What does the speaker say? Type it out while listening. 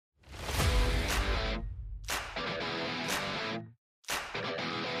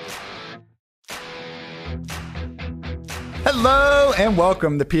Hello and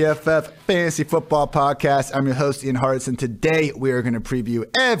welcome to PFF Fantasy Football Podcast. I'm your host, Ian Hardison. Today, we are going to preview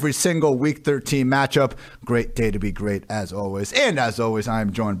every single Week 13 matchup. Great day to be great, as always. And as always, I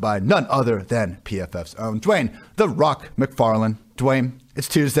am joined by none other than PFF's own Dwayne The Rock McFarland. Dwayne, it's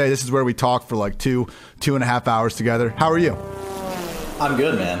Tuesday. This is where we talk for like two and a half hours together. How are you? I'm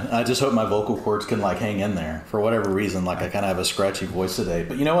good, man. I just hope my vocal cords can hang in there. For whatever reason, I kind of have a scratchy voice today.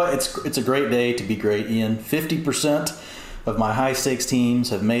 But you know what? It's a great day to be great, Ian. 50% of my high-stakes teams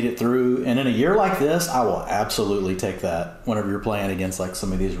have made it through. And in a year like this, I will absolutely take that whenever you're playing against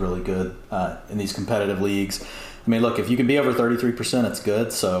some of these really good in these competitive leagues. I mean, look, if you can be over 33%, it's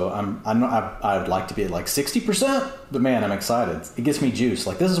good. So I would like to be at 60%, but man, I'm excited. It gets me juiced.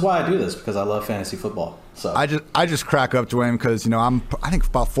 This is why I do this, because I love fantasy football. So I just crack up, Dwayne, because I think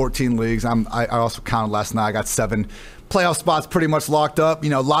about 14 leagues. I also counted last night. I got 7 playoff spots pretty much locked up. A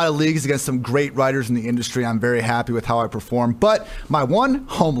lot of leagues against some great writers in the industry. I'm very happy with how I perform. But my one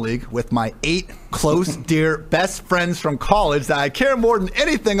home league with my 8 close, dear, best friends from college that I care more than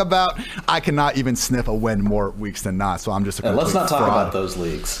anything about, I cannot even sniff a win more weeks than not. So I'm just a let's not talk about those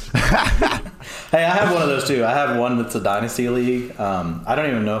leagues. Hey, I have one of those too. I have one that's a dynasty league. I don't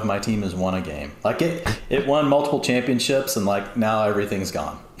even know if my team has won a game. It won multiple championships, and now everything's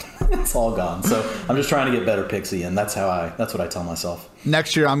gone. It's all gone. So I'm just trying to get better picks, Ian. That's what I tell myself.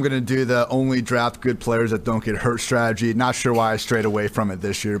 Next year, I'm going to do the only draft good players that don't get hurt strategy. Not sure why I strayed away from it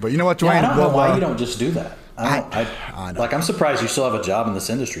this year, but you know what, Dwayne? I don't know why you don't just do that. I know. I'm surprised you still have a job in this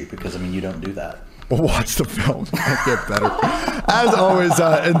industry, because you don't do that. Watch the film. Get better. As always,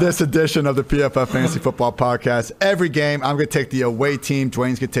 in this edition of the PFF Fantasy Football Podcast, every game I'm going to take the away team.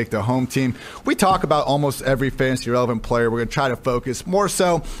 Dwayne's going to take the home team. We talk about almost every fantasy relevant player. We're going to try to focus more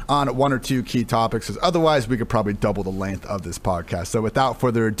so on 1 or 2 key topics, because otherwise we could probably double the length of this podcast. So without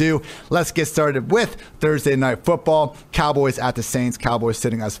further ado, let's get started with Thursday Night Football. Cowboys at the Saints. Cowboys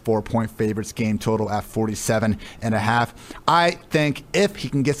sitting as 4-point favorites. Game total at 47.5. I think if he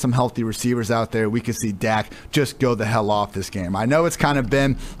can get some healthy receivers out there, we could see Dak just go the hell off this game. I know it's kind of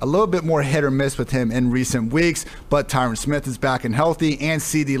been a little bit more hit or miss with him in recent weeks, but Tyron Smith is back and healthy, and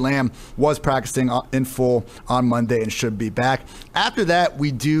CeeDee Lamb was practicing in full on Monday and should be back. After that,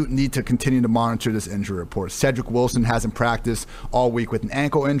 we do need to continue to monitor this injury report. Cedric Wilson hasn't practiced all week with an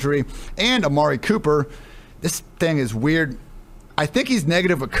ankle injury, and Amari Cooper, this thing is weird. I think he's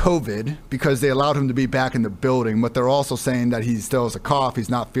negative with COVID because they allowed him to be back in the building, but they're also saying that he still has a cough. He's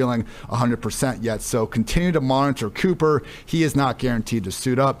not feeling 100% yet. So continue to monitor Cooper. He is not guaranteed to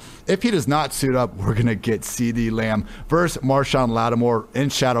suit up. If he does not suit up, we're going to get CeeDee Lamb versus Marshawn Lattimore in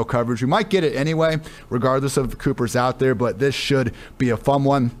shadow coverage. We might get it anyway, regardless of if Cooper's out there, but this should be a fun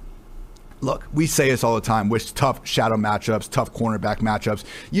one. Look, we say this all the time, with tough shadow matchups, tough cornerback matchups.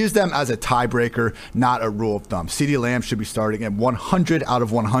 Use them as a tiebreaker, not a rule of thumb. CeeDee Lamb should be starting in 100 out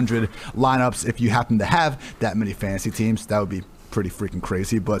of 100 lineups. If you happen to have that many fantasy teams, that would be pretty freaking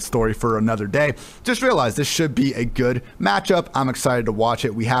crazy, but story for another day. Just realize this should be a good matchup. I'm excited to watch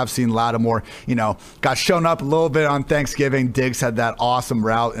it. We have seen Lattimore, got shown up a little bit on Thanksgiving. Diggs had that awesome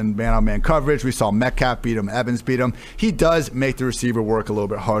route in man-on-man coverage. We saw Metcalf beat him, Evans beat him. He does make the receiver work a little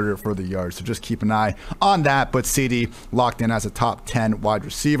bit harder for the yards, so just keep an eye on that. But CD locked in as a top 10 wide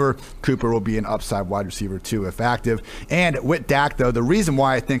receiver. Cooper will be an upside wide receiver too if active. And with Dak, though, the reason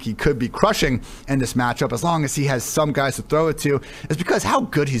why I think he could be crushing in this matchup, as long as he has some guys to throw it to, is because how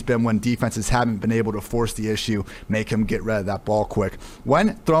good he's been when defenses haven't been able to force the issue, make him get rid of that ball quick.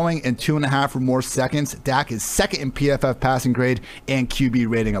 When throwing in 2.5 or more seconds, Dak is second in PFF passing grade and QB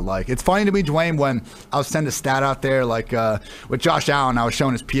rating alike. It's funny to me, Dwayne, when I was sending a stat out there, with Josh Allen, I was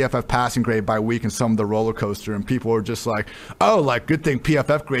showing his PFF passing grade by week in some of the roller coaster, and people were just like, good thing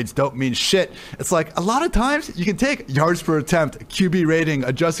PFF grades don't mean shit. It's a lot of times you can take yards per attempt, QB rating,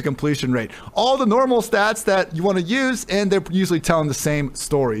 adjusted completion rate, all the normal stats that you want to use, and they're usually telling the same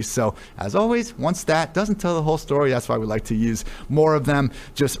story. So as always, one stat doesn't tell the whole story. That's why we like to use more of them.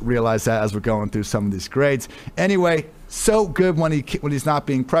 Just realize that as we're going through some of these grades. Anyway, so good when he's not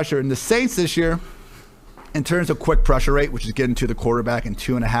being pressured. And the Saints this year, in terms of quick pressure rate, which is getting to the quarterback in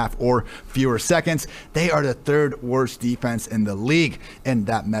 2.5 or fewer seconds, they are the 3rd worst defense in the league in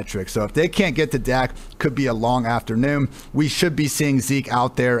that metric. So if they can't get to Dak, could be a long afternoon. We should be seeing Zeke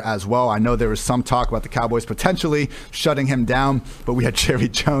out there as well. I know there was some talk about the Cowboys potentially shutting him down, but we had Jerry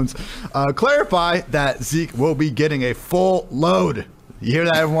Jones clarify that Zeke will be getting a full load. You hear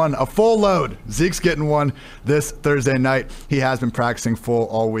that, everyone? A full load. Zeke's getting one this Thursday night. He has been practicing full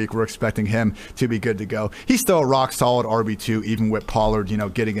all week. We're expecting him to be good to go. He's still a rock-solid RB2, even with Pollard,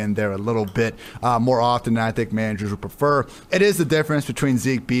 getting in there a little bit more often than I think managers would prefer. It is the difference between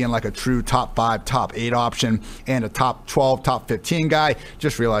Zeke being like a true top 5, top 8 option and a top 12, top 15 guy.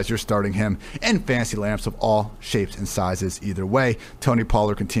 Just realize you're starting him in fantasy lamps of all shapes and sizes either way. Tony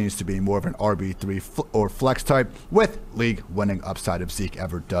Pollard continues to be more of an RB3 or flex type with league-winning upside if Zeke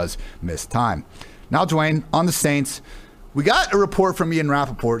ever does miss time. Now, Dwayne, on the Saints, we got a report from Ian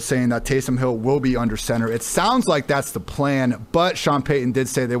Rappaport saying that Taysom Hill will be under center. It sounds like that's the plan, but Sean Payton did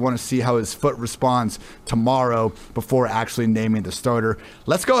say they want to see how his foot responds tomorrow before actually naming the starter.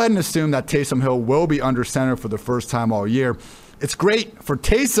 Let's go ahead and assume that Taysom Hill will be under center for the first time all year. It's great for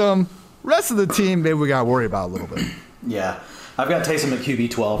Taysom. Rest of the team, maybe we got to worry about a little bit. Yeah. I've got Taysom at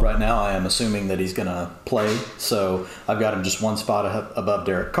QB 12 right now. I am assuming that he's going to play. So I've got him just one spot above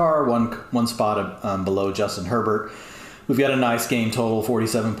Derek Carr, one spot below Justin Herbert. We've got a nice game total,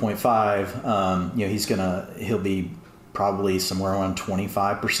 47.5. He'll be probably somewhere around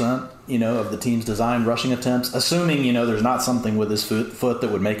 25%, of the team's designed rushing attempts, assuming, there's not something with his foot that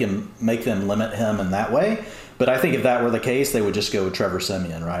would make them limit him in that way. But I think if that were the case, they would just go with Trevor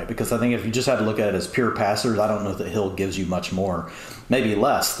Siemian, right? Because I think if you just had to look at it as pure passers, I don't know that Hill gives you much more, maybe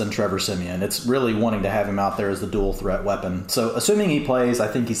less than Trevor Siemian. It's really wanting to have him out there as the dual threat weapon. So assuming he plays, I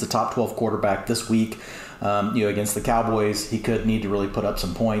think he's the top 12 quarterback this week. Against the Cowboys, he could need to really put up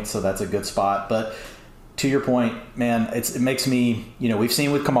some points, so that's a good spot. But to your point, man, it makes me, we've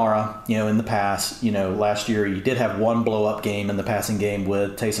seen with Kamara, in the past, last year he did have one blow-up game in the passing game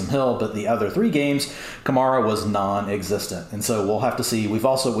with Taysom Hill, but the other 3 games, Kamara was non-existent. And so we'll have to see. We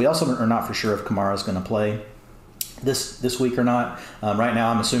also are not for sure if Kamara's going to play this week or not. Right now,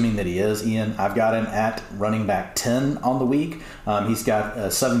 I'm assuming that he is, Ian. I've got him at running back 10 on the week. He's got a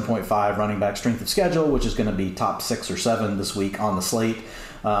 7.5 running back strength of schedule, which is going to be top 6 or 7 this week on the slate.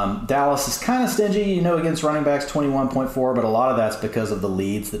 Dallas is kind of stingy, against running backs, 21.4, but a lot of that's because of the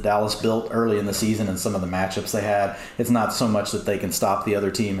leads that Dallas built early in the season and some of the matchups they had. It's not so much that they can stop the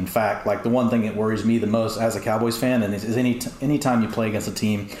other team. In fact, the one thing that worries me the most as a Cowboys fan is any time you play against a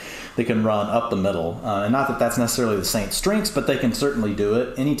team that can run up the middle. And not that that's necessarily the Saints' strengths, but they can certainly do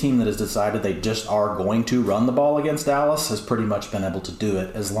it. Any team that has decided they just are going to run the ball against Dallas has pretty much been able to do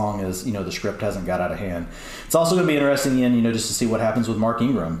it as long as, the script hasn't got out of hand. It's also going to be interesting, Ian, just to see what happens with Mark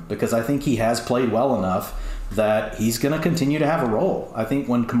Ingram, because I think he has played well enough that he's going to continue to have a role. I think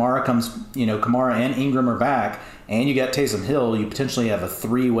when Kamara comes, Kamara and Ingram are back, and you got Taysom Hill, you potentially have a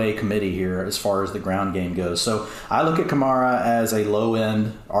 3-way committee here as far as the ground game goes. So I look at Kamara as a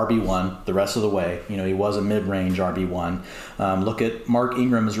low-end RB1 the rest of the way. He was a mid-range RB1. Look at Mark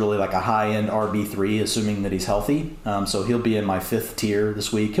Ingram as really like a high-end RB3, assuming that he's healthy. So he'll be in my 5th tier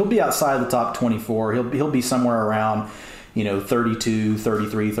this week. He'll be outside the top 24. He'll be somewhere around 32,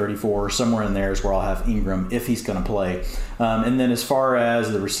 33, 34, somewhere in there is where I'll have Ingram if he's going to play. And then as far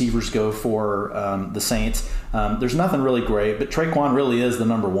as the receivers go for the Saints, there's nothing really great, but Traquan really is the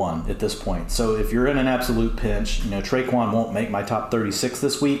number 1 at this point. So if you're in an absolute pinch, Traquan won't make my top 36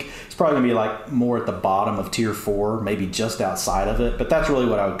 this week. It's probably going to be more at the bottom of tier 4, maybe just outside of it. But that's really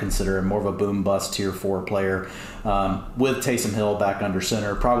what I would consider more of a boom-bust tier 4 player with Taysom Hill back under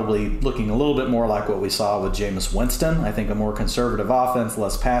center, probably looking a little bit more like what we saw with Jameis Winston. I think a more conservative offense,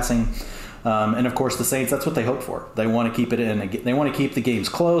 less passing. And of course, the Saints, that's what they hope for. They want to keep it in. They want to keep the games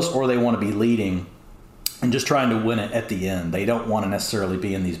close, or they want to be leading and just trying to win it at the end. They don't want to necessarily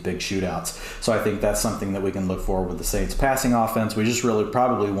be in these big shootouts. So I think that's something that we can look for with the Saints passing offense. We just really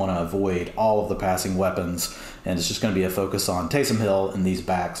probably want to avoid all of the passing weapons, and it's just going to be a focus on Taysom Hill and these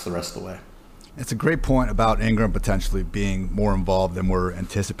backs the rest of the way. It's a great point about Ingram potentially being more involved than we're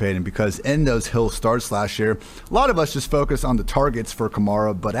anticipating, because in those Hill starts last year, a lot of us just focused on the targets for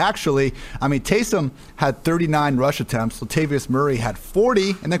Kamara, but actually, Taysom had 39 rush attempts, Latavius Murray had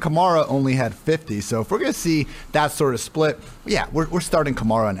 40, and then Kamara only had 50. So if we're going to see that sort of split, yeah, we're starting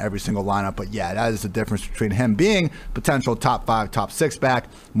Kamara in every single lineup, but yeah, that is the difference between him being potential top 5, top 6 back,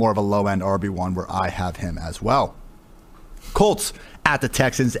 more of a low-end RB1 where I have him as well. Colts at the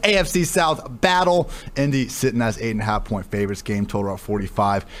Texans. AFC South battle. Indy sitting as 8.5-point favorites. Game total at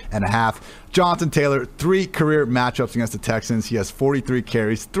 45.5. Jonathan Taylor, 3 career matchups against the Texans. He has 43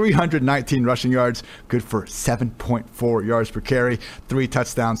 carries, 319 rushing yards, good for 7.4 yards per carry, 3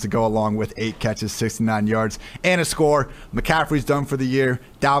 touchdowns to go along with 8 catches, 69 yards, and a score. McCaffrey's done for the year.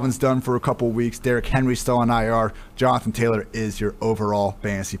 Dalvin's done for a couple of weeks. Derrick Henry's still on IR. Jonathan Taylor is your overall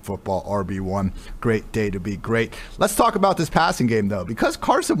fantasy football RB1. Great day to be great. Let's talk about this passing game, though, because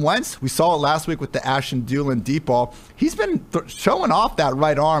Carson Wentz, we saw it last week with the Ashton Dulin deep ball. He's been showing off that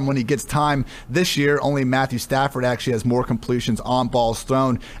right arm when he gets time this year. Only Matthew Stafford actually has more completions on balls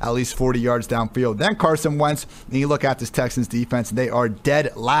thrown, at least 40 yards downfield, than Carson Wentz. And you look at this Texans defense, they are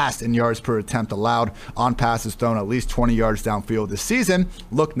dead last in yards per attempt allowed on passes thrown at least 20 yards downfield this season.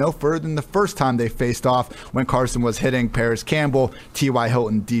 Look no further than the first time they faced off when Carson was hitting Paris Campbell, T.Y.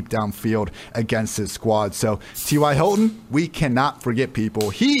 Hilton deep downfield against his squad. So T.Y. Hilton, we cannot forget,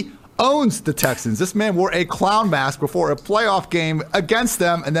 people. He owns the Texans. This man wore a clown mask before a playoff game against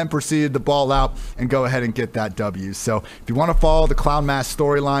them and then proceeded to ball out and go ahead and get that W. So if you want to follow the clown mask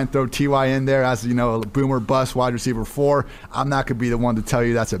storyline, throw T.Y. in there as, you know, a boomer bust wide receiver 4. I'm not going to be the one to tell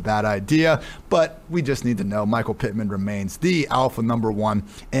you that's a bad idea, but we just need to know Michael Pittman remains the alpha number 1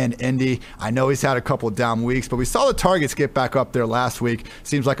 in Indy. I know he's had a couple of down weeks, but we saw the targets get back up there last week.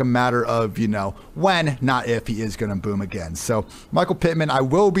 Seems like a matter of, you know, when, not if he is going to boom again. So Michael Pittman, I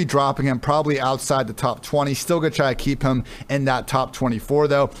will be dropping him probably outside the top 20. Still going to try to keep him in that top 24,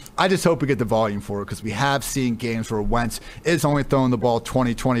 though. I just hope we get the volume for it, because we have seen games where Wentz is only throwing the ball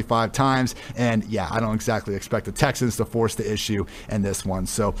 20, 25 times. And yeah, I don't exactly expect the Texans to force the issue in this one.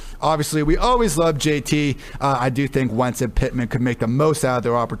 So obviously, we always love JT. I do think Wentz and Pittman could make the most out of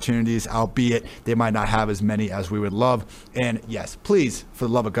their opportunities, albeit they might not have as many as we would love. And yes, please, for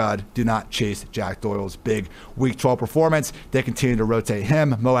the love of God, do not chase Jack Doyle's big Week 12 performance. They continue to rotate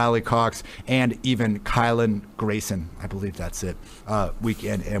him, Mo Alley Cox, and even Kylan Grayson. I believe that's it, week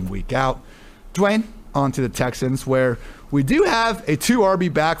in and week out. Dwayne, on to the Texans, where we do have a 2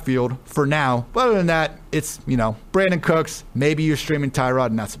 RB backfield for now. But other than that, it's, you know, Brandon Cooks, maybe you're streaming Tyrod,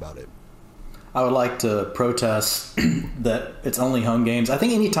 and that's about it. I would like to protest that it's only home games. I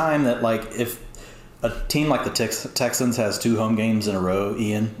think any time that, like, if a team like the Texans has 2 home games in a row,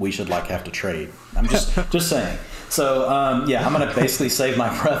 Ian, we should have to trade. I'm just saying. So, yeah, I'm going to basically save my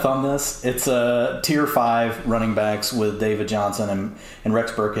breath on this. It's tier 5 running backs with David Johnson and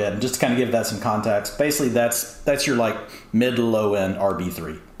Rex Burkhead. And just to kind of give that some context, basically that's your, like, mid to low end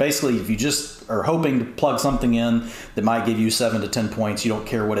RB3. Basically, if you just are hoping to plug something in that might give you 7 to 10 points, you don't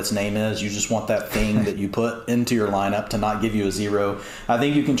care what its name is. You just want that thing that you put into your lineup to not give you a 0. I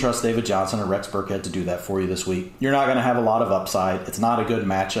think you can trust David Johnson or Rex Burkhead to do that for you this week. You're not going to have a lot of upside. It's not a good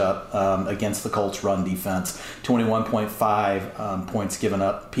matchup against the Colts run defense. 21.5 points given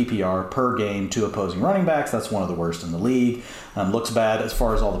up PPR per game to opposing running backs. That's one of the worst in the league. Looks bad as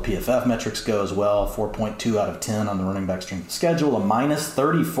far as all the PFF metrics go as well. 4.2 out of 10 on the running back strength of schedule. A minus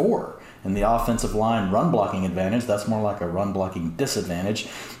 34 in the offensive line run blocking advantage. That's more like a run blocking disadvantage.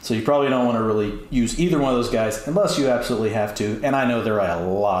 So you probably don't want to really use either one of those guys unless you absolutely have to. And I know there are a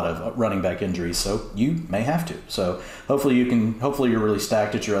lot of running back injuries, so you may have to. So hopefully you're really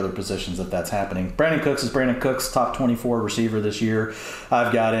stacked at your other positions if that's happening. Brandon Cooks is Brandon Cooks, top 24 receiver this year.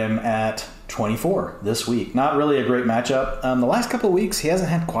 I've got him at 24 this week. Not really a great matchup. The last couple of weeks, he hasn't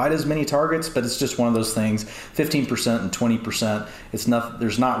had quite as many targets, but it's just one of those things. 15% and 20%.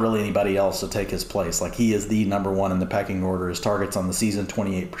 There's not really anybody else to take his place. Like, he is the number 1 in the pecking order. His targets on the season,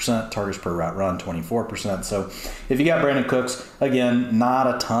 28%. Targets per route run, 24%. So if you got Brandon Cooks, again,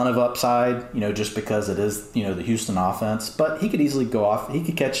 not a ton of upside, just because it is, the Houston offense, but he could easily go off. He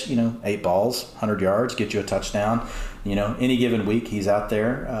could catch, 8 balls, 100 yards, get you a touchdown. Any given week he's out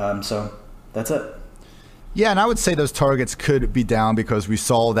there. So that's it. Yeah, and I would say those targets could be down because we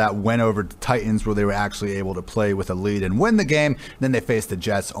saw that win over the Titans where they were actually able to play with a lead and win the game. Then they faced the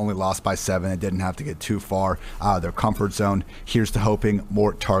Jets, only lost by 7. It didn't have to get too far out of their comfort zone. Here's to hoping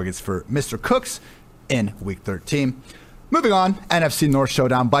more targets for Mr. Cooks in Week 13. Moving on, NFC North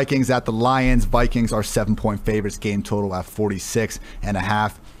Showdown. Vikings at the Lions. Vikings are 7-point favorites. Game total at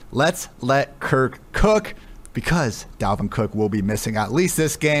 46.5. Let's let Kirk cook, because Dalvin Cook will be missing at least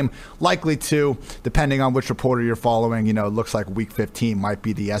this game, likely 2, depending on which reporter you're following. It looks like Week 15 might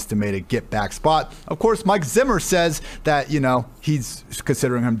be the estimated get-back spot. Of course, Mike Zimmer says that, he's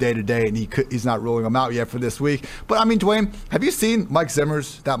considering him day-to-day, and he's not ruling him out yet for this week. But, Dwayne, have you seen Mike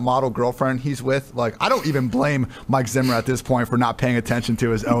Zimmer's, that model girlfriend he's with? I don't even blame Mike Zimmer at this point for not paying attention to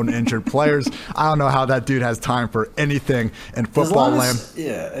his own injured players. I don't know how that dude has time for anything in football land.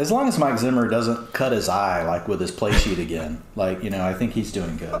 As long as Mike Zimmer doesn't cut his eye, with his play sheet again. I think he's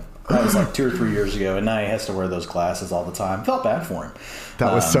doing good. That was 2 or 3 years ago, and now he has to wear those glasses all the time. Felt bad for him.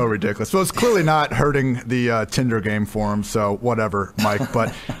 That was so ridiculous. Well, it's clearly not hurting the Tinder game for him, so whatever, Mike.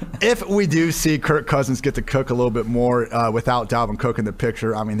 But If we do see Kirk Cousins get to cook a little bit more without Dalvin Cook in the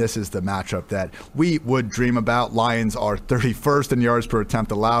picture, I mean, this is the matchup that we would dream about. Lions are 31st in yards per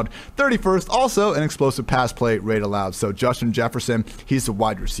attempt allowed, 31st also in explosive pass play rate allowed. So Justin Jefferson, he's the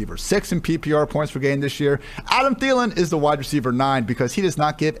wide receiver 6 in PPR points per game this year. Adam Thielen is the wide receiver 9 because he does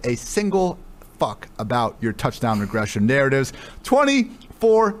not give a single fuck about your touchdown regression narratives.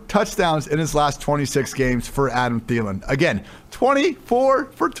 24 touchdowns in his last 26 games for Adam Thielen. Again, 24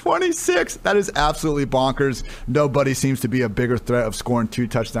 for 26. That is absolutely bonkers. Nobody seems to be a bigger threat of scoring 2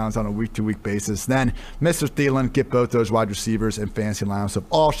 touchdowns on a week-to-week basis than Mr. Thielen. Get both those wide receivers in fantasy lineups of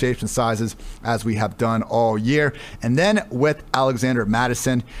all shapes and sizes, as we have done all year. And then with Alexander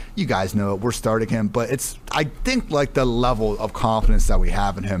Mattison, you guys know it, we're starting him, but it's, I think, like the level of confidence that we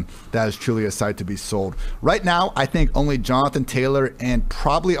have in him that is truly a sight to be sold. Right now, I think only Jonathan Taylor and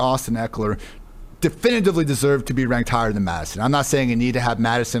probably Austin Eckler definitively deserve to be ranked higher than Madison. I'm not saying you need to have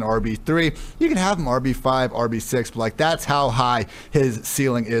Madison RB3. You can have him RB5, RB6, but like that's how high his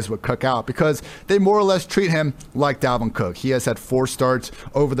ceiling is with Cook out, because they more or less treat him like Dalvin Cook. He has had 4 starts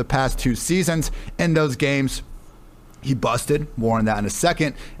over the past 2 seasons. In those games, he busted. More on that in a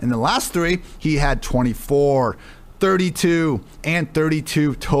second. In the last 3, he had 24, 32, and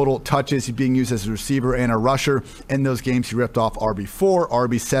 32 total touches. He's being used as a receiver and a rusher. In those games, he ripped off RB4,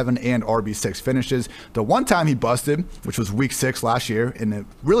 RB7, and RB6 finishes. The one time he busted, which was week 6 last year, and it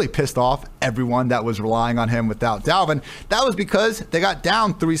really pissed off everyone that was relying on him without Dalvin. That was because they got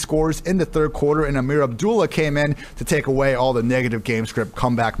down 3 scores in the third quarter, and Amir Abdullah came in to take away all the negative game script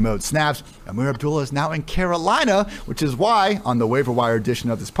comeback mode snaps. Amir Abdullah is now in Carolina, which is why on the waiver wire edition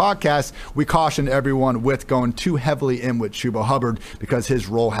of this podcast, we cautioned everyone with going too heavily in with Chuba Hubbard because his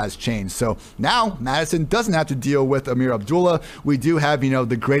role has changed. So now Madison doesn't have to deal with Amir Abdullah. We do have,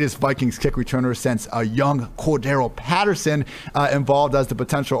 the greatest Vikings kick returner since a young Cordero Patterson involved as the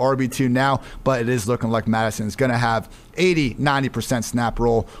potential RB2 now, but it is looking like Madison is going to have 80-90% snap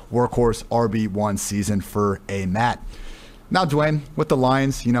roll workhorse RB1 season for a Matt. Now, Dwayne, with the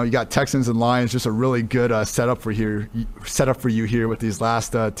Lions, you got Texans and Lions, just a really good setup for you here with these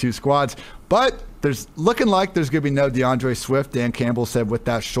last 2 squads. But there's looking like there's going to be no DeAndre Swift. Dan Campbell said with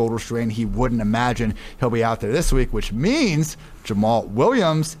that shoulder strain, he wouldn't imagine he'll be out there this week, which means Jamal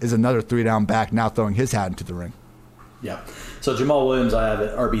Williams is another 3-down back now throwing his hat into the ring. Yeah. So Jamal Williams, I have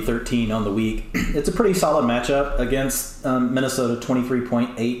at RB13 on the week. It's a pretty solid matchup against Minnesota,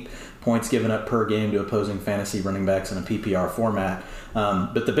 23.8 points given up per game to opposing fantasy running backs in a PPR format.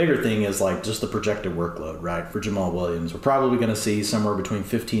 But the bigger thing is like just the projected workload, right? For Jamal Williams, we're probably going to see somewhere between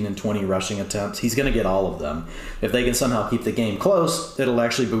 15 and 20 rushing attempts. He's going to get all of them. If they can somehow keep the game close, it'll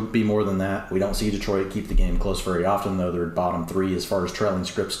actually be more than that. We don't see Detroit keep the game close very often, though. They're bottom 3 as far as trailing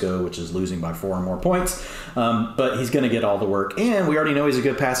scripts go, which is losing by 4 or more points. But he's going to get all the work. And we already know he's a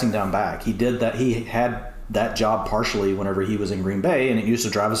good passing down back. He did that. He had that job partially whenever he was in Green Bay, and it used to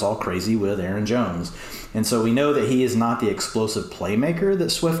drive us all crazy with Aaron Jones. And so we know that he is not the explosive playmaker that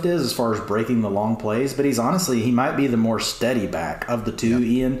Swift is as far as breaking the long plays, but he might be the more steady back of the 2,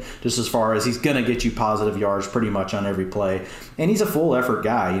 Ian, just as far as he's going to get you positive yards pretty much on every play. And he's a full effort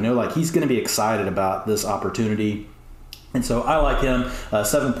guy, he's going to be excited about this opportunity. And so I like him,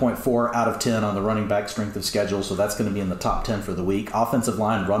 7.4 out of 10 on the running back strength of schedule, so that's going to be in the top 10 for the week. Offensive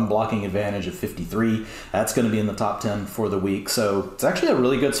line run blocking advantage of 53, that's going to be in the top 10 for the week. So it's actually a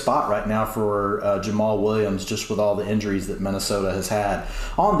really good spot right now for Jamal Williams, just with all the injuries that Minnesota has had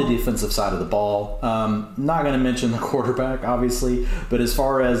on the defensive side of the ball. Not going to mention the quarterback, obviously, but as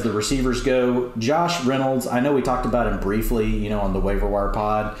far as the receivers go, Josh Reynolds, I know we talked about him briefly, on the waiver wire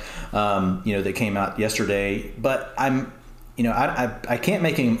pod, that came out yesterday, but I can't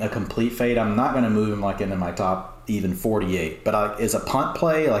make him a complete fade. I'm not going to move him into my top even 48. But as a punt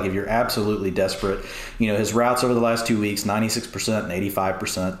play, if you're absolutely desperate, his routes over the last 2 weeks, 96% and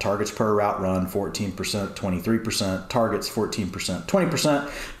 85%. Targets per route run, 14%, 23%. Targets, 14%, 20%.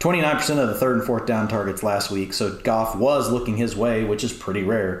 29% of the third and fourth down targets last week. So Goff was looking his way, which is pretty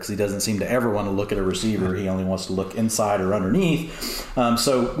rare because he doesn't seem to ever want to look at a receiver. He only wants to look inside or underneath.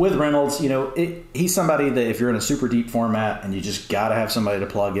 So with Reynolds, he's somebody that if you're in a super deep format and you just got to have somebody to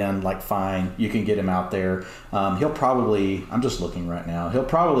plug in, fine, you can get him out there. He'll probably, I'm just looking right now, he'll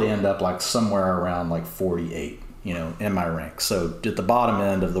probably end up somewhere around 48, in my ranks. So at the bottom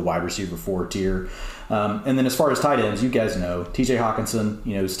end of the wide receiver 4 tier. And then as far as tight ends, you guys know, TJ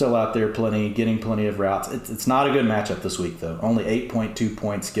Hawkinson, still out there getting plenty of routes. It's not a good matchup this week, though. Only 8.2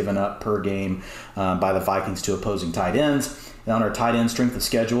 points given up per game by the Vikings to opposing tight ends. On our tight end strength of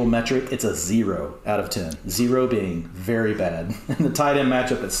schedule metric, it's a 0 out of 10. 0 being very bad. And the tight end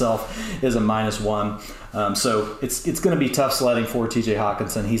matchup itself is a -1. So it's going to be tough sledding for TJ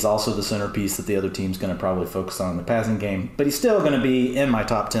Hockenson. He's also the centerpiece that the other team's going to probably focus on in the passing game. But he's still going to be in my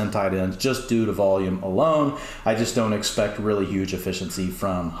top 10 tight ends just due to volume alone. I just don't expect really huge efficiency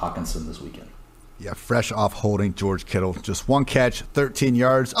from Hockenson this weekend. Yeah, fresh off holding George Kittle. Just 1 catch, 13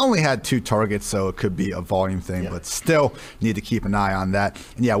 yards, only had 2 targets, so it could be a volume thing, but still need to keep an eye on that.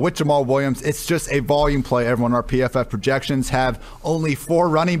 And yeah, with Jamal Williams, it's just a volume play. Everyone, our PFF projections have only 4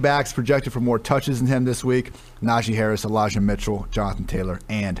 running backs projected for more touches than him this week. Najee Harris, Elijah Mitchell, Jonathan Taylor,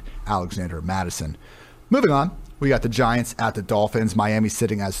 and Alexander Madison. Moving on. We got the Giants at the Dolphins. Miami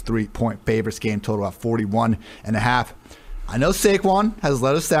sitting as 3-point favorites. Game total at 41.5. I know Saquon has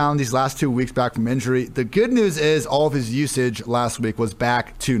let us down these last 2 weeks back from injury. The good news is all of his usage last week was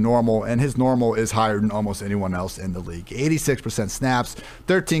back to normal, and his normal is higher than almost anyone else in the league. 86% snaps,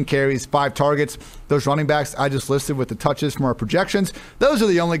 13 carries, 5 targets. Those running backs I just listed with the touches from our projections, those are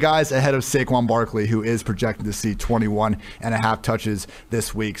the only guys ahead of Saquon Barkley, who is projected to see 21.5 touches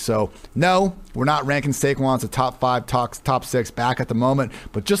this week. So no, we're not ranking Saquon as a top 5, top 6 back at the moment,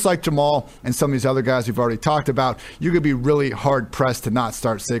 but just like Jamal and some of these other guys we've already talked about, you're going to be really hard pressed to not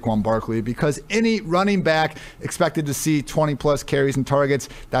start Saquon Barkley, because any running back expected to see 20 plus carries and targets,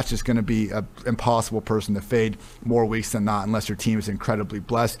 that's just going to be an impossible person to fade more weeks than not, unless your team is incredibly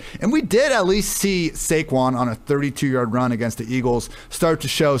blessed. And we did at least see Saquon on a 32-yard run against the Eagles start to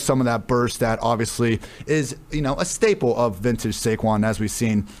show some of that burst that obviously is, a staple of vintage Saquon as we've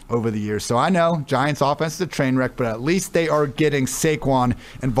seen over the years. So I know Giants offense is a train wreck, but at least they are getting Saquon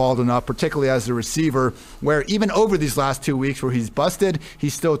involved enough, particularly as a receiver, where even over these last 2 weeks where he's busted,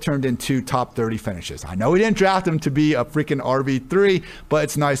 he's still turned in 2 top 30 finishes. I know we didn't draft him to be a freaking RB3, but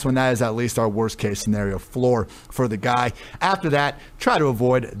it's nice when that is at least our worst case scenario floor for the guy. After that, try to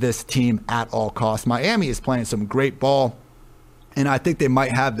avoid this team at all costs. Miami is playing some great ball, and I think they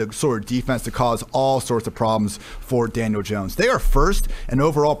might have the sort of defense to cause all sorts of problems for Daniel Jones. They are first in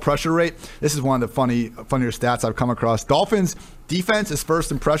overall pressure rate. This is one of the funnier stats I've come across. Dolphins defense is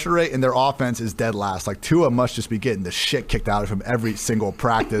first in pressure rate, and their offense is dead last. Like, Tua must just be getting the shit kicked out of him every single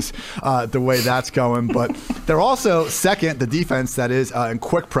practice, the way that's going. But they're also second, the defense, that is, in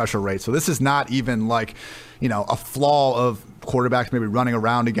quick pressure rate. So this is not even like, a flaw of quarterbacks maybe running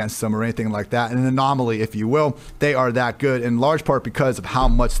around against them or anything like that. An anomaly, if you will. They are that good, in large part because of how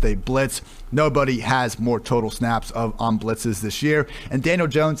much they blitz. Nobody has more total snaps on blitzes this year, and Daniel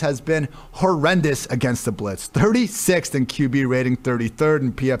Jones has been horrendous against the blitz. 36th in QB rating, 33rd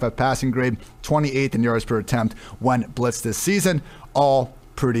in PFF passing grade, 28th in yards per attempt when blitzed this season. All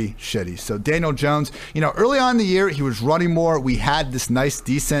pretty shitty. So Daniel Jones, early on in the year, he was running more. We had this nice,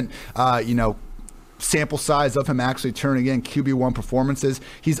 decent, sample size of him actually turning in QB1 performances.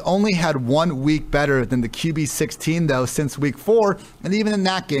 He's only had 1 week better than the QB16 though since week 4, and even in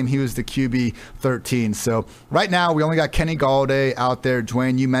that game he was the QB13. So right now we only got Kenny Golladay out there.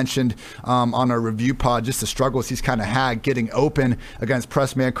 Dwayne, you mentioned on our review pod just the struggles he's kind of had getting open against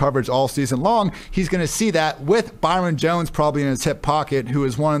press man coverage all season long. He's going to see that with Byron Jones probably in his hip pocket, who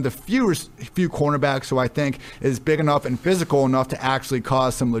is one of the few cornerbacks who I think is big enough and physical enough to actually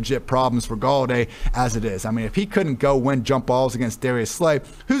cause some legit problems for Golladay as it is. I mean, if he couldn't go win jump balls against Darius Slay,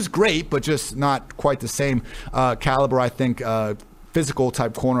 who's great, but just not quite the same caliber, I think, physical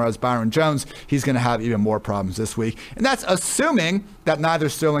type corner as Byron Jones, he's going to have even more problems this week. And that's assuming that neither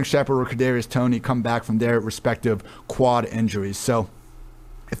Sterling Shepard or Kadarius Toney come back from their respective quad injuries. So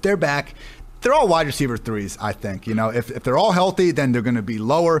if they're back, they're all wide receiver 3s, I think. If they're all healthy, then they're going to be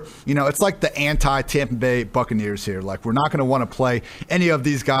lower. It's like the anti-Tampa Bay Buccaneers here. Like, we're not going to want to play any of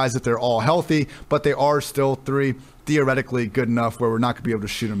these guys if they're all healthy, but they are still 3 theoretically good enough where we're not going to be able to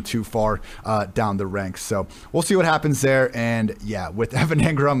shoot them too far down the ranks. So we'll see what happens there. And yeah, with Evan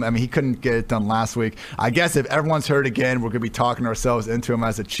Ingram, I mean, he couldn't get it done last week. I guess if everyone's hurt again, we're going to be talking ourselves into him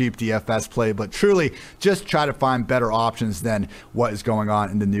as a cheap DFS play, but truly just try to find better options than what is going on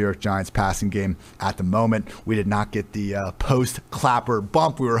in the New York Giants passing game at the moment. We did not get the post-Clapper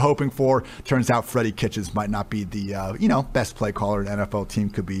bump we were hoping for. Turns out Freddie Kitchens might not be the best play caller an NFL team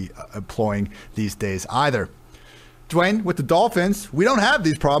could be employing these days either. Dwayne, with the Dolphins, we don't have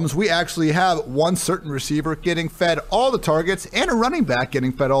these problems. We actually have one certain receiver getting fed all the targets and a running back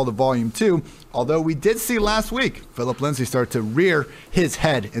getting fed all the volume too, although we did see last week Phillip Lindsay start to rear his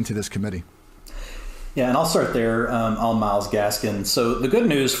head into this committee. Yeah, and I'll start there on Myles Gaskin. So the good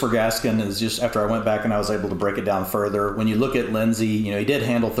news for Gaskin is just after I went back and I was able to break it down further, when you look at Lindsay, he did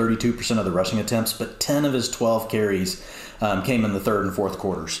handle 32% of the rushing attempts, but 10 of his 12 carries came in the third and fourth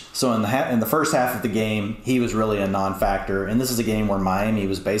quarters. So in the first half of the game, he was really a non-factor. And this is a game where Miami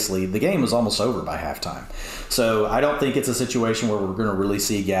was basically, the game was almost over by halftime. So I don't think it's a situation where we're going to really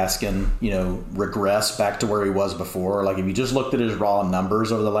see Gaskin, regress back to where he was before. Like if you just looked at his raw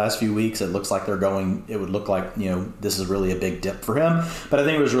numbers over the last few weeks, it looks like it would look like, this is really a big dip for him. But I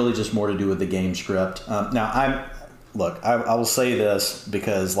think it was really just more to do with the game script. I will say this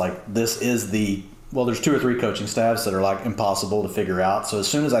because this is there's 2 or 3 coaching staffs that are impossible to figure out. So as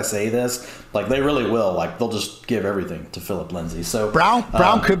soon as I say this, they really will, they'll just give everything to Philip Lindsay. So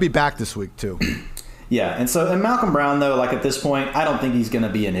Brown could be back this week too. Yeah, and Malcolm Brown, though, at this point, I don't think he's going to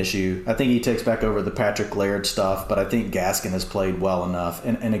be an issue. I think he takes back over the Patrick Laird stuff, but I think Gaskin has played well enough.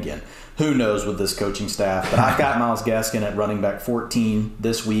 And again, who knows with this coaching staff? But I've got Myles Gaskin at running back 14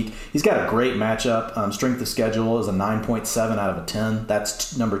 this week. He's got a great matchup. Strength of schedule is a 9.7 out of a 10.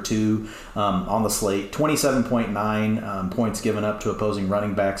 That's number 2 on the slate. 27.9 points given up to opposing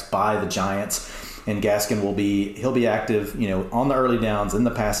running backs by the Giants. And Gaskin he'll be active, on the early downs in the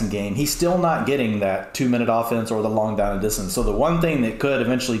passing game. He's still not getting that 2-minute offense or the long down and distance. So the one thing that could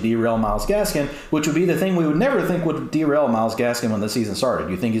eventually derail Myles Gaskin, which would be the thing we would never think would derail Myles Gaskin when the season started.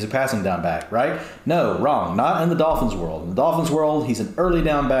 You think he's a passing down back, right? No, wrong. Not in the Dolphins world. In the Dolphins world, he's an early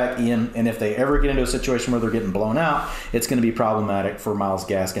down back, Ian, and if they ever get into a situation where they're getting blown out, it's going to be problematic for Myles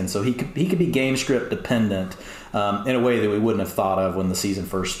Gaskin. So he could be game script dependent in a way that we wouldn't have thought of when the season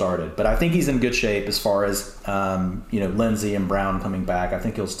first started. But I think he's in good shape as far as, Lindsay and Brown coming back. I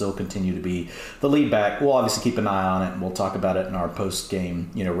think he'll still continue to be the lead back. We'll obviously keep an eye on it, and we'll talk about it in our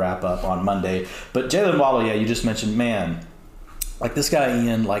post-game, wrap-up on Monday. But Jalen Waddle, you just mentioned, man, this guy,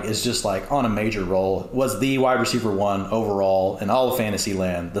 Ian, is just on a major roll. Was the wide receiver 1 overall in all of fantasy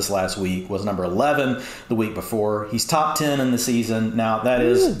land this last week. Was number 11 the week before. He's top 10 in the season. Now, that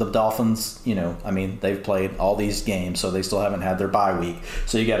is the Dolphins, they've played all these games, so they still haven't had their bye week.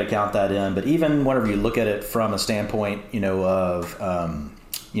 So you got to count that in. But even whenever you look at it from a standpoint, of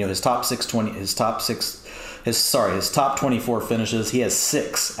his top 24 finishes, he has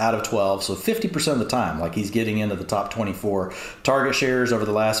 6 out of 12, so 50% of the time, he's getting into the top 24. Target shares over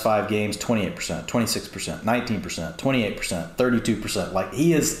the last 5 games, 28%, 26%, 19%, 28%, 32%.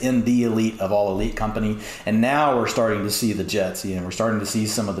 He is in the elite of all elite company, and now we're starting to see the Jets, we're starting to see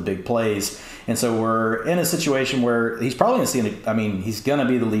some of the big plays, and so we're in a situation where he's probably he's going to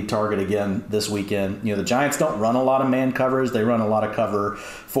be the lead target again this weekend. The Giants don't run a lot of man covers. They run a lot of cover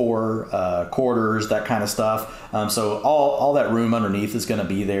for quarters, that kind of stuff. So all that room underneath is going to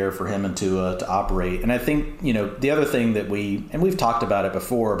be there for him and Tua to operate. And I think, the other thing that we've talked about it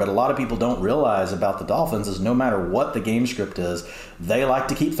before, but a lot of people don't realize about the Dolphins is no matter what the game script is, they like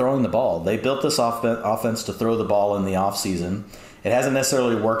to keep throwing the ball. They built this offense to throw the ball in the offseason. It hasn't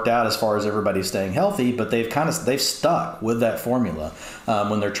necessarily worked out as far as everybody staying healthy, but they've stuck with that formula.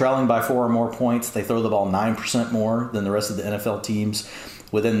 When they're trailing by 4 or more points, they throw the ball 9% more than the rest of the NFL teams.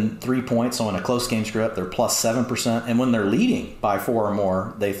 Within 3 points, so in a close game script, they're plus 7%. And when they're leading by 4 or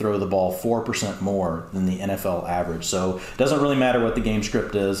more, they throw the ball 4% more than the NFL average. So it doesn't really matter what the game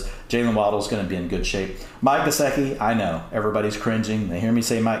script is. Jalen Waddle's going to be in good shape. Mike Gesicki, I know, everybody's cringing. They hear me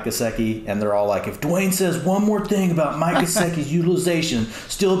say Mike Gesicki, and they're all like, if Dwayne says one more thing about Mike Gesicki's utilization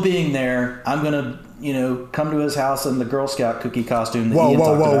still being there, I'm going to come to his house in the Girl Scout cookie costume that Ian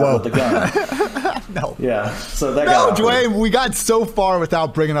talked about with the gun. No. Yeah. So that No, Dwayne, we got so far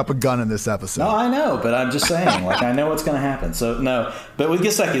without bringing up a gun in this episode. No, I know, but I'm just saying, I know what's going to happen. So, no. But with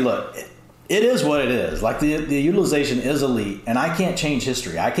Gesicki, look, it is what it is. The utilization is elite, and I can't change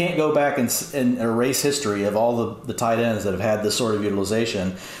history. I can't go back and erase history of all the tight ends that have had this sort of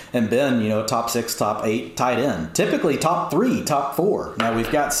utilization and been, top 6, top 8 tight end. Typically top 3, top 4. Now,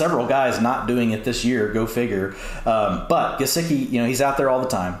 we've got several guys not doing it this year, go figure. But Gesicki, he's out there all the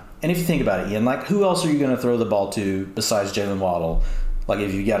time. And if you think about it, Ian, who else are you going to throw the ball to besides Jalen Waddle?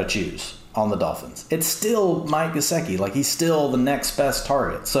 If you got to choose on the Dolphins, it's still Mike Gesicki. He's still the next best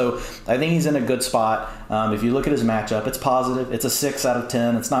target. So I think he's in a good spot. If you look at his matchup, it's positive. It's a 6 out of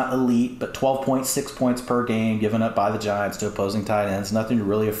 10. It's not elite, but 12.6 points per game given up by the Giants to opposing tight ends. Nothing you're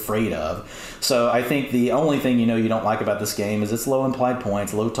really afraid of. So I think the only thing you don't like about this game is it's low implied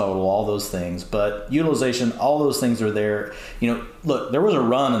points, low total, all those things. But utilization, all those things are there. Look, there was a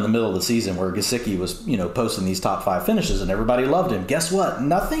run in the middle of the season where Gesicki was, posting these top 5 finishes and everybody loved him. Guess what?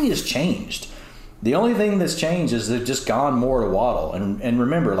 Nothing has changed. The only thing that's changed is they've just gone more to Waddle. And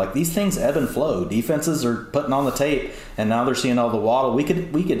remember, these things ebb and flow. Defenses are putting on the tape, and now they're seeing all the Waddle. We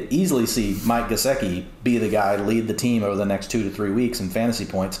could easily see Mike Gesicki be the guy to lead the team over the next 2 to 3 weeks in fantasy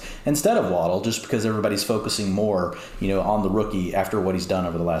points instead of Waddle, just because everybody's focusing more, on the rookie after what he's done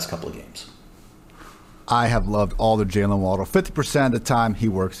over the last couple of games. I have loved all the Jalen Waddle. 50% of the time, he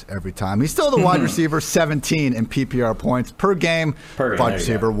works every time. He's still the wide receiver 17 in PPR points per game. Wide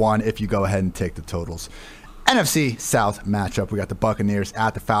receiver 1 if you go ahead and take the totals. NFC South matchup. We got the Buccaneers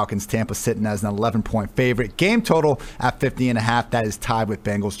at the Falcons. Tampa sitting as an 11-point favorite. Game total at 50.5. That is tied with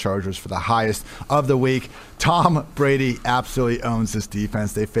Bengals Chargers for the highest of the week. Tom Brady absolutely owns this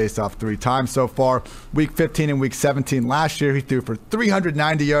defense. They faced off 3 times so far. Week 15 and week 17 last year, he threw for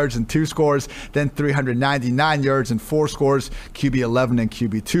 390 yards and 2 scores, then 399 yards and 4 scores. QB 11 and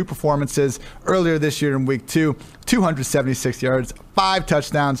QB 2 performances. Earlier this year in week 2, 276 yards, 5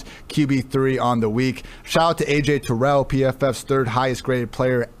 touchdowns, QB 3 on the week. Shout out to AJ Terrell, PFF's 3rd highest graded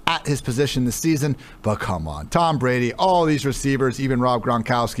player at his position this season. But come on, Tom Brady, all these receivers, even Rob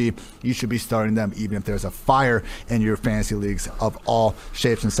Gronkowski, you should be starting them even if there's a fire in your fantasy leagues of all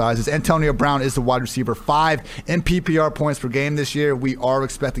shapes and sizes. Antonio Brown is the wide receiver 5 in PPR points per game this year. We are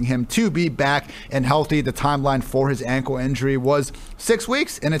expecting him to be back and healthy. The timeline for his ankle injury was 6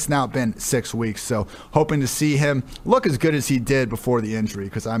 weeks, and it's now been 6 weeks. So hoping to see him look as good as he did before the injury,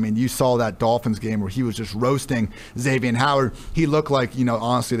 because, I mean, you saw that Dolphins game where he was just roasting Xavier Howard. He looked like,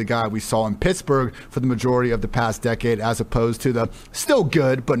 honestly, the guy we saw in Pittsburgh for the majority of the past decade, as opposed to the still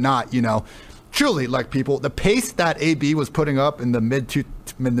good, but not, truly like people. The pace that AB was putting up in the mid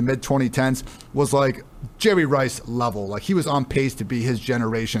 2010s was like Jerry Rice level. Like, he was on pace to be his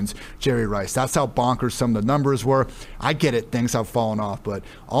generation's Jerry Rice. That's how bonkers some of the numbers were. I get it, things have fallen off, but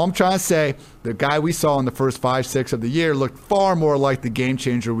all I'm trying to say, the guy we saw in the first 5-6 of the year looked far more like the game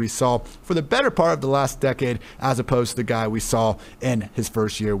changer we saw for the better part of the last decade, as opposed to the guy we saw in his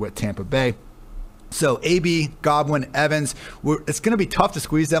first year with Tampa Bay. So AB, Godwin, Evans, it's going to be tough to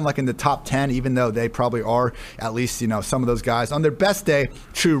squeeze them like in the top 10, even though they probably are, at least, some of those guys. On their best day,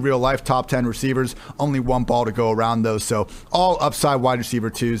 true real-life top 10 receivers, only 1 ball to go around those. So all upside wide receiver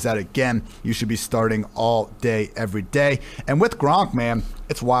 2s that, again, you should be starting all day, every day. And with Gronk, man,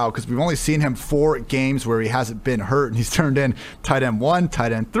 it's wild because we've only seen him 4 games where he hasn't been hurt, and he's turned in tight end 1,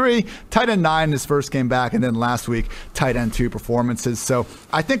 tight end 3, tight end 9 in his first game back, and then last week, tight end 2 performances. So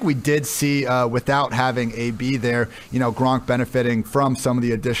I think we did see, without having AB there, Gronk benefiting from some of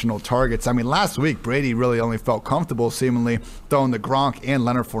the additional targets. I mean, last week, Brady really only felt comfortable seemingly throwing the Gronk and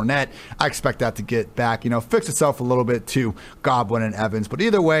Leonard Fournette. I expect that to get back, fix itself a little bit to Godwin and Evans. But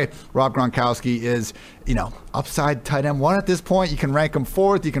either way, Rob Gronkowski is, upside tight end 1 at this point. You can rank him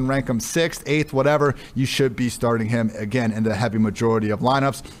 4th, you can rank him 6th, 8th, whatever. You should be starting him again in the heavy majority of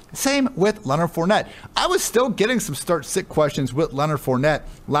lineups. Same with Leonard Fournette. I was still getting some start-sit questions with Leonard Fournette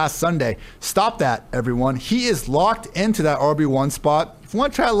last Sunday. Stop that, everyone. He is locked into that RB1 spot. If you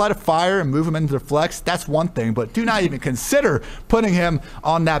want to try to light a fire and move him into the flex, that's one thing, but do not even consider putting him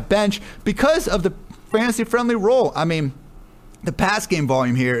on that bench because of the fantasy-friendly role. I mean, the pass game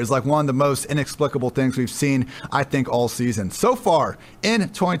volume here is like one of the most inexplicable things we've seen, I think, all season. So far in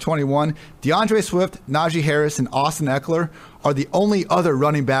 2021, DeAndre Swift, Najee Harris, and Austin Eckler are the only other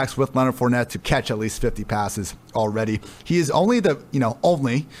running backs with Leonard Fournette to catch at least 50 passes already. He is only the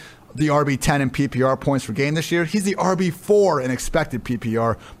RB10 in PPR points per game this year. He's the RB4 in expected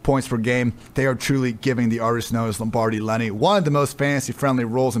PPR points per game. They are truly giving the artist known as Lombardi Lenny one of the most fantasy-friendly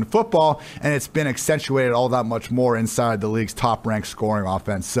roles in football, and it's been accentuated all that much more inside the league's top-ranked scoring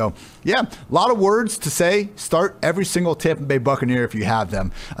offense. So, yeah, a lot of words to say. Start every single Tampa Bay Buccaneer if you have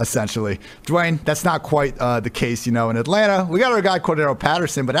them, essentially. Dwayne, that's not quite the case, in Atlanta. We got our guy Cordero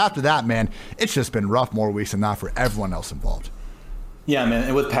Patterson, but after that, man, it's just been rough more weeks than not for everyone else involved. Yeah, man,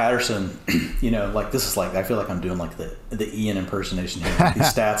 and with Patterson, this is like, I feel like I'm doing like the Ian impersonation here.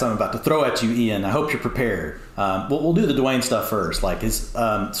 These stats I'm about to throw at you, Ian. I hope you're prepared. We'll do the Dwayne stuff first. Like his,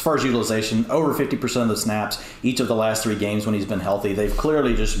 as far as utilization, over 50% of the snaps each of the last 3 games when he's been healthy. They've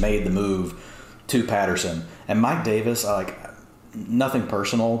clearly just made the move to Patterson. And Mike Davis, nothing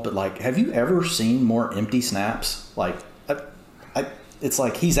personal, but have you ever seen more empty snaps? It's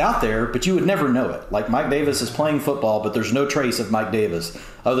like he's out there, but you would never know it. Like, Mike Davis is playing football, but there's no trace of Mike Davis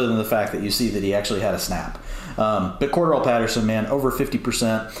other than the fact that you see that he actually had a snap. But Cordero Patterson, man, over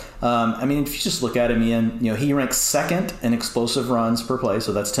 50%. If you just look at him, Ian, he ranks 2nd in explosive runs per play,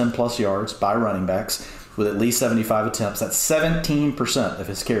 so that's 10-plus yards by running backs with at least 75 attempts. That's 17% of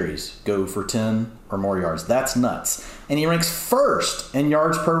his carries go for 10 or more yards. That's nuts. And he ranks 1st in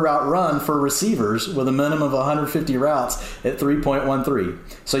yards per route run for receivers with a minimum of 150 routes at 3.13.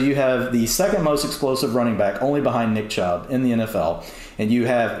 So you have the 2nd most explosive running back, only behind Nick Chubb, in the NFL. And you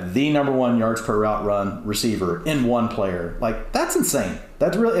have the number 1 yards per route run receiver in one player. That's insane.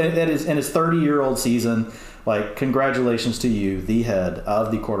 That's really, that is in his 30-year-old season. Congratulations to you, the head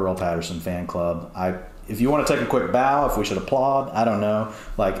of the Cordero Patterson fan club. if you want to take a quick bow, if we should applaud, I don't know.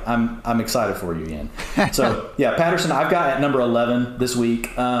 Like, I'm excited for you, Ian. So, yeah, Patterson, I've got at number 11 this week.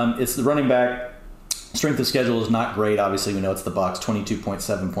 It's the running back. Strength of schedule is not great. Obviously, we know it's the Bucs,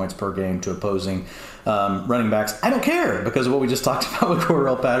 22.7 points per game to opposing running backs. I don't care because of what we just talked about with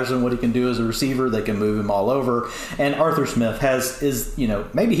Cordarrelle Patterson, what he can do as a receiver. They can move him all over. And Arthur Smith is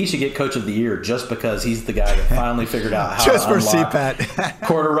maybe he should get Coach of the Year just because he's the guy that finally figured out how just to for unlock CPAT.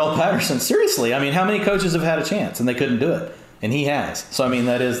 Cordarrelle Patterson. Seriously, I mean, how many coaches have had a chance and they couldn't do it? And he has. So, I mean,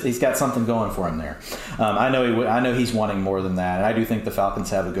 he's got something going for him there. I know he's wanting more than that. And I do think the Falcons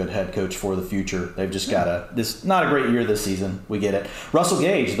have a good head coach for the future. They've just got not a great year this season. We get it. Russell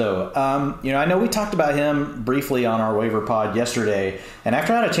Gage, though, I know we talked about him briefly on our waiver pod yesterday. And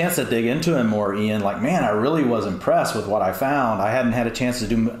after I had a chance to dig into him more, Ian, man, I really was impressed with what I found. I hadn't had a chance to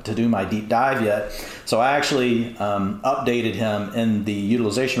do my deep dive yet. So I actually updated him in the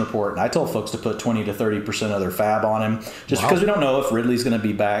utilization report. And I told folks to put 20 to 30% of their fab on him. Just because we don't know if Ridley's going to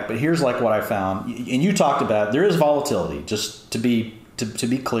be back, but here's what I found. And you talked about there is volatility. Just to be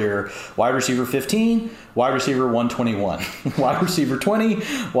clear, wide receiver 15, wide receiver 121, wide receiver 20,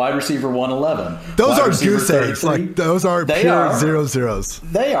 wide receiver 111. Those are goose eggs. Those are pure 0-0s.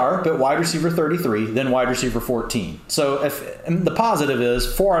 They are, but wide receiver 33, then wide receiver 14. So and the positive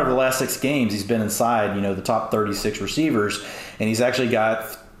is 4 out of the last 6 games he's been inside, the top 36 receivers, and he's actually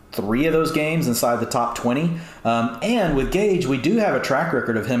got 3 of those games inside the top 20. And with Gage, we do have a track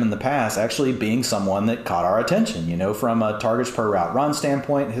record of him in the past actually being someone that caught our attention, from a targets per route run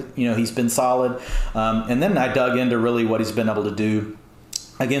standpoint. He's been solid. And then I dug into really what he's been able to do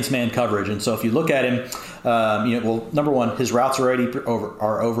against man coverage. And so if you look at him, number one, his routes are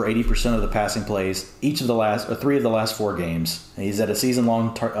over 80% of the passing plays. 3 of the last 4 games. He's at a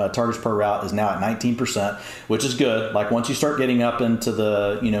season-long targets per route is now at 19%, which is good. Like once you start getting up into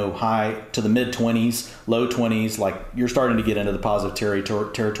the high to the mid 20s, low 20s, like you're starting to get into the positive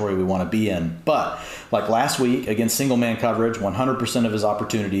territory we want to be in. But like last week against single man coverage, 100% of his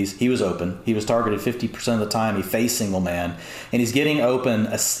opportunities he was open. He was targeted 50% of the time. He faced single man, and he's getting open.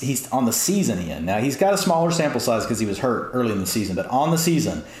 He's on the season, Ian. Now he's got a smaller sample size because he was hurt early in the season, but on the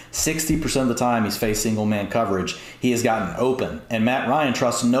season, 60% of the time he's faced single man coverage. He has gotten open. And Matt Ryan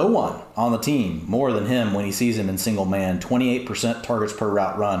trusts no one on the team more than him when he sees him in single man. 28% targets per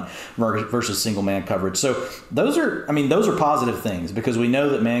route run versus single man coverage. So those are positive things because we know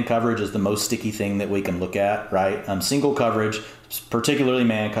that man coverage is the most sticky thing that we can look at, right? Single coverage, particularly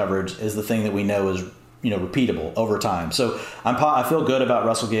man coverage, is the thing that we know is repeatable over time. So I feel good about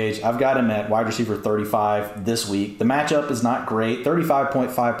Russell Gage. I've got him at wide receiver 35 this week. The matchup is not great.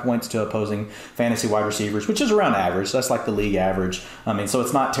 35.5 points to opposing fantasy wide receivers, which is around average. That's like the league average. So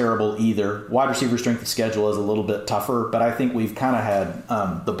it's not terrible either. Wide receiver strength of schedule is a little bit tougher, but I think we've kind of had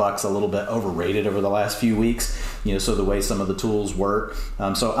the Bucs a little bit overrated over the last few weeks, so the way some of the tools work.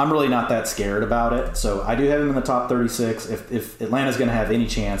 So I'm really not that scared about it. So I do have him in the top 36. If Atlanta's going to have any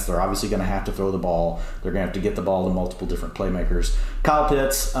chance, they're obviously going to have to throw the ball. They're going to have to get the ball to multiple different playmakers. Kyle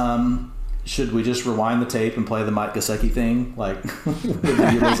Pitts, should we just rewind the tape and play the Mike Gesicki thing? Like, with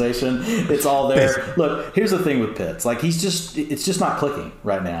the utilization, it's all there. Look, here's the thing with Pitts. Like, it's just not clicking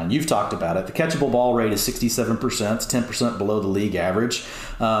right now. And you've talked about it. The catchable ball rate is 67%. It's 10% below the league average.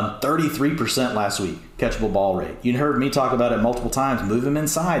 33% last week, catchable ball rate. You heard me talk about it multiple times. Move him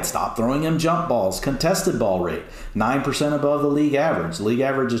inside. Stop throwing him jump balls. Contested ball rate, 9% above the league average. The league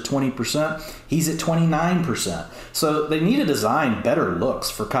average is 20%. He's at 29%. So they need to design better looks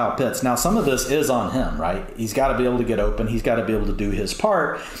for Kyle Pitts. Now, some of this is on him, right? He's got to be able to get open. He's got to be able to do his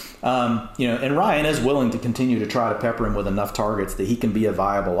part. And Ryan is willing to continue to try to pepper him with enough targets that he can be a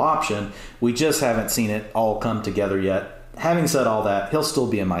viable option. We just haven't seen it all come together yet. Having said all that, he'll still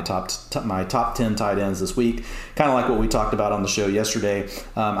be in my top 10 tight ends this week, kind of like what we talked about on the show yesterday.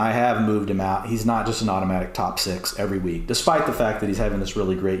 I have moved him out. He's not just an automatic top 6 every week, despite the fact that he's having this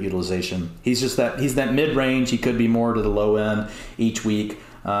really great utilization. He's that mid-range. He could be more to the low end each week.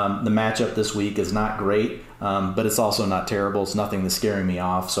 The matchup this week is not great, but it's also not terrible. It's nothing that's scaring me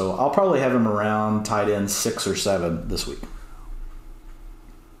off. So I'll probably have him around tight end 6 or 7 this week.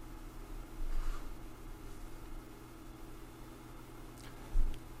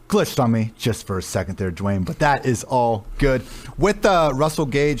 Glitched on me just for a second there, Dwayne, but that is all good. With Russell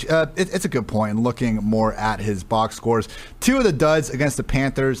Gage, it's a good point. Looking more at his box scores, 2 of the duds against the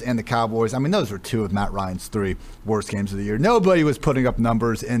Panthers and the Cowboys. I mean, those were 2 of Matt Ryan's 3 worst games of the year. Nobody was putting up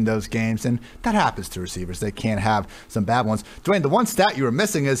numbers in those games, and that happens to receivers. They can't have some bad ones. Dwayne, the one stat you were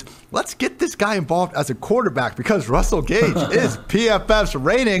missing is let's get this guy involved as a quarterback because Russell Gage is PFF's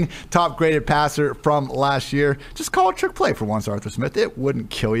reigning top-graded passer from last year. Just call a trick play for once, Arthur Smith. It wouldn't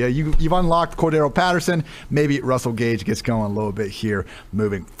kill you. yeah, you've unlocked Cordero Patterson. Maybe Russell Gage gets going a little bit here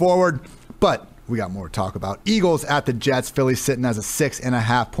moving forward. But we got more to talk about. Eagles at the Jets. Philly sitting as a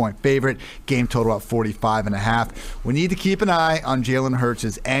 6.5-point favorite. Game total at 45.5. We need to keep an eye on Jalen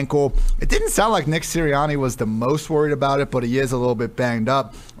Hurts' ankle. It didn't sound like Nick Sirianni was the most worried about it, but he is a little bit banged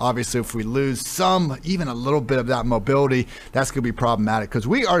up. Obviously, if we lose even a little bit of that mobility, that's going to be problematic because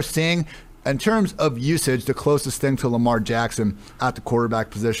we are seeing, in terms of usage, the closest thing to Lamar Jackson at the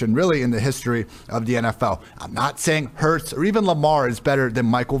quarterback position, really in the history of the NFL. I'm not saying Hurts or even Lamar is better than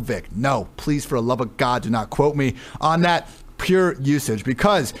Michael Vick. No, please, for the love of God, do not quote me on that. Pure usage,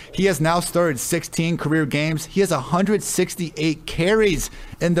 because he has now started 16 career games. He has 168 carries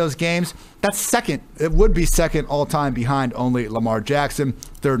in those games. That's second. It would be second all time behind only Lamar Jackson.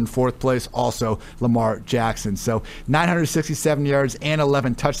 Third and fourth place, also Lamar Jackson. So 967 yards and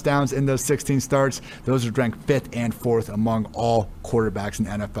 11 touchdowns in those 16 starts. Those are ranked fifth and fourth among all quarterbacks in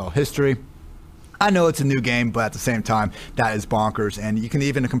NFL history. I know it's a new game, but at the same time, that is bonkers. And you can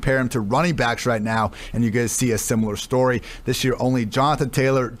even compare him to running backs right now, and you guys see a similar story. This year, only Jonathan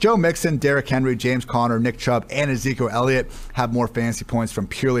Taylor, Joe Mixon, Derrick Henry, James Conner, Nick Chubb, and Ezekiel Elliott have more fantasy points from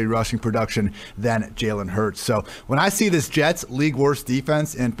purely rushing production than Jalen Hurts. So when I see this Jets league worst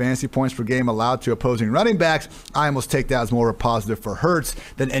defense and fantasy points per game allowed to opposing running backs, I almost take that as more of a positive for Hurts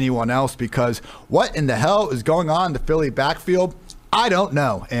than anyone else, because what in the hell is going on in the Philly backfield? I don't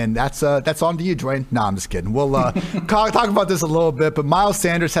know, and that's on to you, Dwayne. No, I'm just kidding. We'll talk about this a little bit, but Miles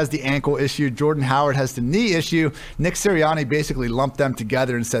Sanders has the ankle issue. Jordan Howard has the knee issue. Nick Sirianni basically lumped them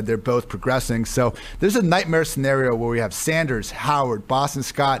together and said they're both progressing. So there's a nightmare scenario where we have Sanders, Howard, Boston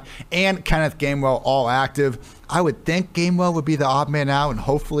Scott, and Kenneth Gainwell all active. I would think Gainwell would be the odd man out and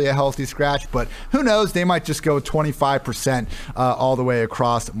hopefully a healthy scratch, but who knows? They might just go 25% all the way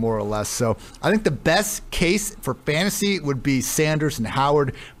across, more or less. So I think the best case for fantasy would be Sanders and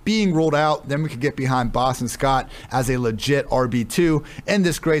Howard being ruled out. Then we could get behind Boston Scott as a legit RB2 in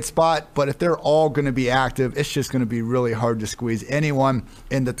this great spot. But if they're all going to be active, it's just going to be really hard to squeeze anyone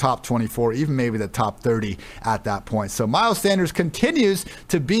in the top 24, even maybe the top 30 at that point. So Miles Sanders continues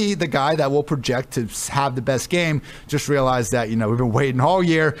to be the guy that will project to have the best game. Just realize that, we've been waiting all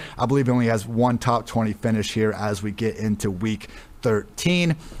year. I believe he only has one top 20 finish here as we get into week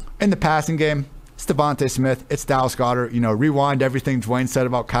 13. In the passing game, it's Devontae Smith. It's Dallas Goedert. Rewind everything Dwayne said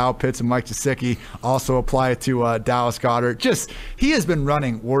about Kyle Pitts and Mike Gesicki. Also apply it to Dallas Goedert. He has been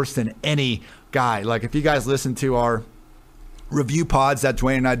running worse than any guy. Like, if you guys listen to our review pods that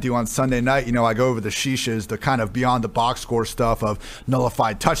Dwayne and I do on Sunday night, I go over the sheeshes, the kind of beyond the box score stuff of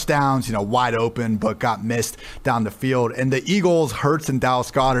nullified touchdowns, wide open but got missed down the field. And the Eagles, Hurts, and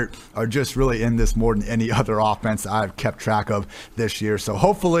Dallas Goedert are just really in this more than any other offense I've kept track of this year. So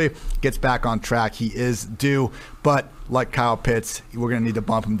hopefully gets back on track. He is due, but like Kyle Pitts, we're going to need to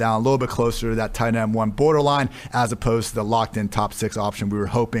bump him down a little bit closer to that tight end 1 borderline as opposed to the locked-in top 6 option we were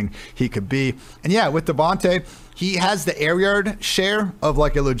hoping he could be. And yeah, with Devontae, he has the air yard share of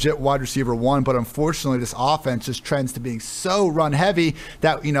like a legit wide receiver 1, but unfortunately this offense just trends to being so run heavy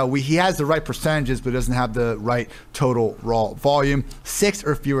that, he has the right percentages but doesn't have the right total raw volume. 6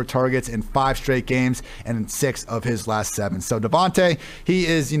 or fewer targets in 5 straight games and in 6 of his last 7. So Devontae, he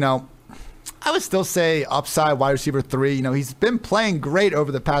is, I would still say upside wide receiver 3. He's been playing great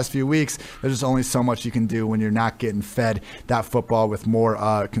over the past few weeks. There's just only so much you can do when you're not getting fed that football with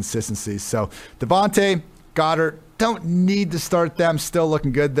more consistency. So Devontae, Goddard, don't need to start them. Still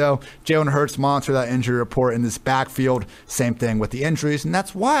looking good, though. Jalen Hurts monitor that injury report in this backfield. Same thing with the injuries, and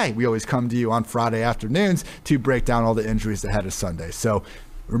that's why we always come to you on Friday afternoons to break down all the injuries ahead of Sunday. So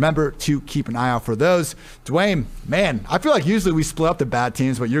remember to keep an eye out for those. Dwayne, man, I feel like usually we split up the bad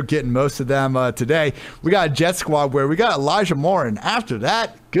teams, but you're getting most of them today. We got a Jet squad where we got Elijah Moore, and after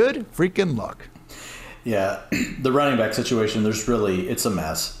that, good freaking luck. Yeah, the running back situation, it's a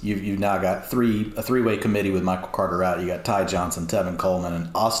mess. You've now got a three-way committee with Michael Carter out. You got Ty Johnson, Tevin Coleman,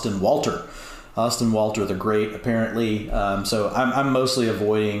 and Austin Walter. Austin Walter, the great, apparently. So I'm mostly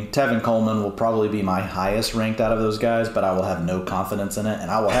avoiding. Tevin Coleman will probably be my highest ranked out of those guys, but I will have no confidence in it, and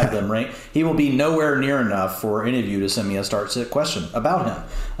I will have them ranked. He will be nowhere near enough for any of you to send me a start-sit question about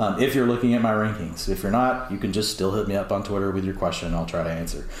him if you're looking at my rankings. If you're not, you can just still hit me up on Twitter with your question, and I'll try to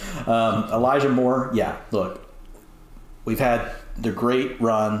answer. Elijah Moore, yeah, look, we've had the great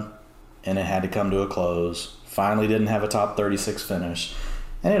run, and it had to come to a close. Finally didn't have a top 36 finish.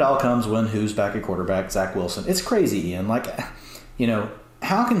 And it all comes when who's back at quarterback? Zach Wilson. It's crazy, Ian.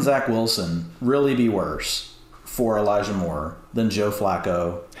 How can Zach Wilson really be worse for Elijah Moore than Joe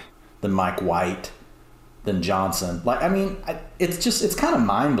Flacco, than Mike White, than Johnson. Like, I mean, it's kind of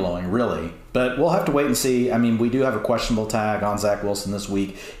mind blowing, really. But we'll have to wait and see. I mean, we do have a questionable tag on Zach Wilson this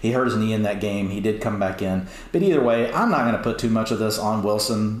week. He hurt his knee in that game. He did come back in. But either way, I'm not going to put too much of this on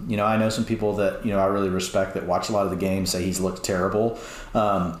Wilson. You know, I know some people that, you know, I really respect that watch a lot of the games say he's looked terrible.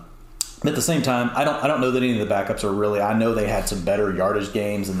 But at the same time, I don't know that any of the backups are really. I know they had some better yardage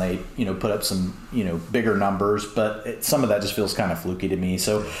games and they, you know, put up some, you know, bigger numbers, but some of that just feels kind of fluky to me.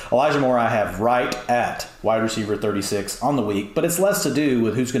 So Elijah Moore I have right at wide receiver 36 on the week, but it's less to do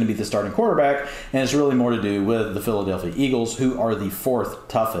with who's going to be the starting quarterback, and it's really more to do with the Philadelphia Eagles, who are the fourth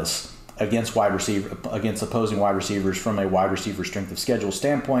toughest against opposing wide receivers from a wide receiver strength of schedule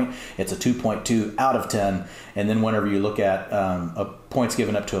standpoint. It's a 2.2 out of 10. And then whenever you look at points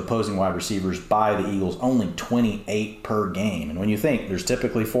given up to opposing wide receivers by the Eagles, only 28 per game. And when you think there's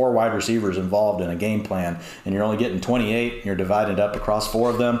typically 4 wide receivers involved in a game plan, and you're only getting 28, and you're divided up across 4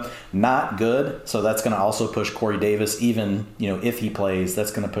 of them, not good. So that's going to also push Corey Davis, even, you know, if he plays,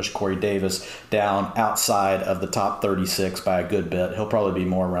 that's going to push Corey Davis down outside of the top 36 by a good bit. He'll probably be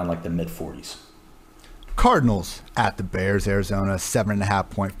more around like the mid-40s. Cardinals at the Bears, Arizona,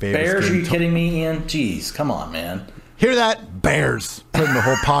 7.5-point favorites. Bears, are you kidding me, Ian? Jeez, come on, man. Hear that? Bears. Putting the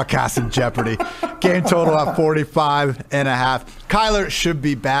whole podcast in jeopardy. Game total at 45.5. Kyler should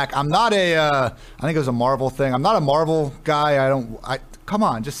be back. I'm not I think it was a Marvel thing. I'm not a Marvel guy. Come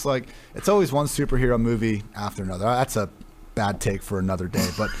on, just like, it's always one superhero movie after another. That's a bad take for another day.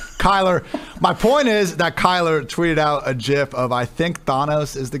 But Kyler, my point is that Kyler tweeted out a GIF of, I think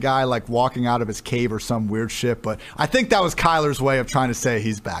Thanos is the guy like walking out of his cave or some weird shit. But I think that was Kyler's way of trying to say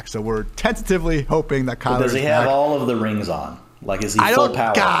he's back. So we're tentatively hoping that Kyler is back. Does he have all of the rings on? Like, is he full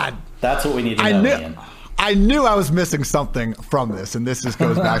power? God. That's what we need to know, Ian. I knew I was missing something from this, and this just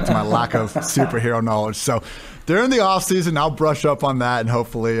goes back to my lack of superhero knowledge. So during the offseason, I'll brush up on that and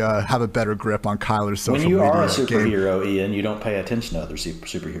hopefully have a better grip on Kyler's social media. When you are a superhero, Ian, you don't pay attention to other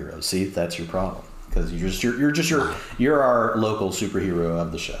superheroes. See, that's your problem, because you're our local superhero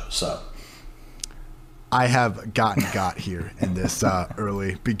of the show. So I have got here in this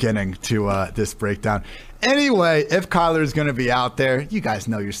early beginning to this breakdown. Anyway, if Kyler is going to be out there, you guys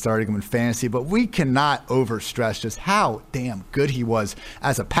know you're starting him in fantasy, but we cannot overstress just how damn good he was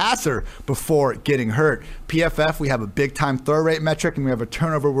as a passer before getting hurt. PFF, we have a big-time throw rate metric, and we have a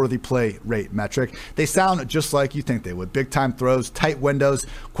turnover-worthy play rate metric. They sound just like you think they would. Big-time throws, tight windows,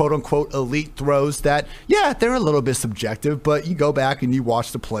 quote-unquote elite throws that, yeah, they're a little bit subjective, but you go back and you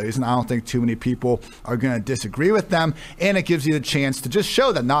watch the plays, and I don't think too many people are going to disagree with them, and it gives you the chance to just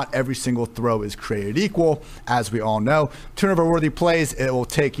show that not every single throw is created equal. As we all know, turnover-worthy plays, it will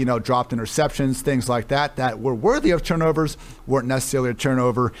take, dropped interceptions, things like that were worthy of turnovers, weren't necessarily a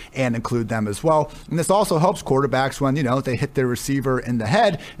turnover, and include them as well. And this also helps quarterbacks when, they hit their receiver in the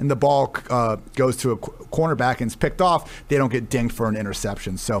head and the ball goes to a cornerback and is picked off, they don't get dinged for an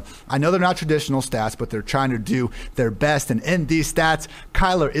interception. So I know they're not traditional stats, but they're trying to do their best. And in these stats,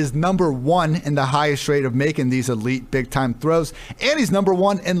 Kyler is number 1 in the highest rate of making these elite big-time throws, and he's number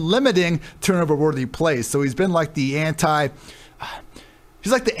 1 in limiting turnover-worthy plays. So he's been like the anti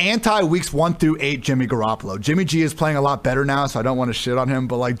weeks 1 through 8 Jimmy Garoppolo. Jimmy G is playing a lot better now, so I don't want to shit on him,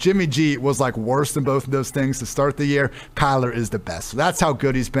 but like Jimmy G was like worse than both of those things to start the year. Kyler is the best. So that's how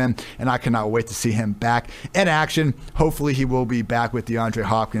good he's been, and I cannot wait to see him back in action. Hopefully he will be back with DeAndre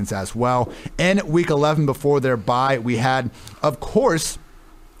Hopkins as well. In week 11 before their bye, we had, of course,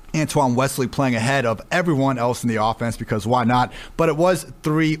 Antoine Wesley playing ahead of everyone else in the offense, because why not? But it was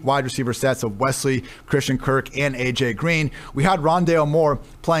 3 wide receiver sets of Wesley, Christian Kirk, and A.J. Green. We had Rondale Moore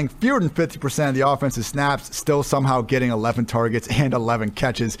playing fewer than 50% of the offensive snaps, still somehow getting 11 targets and 11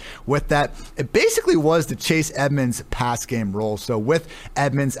 catches. With that, it basically was the Chase Edmonds pass game role. So with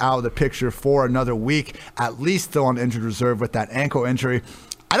Edmonds out of the picture for another week, at least still on injured reserve with that ankle injury,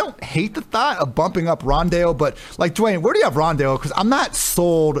 I don't hate the thought of bumping up Rondale, but like, Dwayne, where do you have Rondale? Because I'm not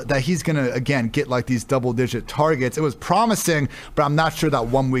sold that he's going to, again, get like these double-digit targets. It was promising, but I'm not sure that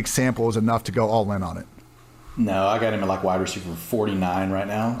 1 week sample is enough to go all in on it. No, I got him at like wide receiver 49 right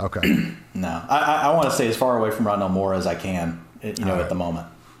now. Okay. No, I want to stay as far away from Rondale Moore as I can, at the moment.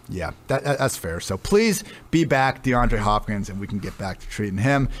 Yeah, that's fair. So please be back, DeAndre Hopkins, and we can get back to treating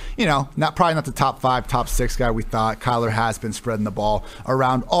him. Probably not the top 5, top 6 guy we thought. Kyler has been spreading the ball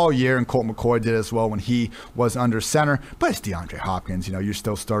around all year, and Colt McCoy did as well when he was under center. But it's DeAndre Hopkins. You're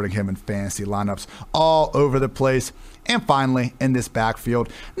still starting him in fantasy lineups all over the place. And finally, in this backfield,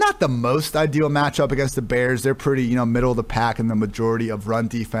 not the most ideal matchup against the Bears. They're pretty, middle of the pack in the majority of run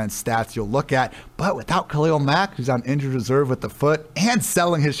defense stats you'll look at. But without Khalil Mack, who's on injured reserve with the foot and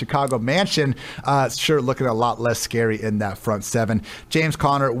selling his Chicago mansion, sure looking a lot less scary in that front 7. James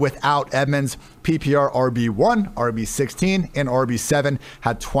Conner without Edmonds, PPR RB1, RB16, and RB7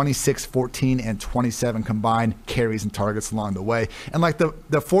 had 26, 14, and 27 combined carries and targets along the way. And like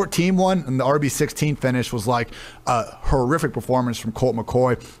the 14 one and the RB16 finish was like a horrific performance from Colt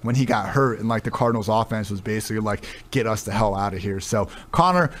McCoy when he got hurt, and like the Cardinals offense was basically like, get us the hell out of here. So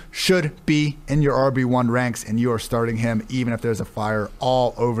Connor should be in your RB1 ranks, and you are starting him even if there's a fire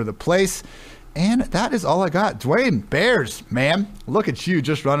all over the place. And that is all I got. Dwayne, Bears, man, look at you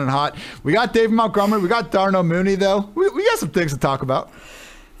just running hot. We got David Montgomery. We got Darnell Mooney, though. We got some things to talk about.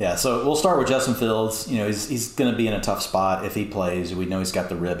 Yeah, so we'll start with Justin Fields. You know, he's going to be in a tough spot if he plays. We know he's got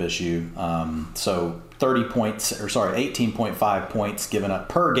the rib issue. So 18.5 points given up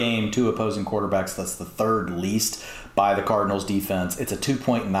per game to opposing quarterbacks. That's the third least by the Cardinals defense. It's a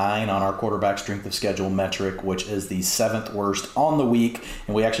 2.9 on our quarterback strength of schedule metric, which is the 7th worst on the week.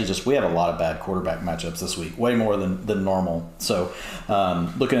 And we had a lot of bad quarterback matchups this week, way more than normal. So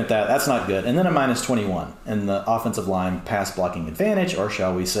looking at that, that's not good. And then a minus 21 in the offensive line pass blocking advantage, or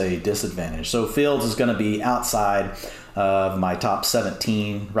shall we say disadvantage. So Fields is going to be outside of my top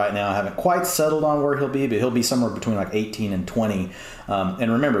 17 right now. I haven't quite settled on where he'll be, but he'll be somewhere between like 18 and 20.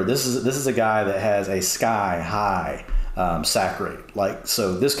 And remember, this is a guy that has a sky high sack rate.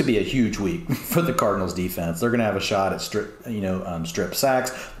 So this could be a huge week for the Cardinals defense. They're going to have a shot at strip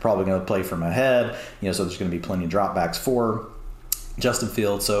sacks. Probably going to play from ahead. So there's going to be plenty of dropbacks for Justin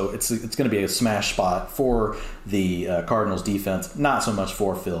Fields. So it's going to be a smash spot for the Cardinals defense. Not so much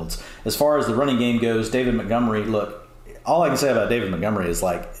for Fields. As far as the running game goes, David Montgomery. Look, all I can say about David Montgomery is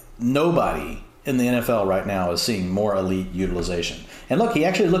like nobody in the NFL right now is seeing more elite utilization. And look, he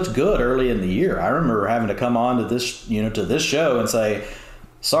actually looked good early in the year. I remember having to come on to this, to this show and say,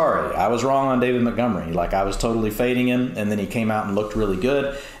 sorry, I was wrong on David Montgomery. Like, I was totally fading him, and then he came out and looked really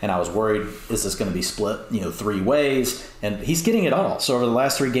good, and I was worried, is this going to be split, 3 ways? And he's getting it all. So over the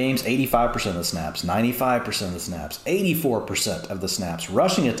last 3 games, 85% of the snaps, 95% of the snaps, 84% of the snaps,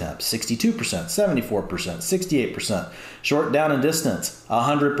 rushing attempts, 62%, 74%, 68%, short down and distance,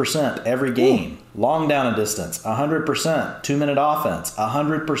 100% every game, long down and distance, 100%, 2-minute offense,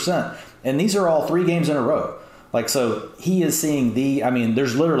 100%. And these are all 3 games in a row. So he is seeing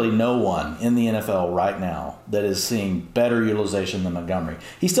there's literally no one in the NFL right now that is seeing better utilization than Montgomery.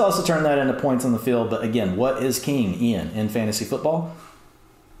 He still has to turn that into points on the field, but again, what is king, Ian, in fantasy football?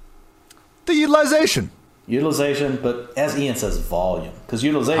 The utilization. Utilization, but as Ian says, volume. Because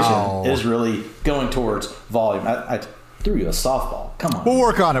utilization is really going towards volume. I threw you a softball. Come on. We'll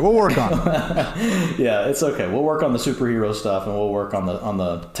work on it. Yeah, it's okay. We'll work on the superhero stuff, and we'll work on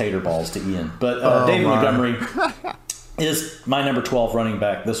the tater balls to Ian. But David Montgomery is my number 12 running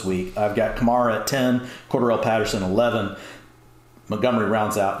back this week. I've got Kamara at 10, Cordarrelle Patterson 11. Montgomery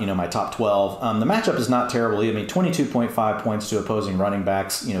rounds out, my top 12. The matchup is not terrible. 22.5 points to opposing running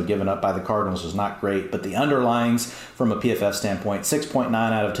backs, given up by the Cardinals is not great. But the underlyings from a PFF standpoint, 6.9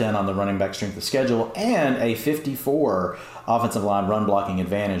 out of 10 on the running back strength of schedule, and a 54 offensive line run blocking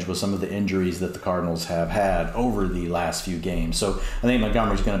advantage with some of the injuries that the Cardinals have had over the last few games. So I think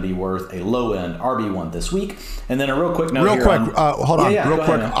Montgomery's going to be worth a low-end RB1 this week. And then a real quick note hold on. Real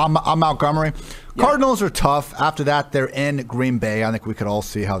quick. Ahead, I'm Montgomery. Cardinals are tough. After that, they're in Green Bay. I think we could all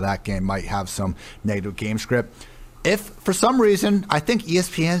see how that game might have some negative game script. If, for some reason, I think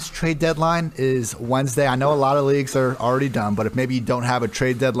ESPN's trade deadline is Wednesday. I know a lot of leagues are already done, but if maybe you don't have a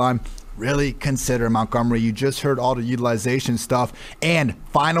trade deadline, really consider Montgomery. You just heard all the utilization stuff. And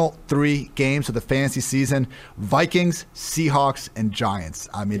final 3 games of the fantasy season, Vikings, Seahawks, and Giants.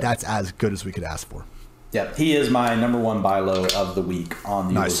 That's as good as we could ask for. Yeah, he is my number 1 buy low of the week on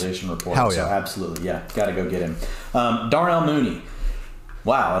the utilization report. Hell yeah. So absolutely, got to go get him. Darnell Mooney.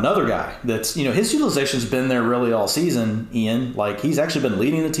 Wow, another guy that's, his utilization's been there really all season, Ian. He's actually been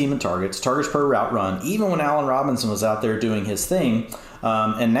leading the team in targets per route run, even when Allen Robinson was out there doing his thing.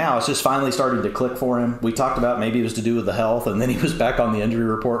 And now it's just finally starting to click for him. We talked about maybe it was to do with the health, and then he was back on the injury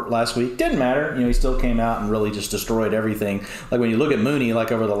report last week. Didn't matter. He still came out and really just destroyed everything. When you look at Mooney,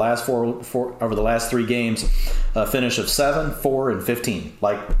 over the last over the last 3 games, a finish of 7, 4, and 15.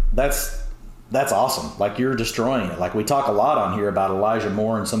 That's awesome. You're destroying it. We talk a lot on here about Elijah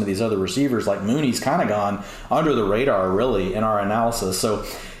Moore and some of these other receivers. Mooney's kind of gone under the radar, really, in our analysis. So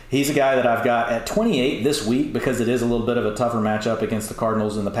he's a guy that I've got at 28 this week because it is a little bit of a tougher matchup against the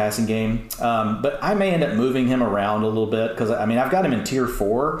Cardinals in the passing game. But I may end up moving him around a little bit because, I've got him in tier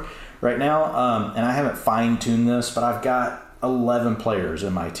 4 right now, and I haven't fine-tuned this, but I've got 11 players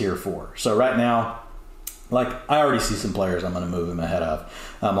in my tier 4. So right now, Like, I already see some players I'm going to move him ahead of.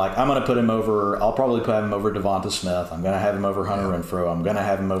 I'm going to put him over, I'll probably put him over Devonta Smith. I'm going to have him over Hunter Renfrow. I'm going to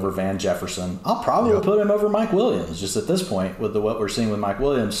have him over Van Jefferson. I'll probably put him over Mike Williams, just at this point with what we're seeing with Mike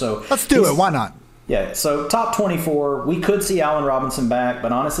Williams. So let's do it. Why not? Yeah, so top 24, we could see Allen Robinson back,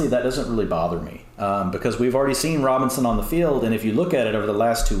 but honestly, that doesn't really bother me because we've already seen Robinson on the field, and if you look at it over the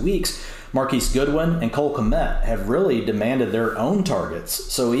last 2 weeks, Marquise Goodwin and Cole Kmet have really demanded their own targets.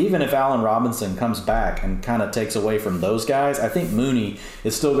 So even if Allen Robinson comes back and kind of takes away from those guys, I think Mooney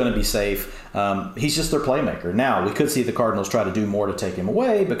is still going to be safe. He's just their playmaker. Now, we could see the Cardinals try to do more to take him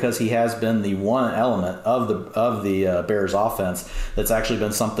away because he has been the one element of the Bears offense that's actually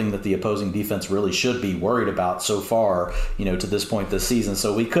been something that the opposing defense really should be worried about so far, to this point this season.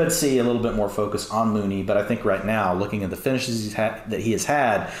 So we could see a little bit more focus on Mooney, but I think right now, looking at the finishes that he has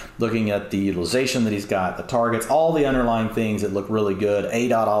had, looking at the utilization that he's got, the targets, all the underlying things that look really good.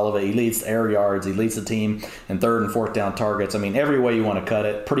 All of it. He leads the air yards. He leads the team in third and fourth down targets. I mean, every way you want to cut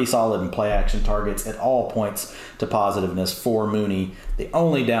it, pretty solid in play action targets. It all points to positiveness for Mooney. The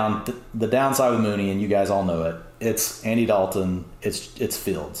only the downside with Mooney, and you guys all know it, it's Andy Dalton, it's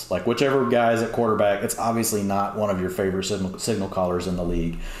Fields. Like, whichever guy's at quarterback, it's obviously not one of your favorite signal callers in the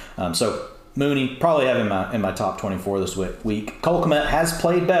league. So Mooney, probably have him in my top 24 this week. Cole Kmet has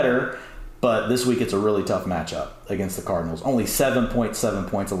played better, but this week it's a really tough matchup against the Cardinals. Only 7.7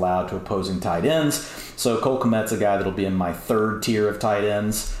 points allowed to opposing tight ends. So Cole Kmet's a guy that'll be in my third tier of tight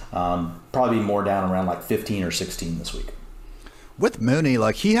ends. Probably more down around like 15 or 16 this week. With Mooney,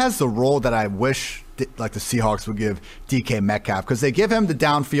 he has the role that I wish the Seahawks would give DK Metcalf, because they give him the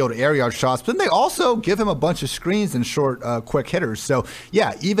downfield air yard shots, but then they also give him a bunch of screens and short, quick hitters. So,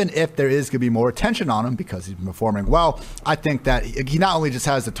 yeah, even if there is going to be more attention on him because he's been performing well, I think that he not only just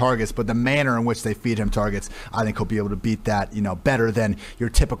has the targets, but the manner in which they feed him targets, I think he'll be able to beat that, better than your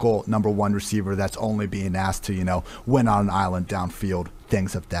typical number one receiver that's only being asked to, win on an island downfield,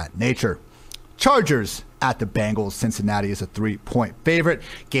 things of that nature. Chargers at the Bengals. Cincinnati is a 3-point favorite.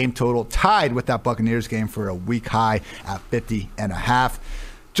 Game total tied with that Buccaneers game for a week high at 50.5.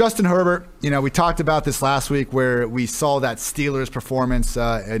 Justin Herbert, we talked about this last week where we saw that Steelers performance,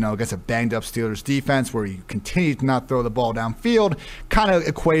 against a banged-up Steelers defense where he continued to not throw the ball downfield, kind of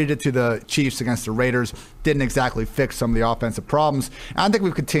equated it to the Chiefs against the Raiders, didn't exactly fix some of the offensive problems. And I think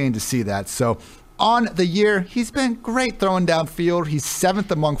we've continued to see that. So on the year, he's been great throwing downfield. He's 7th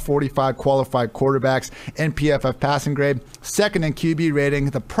among 45 qualified quarterbacks in PFF passing grade, 2nd in QB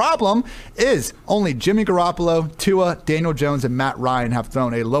rating. The problem is only Jimmy Garoppolo, Tua, Daniel Jones, and Matt Ryan have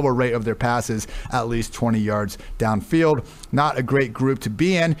thrown a lower rate of their passes, at least 20 yards downfield. Not a great group to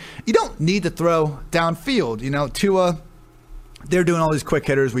be in. You don't need to throw downfield. Tua, they're doing all these quick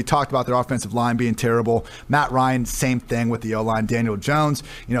hitters. We talked about their offensive line being terrible. Matt Ryan, same thing with the O-line. Daniel Jones,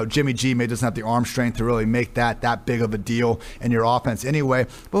 Jimmy G maybe doesn't have the arm strength to really make that big of a deal in your offense anyway.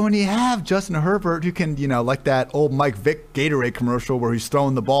 But when you have Justin Herbert, you can, like that old Mike Vick Gatorade commercial where he's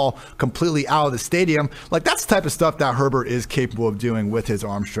throwing the ball completely out of the stadium, that's the type of stuff that Herbert is capable of doing with his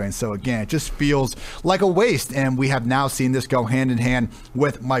arm strength. So again, it just feels like a waste. And we have now seen this go hand in hand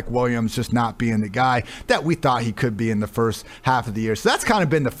with Mike Williams just not being the guy that we thought he could be in the first half of the year. So that's kind of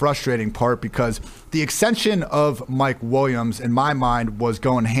been the frustrating part, because the extension of Mike Williams, in my mind, was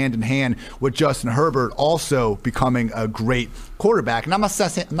going hand in hand with Justin Herbert also becoming a great quarterback. And I'm not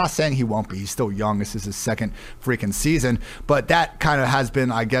saying he won't be. He's still young. This is his second freaking season. But that kind of has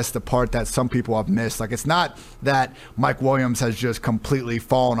been, I guess, the part that some people have missed. It's not that Mike Williams has just completely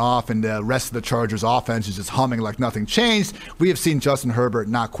fallen off and the rest of the Chargers offense is just humming like nothing changed. We have seen Justin Herbert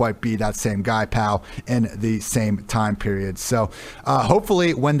not quite be that same guy, pal, in the same time period. So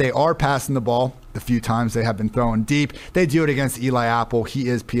hopefully when they are passing the ball, the few times they have been throwing deep, they do it against Eli Apple. He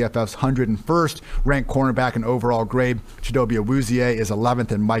is PFF's 101st ranked cornerback in overall grade. Chidobe Awuzie is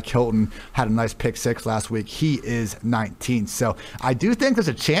 11th, and Mike Hilton had a nice pick six last week. He is 19th. So I do think there's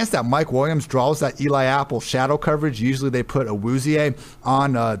a chance that Mike Williams draws that Eli Apple shadow coverage. Usually they put Awuzie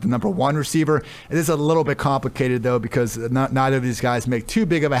on the number one receiver. It is a little bit complicated, though, because neither of these guys make too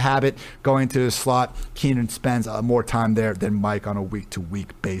big of a habit going to the slot. Keenan spends more time there than Mike on a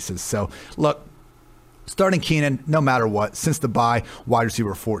week-to-week basis. So, look, starting Keenan, no matter what, since the bye, wide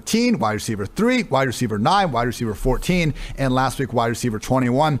receiver 14, wide receiver 3, wide receiver 9, wide receiver 14, and last week, wide receiver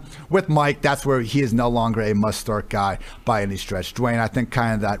 21. With Mike, that's where he is no longer a must-start guy by any stretch. Dwayne, I think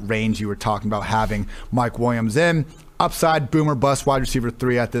kind of that range you were talking about having Mike Williams in, upside, boomer bust, wide receiver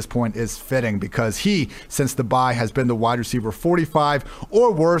 3 at this point is fitting, because he, since the bye, has been the wide receiver 45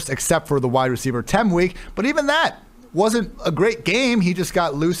 or worse, except for the wide receiver 10 week. But even that, wasn't a great game. He just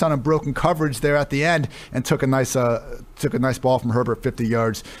got loose on a broken coverage there at the end and took a nice ball from Herbert 50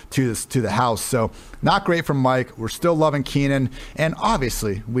 yards to the house. So not great from Mike. We're still loving Keenan. And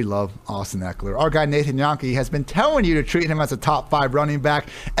obviously, we love Austin Ekeler. Our guy Nathan Yonke has been telling you to treat him as a top 5 running back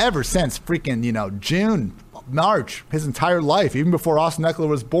ever since freaking, June, March, his entire life. Even before Austin Ekeler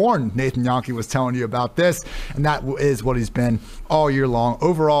was born, Nathan Yonke was telling you about this, and that is what he's been all year long.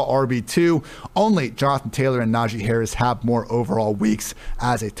 Overall RB2, only Jonathan Taylor and Najee Harris have more overall weeks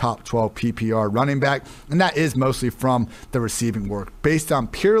as a top 12 PPR running back, and that is mostly from the receiving work. Based on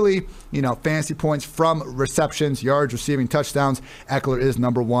purely, fantasy points from receptions, yards, receiving touchdowns, Ekeler is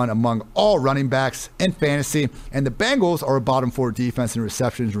number 1 among all running backs in fantasy, and the Bengals are a bottom 4 defense in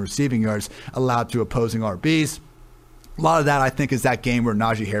receptions and receiving yards allowed to opposing RBs. A lot of that, I think, is that game where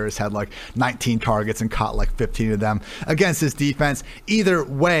Najee Harris had like 19 targets and caught like 15 of them against his defense. Either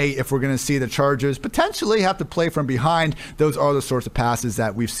way, if we're going to see the Chargers potentially have to play from behind, those are the sorts of passes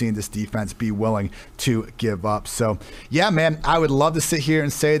that we've seen this defense be willing to give up. So, yeah, man, I would love to sit here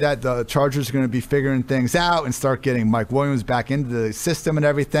and say that the Chargers are going to be figuring things out and start getting Mike Williams back into the system and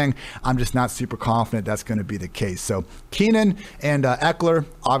everything. I'm just not super confident that's going to be the case. So, Keenan and Ekeler,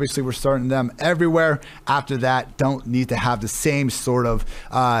 obviously we're starting them everywhere. After that, don't need to have the same sort of,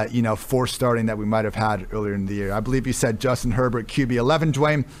 force starting that we might have had earlier in the year. I believe you said Justin Herbert, QB 11,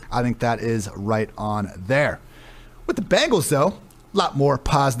 Dwayne. I think that is right on there. With the Bengals, though, a lot more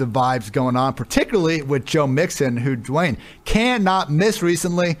positive vibes going on, particularly with Joe Mixon, who, Dwayne, cannot miss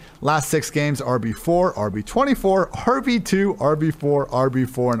recently. Last 6 games, RB4, RB24, RB2, RB4,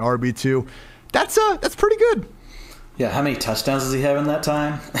 RB4, and RB2. That's pretty good. Yeah, how many touchdowns does he have in that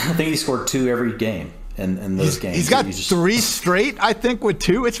time? I think he scored 2 every game. In those games. He's got 3 straight, I think, with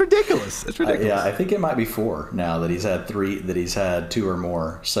 2. It's ridiculous. Yeah, I think it might be 4 now that he's had 3, that he's had 2 or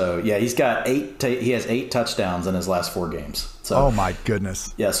more. So, yeah, he's got 8. He has 8 touchdowns in his last 4 games. So, oh, my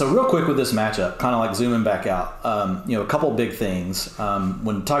goodness. Yeah, so real quick with this matchup, kind of like zooming back out, a couple big things.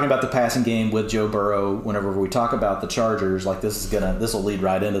 When talking about the passing game with Joe Burrow, whenever we talk about the Chargers, like this will lead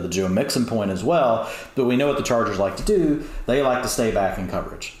right into the Joe Mixon point as well. But we know what the Chargers like to do. They like to stay back in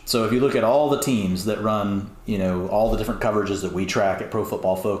coverage. So if you look at all the teams that run, all the different coverages that we track at Pro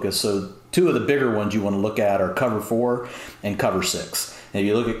Football Focus, so 2 of the bigger ones you want to look at are cover 4 and cover 6. And if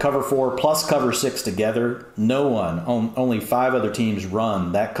you look at cover 4 plus cover 6 together, only 5 other teams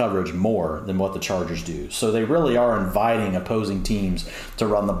run that coverage more than what the Chargers do. So they really are inviting opposing teams to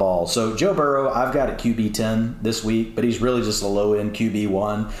run the ball. So Joe Burrow, I've got at QB 10 this week, but he's really just a low-end QB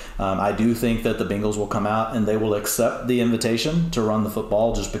 1. I do think that the Bengals will come out and they will accept the invitation to run the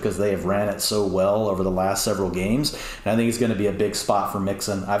football just because they have ran it so well over the last several games. And I think it's going to be a big spot for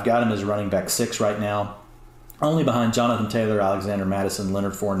Mixon. I've got him as running back 6 right now, only behind Jonathan Taylor, Alexander Mattison,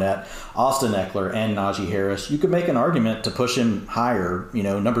 Leonard Fournette, Austin Ekeler, and Najee Harris. You could make an argument to push him higher,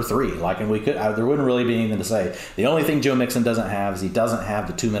 number 3. There wouldn't really be anything to say. The only thing Joe Mixon doesn't have is he doesn't have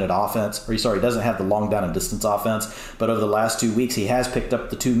the 2-minute offense, he doesn't have the long down and distance offense. But over the last 2 weeks, he has picked up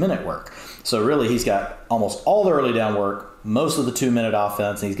the 2-minute work. So really, he's got almost all the early down work, most of the 2-minute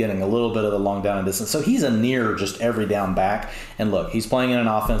offense, and he's getting a little bit of the long down and distance. So he's a near just every down back. And look, he's playing in an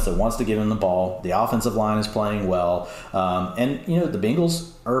offense that wants to give him the ball. The offensive line is playing well. The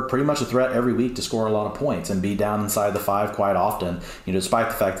Bengals are pretty much a threat every week to score a lot of points and be down inside the 5 quite often. Despite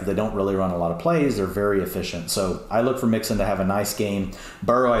the fact that they don't really run a lot of plays, they're very efficient. So I look for Mixon to have a nice game.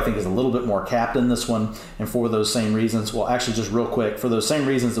 Burrow, I think, is a little bit more capped in this one. And for those same reasons, well, actually, just real quick, for those same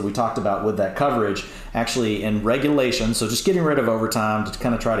reasons that we talked about with that coverage, actually in regulation, so just getting rid of overtime to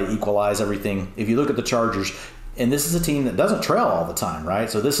kind of try to equalize everything. If you look at the Chargers, and this is a team that doesn't trail all the time, right?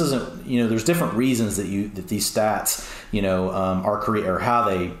 So this isn't, there's different reasons that these stats, are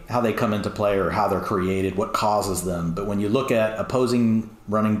how they come into play or how they're created, what causes them. But when you look at opposing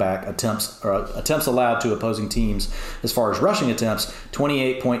running back attempts allowed to opposing teams as far as rushing attempts,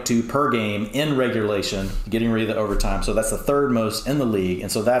 28.2 per game in regulation, getting rid of the overtime. So that's the 3rd most in the league.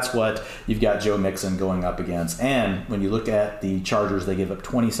 And so that's what you've got Joe Mixon going up against. And when you look at the Chargers, they give up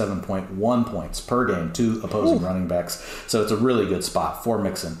 27.1 points per game to opposing running backs. So it's a really good spot for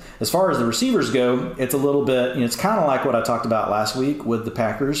Mixon. As far as the receivers go, it's a little bit, it's kind of like what I talked about last week with the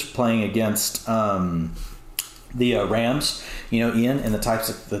Packers playing against the Rams, Ian, and the types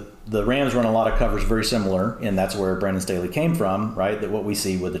of the Rams run a lot of covers very similar, and that's where Brandon Staley came from, right? That what we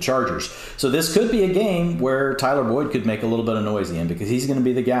see with the Chargers. So this could be a game where Tyler Boyd could make a little bit of noise in because he's going to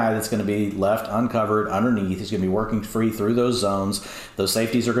be the guy that's going to be left uncovered underneath. He's going to be working free through those zones. Those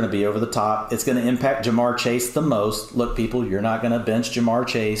safeties are going to be over the top. It's going to impact Jamar Chase the most. Look, people, you're not going to bench Jamar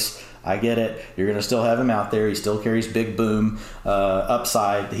Chase I get it. You're going to still have him out there. He still carries big boom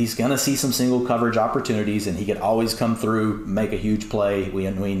upside. He's going to see some single coverage opportunities, and he can always come through, make a huge play. We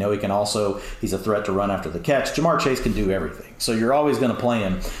know he can also, he's a threat to run after the catch. Ja'Marr Chase can do everything. So you're always going to play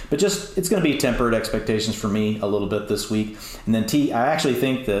him. But just, it's going to be tempered expectations for me a little bit this week. And then I actually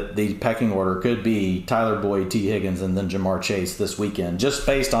think that the pecking order could be Tyler Boyd, T. Higgins, and then Ja'Marr Chase this weekend, just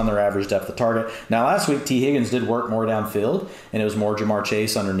based on their average depth of target. Now, last week, T. Higgins did work more downfield, and it was more Ja'Marr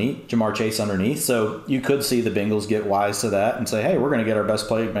Chase underneath. So you could see the Bengals get wise to that and say, hey, we're going to get our best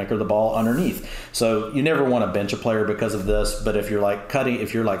playmaker the ball underneath. So you never want to bench a player because of this, but if you're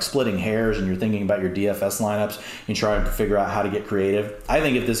like splitting hairs and you're thinking about your DFS lineups and trying to figure out how to get creative, I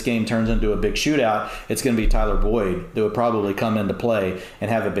think if this game turns into a big shootout, it's going to be Tyler Boyd that would probably come into play and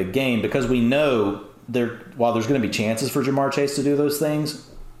have a big game, because we know while there's going to be chances for Ja'Marr Chase to do those things,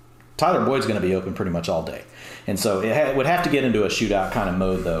 Tyler Boyd's going to be open pretty much all day. And so it would have to get into a shootout kind of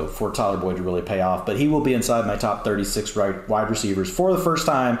mode, though, for Tyler Boyd to really pay off. But he will be inside my top 36 wide receivers for the first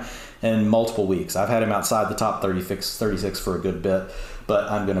time in multiple weeks. I've had him outside the top 36 for a good bit,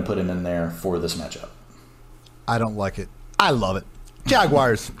 but I'm going to put him in there for this matchup. I don't like it. I love it.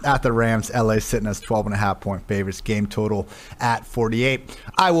 Jaguars at the Rams. LA sitting as 12.5-point favorites. Game total at 48.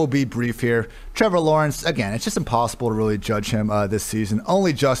 I will be brief here. Trevor Lawrence, again, it's just impossible to really judge him this season.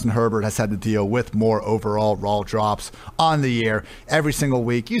 Only Justin Herbert has had to deal with more overall raw drops on the year. Every single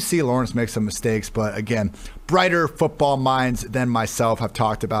week, you see Lawrence make some mistakes, but again, brighter football minds than myself have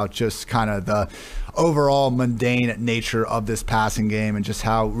talked about just kind of the overall mundane nature of this passing game and just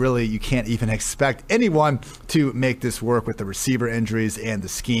how really you can't even expect anyone to make this work with the receiver injuries and the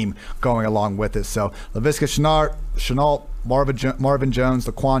scheme going along with it. So Laviska Shenault, Marvin Jones,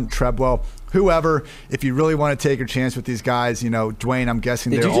 Laquan Treadwell, whoever, if you really want to take your chance with these guys, Dwayne, I'm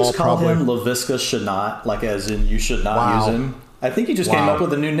guessing they're all probably... Did you just call probably... him Laviska Shenault, like as in you should not use him? I think you just came up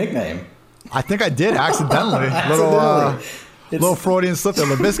with a new nickname. I think I did, accidentally. Little Freudian slip there.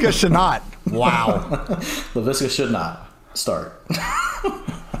 Laviska Shenault. Wow. Laviska should not start.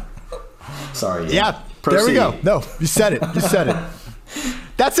 Sorry. Yeah, Proceed. There we go. No, you said it.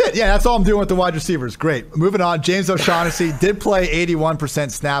 That's it. Yeah, that's all I'm doing with the wide receivers. Great. Moving on. James O'Shaughnessy did play 81%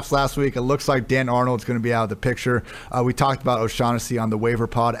 snaps last week. It looks like Dan Arnold's going to be out of the picture. We talked about O'Shaughnessy on the waiver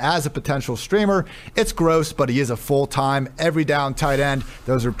pod as a potential streamer. It's gross, but he is a full-time, every down tight end.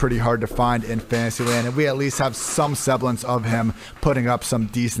 Those are pretty hard to find in Fantasyland, and we at least have some semblance of him putting up some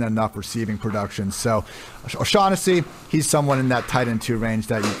decent enough receiving production. So O'Shaughnessy, he's someone in that tight end 2 range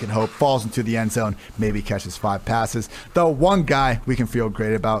that you can hope falls into the end zone, maybe catches 5 passes. Though one guy we can feel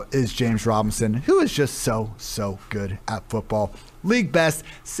great about is James Robinson, who is just so good at football. League best,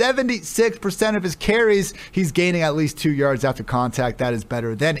 76% of his carries, he's gaining at least 2 yards after contact. That is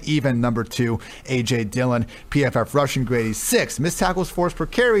better than even number 2, A.J. Dillon. PFF rushing grade, he's 6. Missed tackles forced per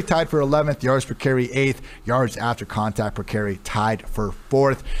carry, tied for 11th. Yards per carry, 8th. Yards after contact per carry, tied for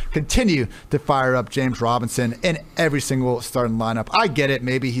 4th. Continue to fire up James Robinson in every single starting lineup. I get it.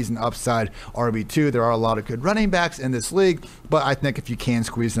 Maybe he's an upside RB2. There are a lot of good running backs in this league, but I think if you can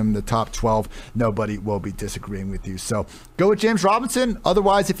squeeze them in the top 12, nobody will be disagreeing with you. So go with James Robinson.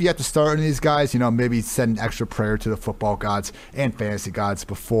 Otherwise, if you have to start any of these guys, maybe send an extra prayer to the football gods and fantasy gods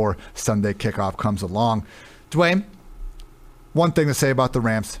before Sunday kickoff comes along. Dwayne, one thing to say about the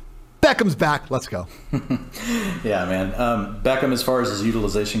Rams. Beckham's back. Let's go. Yeah, man. Beckham, as far as his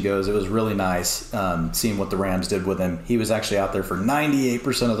utilization goes, it was really nice seeing what the Rams did with him. He was actually out there for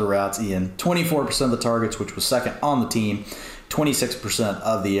 98% of the routes, Ian, 24% of the targets, which was second on the team, 26%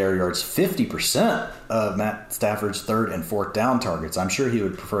 of the air yards, 50% of Matt Stafford's third and fourth down targets. I'm sure he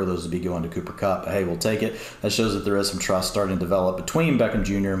would prefer those to be going to Cooper Kupp. Hey, we'll take it. That shows that there is some trust starting to develop between Beckham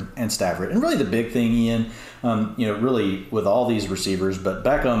Jr. and Stafford. And really the big thing, Ian, really with all these receivers, but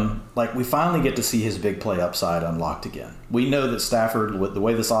Beckham, we finally get to see his big play upside unlocked again. We know that Stafford, with the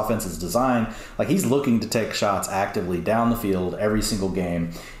way this offense is designed, he's looking to take shots actively down the field every single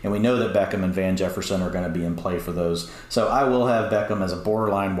game, and we know that Beckham and Van Jefferson are going to be in play for those. So I will have Beckham as a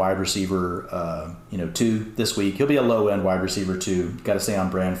borderline wide receiver, 2 this week. He'll be a low-end wide receiver 2. Got to stay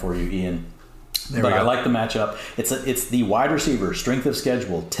on brand for you, Ian. But I like the matchup. It's the wide receiver strength of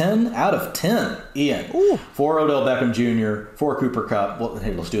schedule. 10 out of 10, Ian. Ooh. For Odell Beckham Jr., for Cooper Kupp. Well,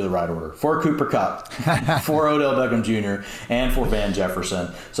 hey, let's do the right order. For Cooper Kupp, for Odell Beckham Jr., and for Van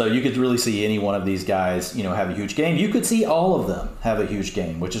Jefferson. So you could really see any one of these guys, have a huge game. You could see all of them have a huge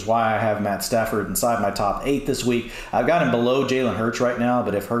game, which is why I have Matt Stafford inside my top 8 this week. I've got him below Jalen Hurts right now,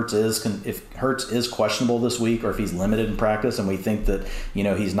 but if Hurts is questionable this week, or if he's limited in practice, and we think that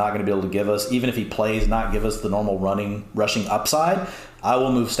he's not going to be able to give us, even if he plays, not give us the normal rushing upside, I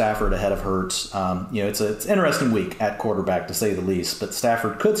will move Stafford ahead of Hurts. It's an interesting week at quarterback, to say the least, but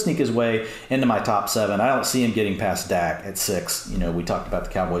Stafford could sneak his way into my top 7. I don't see him getting past Dak at 6. We talked about the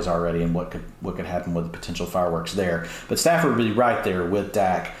Cowboys already and what could happen with the potential fireworks there. But Stafford would be right there with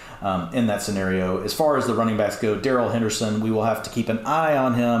Dak in that scenario. As far as the running backs go, Darrell Henderson, we will have to keep an eye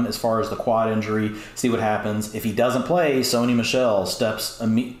on him as far as the quad injury, see what happens. If he doesn't play, Sony Michel steps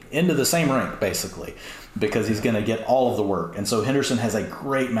into the same rank, basically, because he's going to get all of the work. And so Henderson has a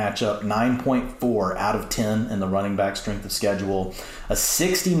great matchup, 9.4 out of 10 in the running back strength of schedule, a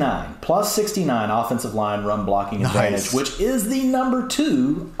 69 offensive line run blocking advantage, which is the number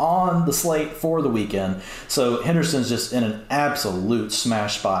 2 on the slate for the weekend. So Henderson's just in an absolute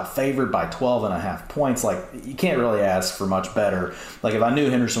smash spot, favored by 12.5 points. Like, you can't really ask for much better. Like, if I knew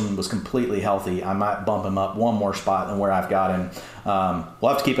Henderson was completely healthy, I might bump him up one more spot than where I've got him.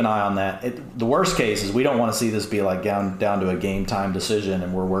 We'll have to keep an eye on that. The worst case is we don't want to see this be like down to a game time decision,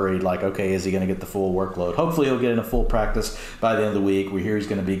 and we're worried like, okay, is he going to get the full workload? Hopefully he'll get in a full practice by the end of the week. We hear he's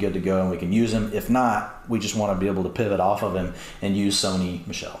going to be good to go and we can use him. If not, we just want to be able to pivot off of him and use Sony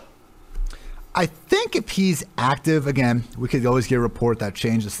Michel. I think if he's active, again, we could always get a report that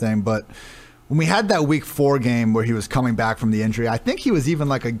changes thing, but when we had that week 4 game where he was coming back from the injury, I think he was even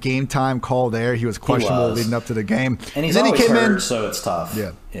like a game time call there. He was questionable leading up to the game. And he's always hurt, so it's tough.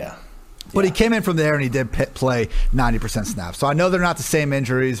 Yeah. But he came in from there and he did play 90% snaps. So I know they're not the same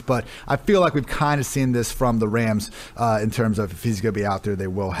injuries, but I feel like we've kind of seen this from the Rams in terms of if he's going to be out there, they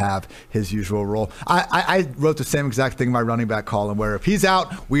will have his usual role. I wrote the same exact thing in my running back column, where if he's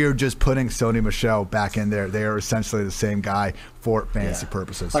out, we are just putting Sony Michel back in there. They are essentially the same guy for fantasy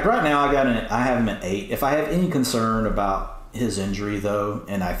purposes. Like right now, I have him at 8. If I have any concern about his injury, though,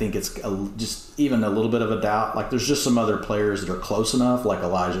 and I think it's just even a little bit of a doubt, like there's just some other players that are close enough, like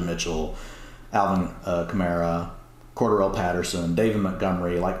Elijah Mitchell, Alvin Kamara, Cordarrelle Patterson, David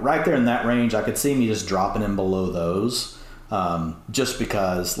Montgomery, like right there in that range. I could see me just dropping him below those, just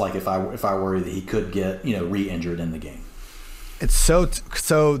because, like, if I worry that he could get re-injured in the game. It's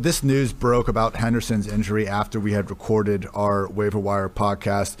so this news broke about Henderson's injury after we had recorded our Waiver Wire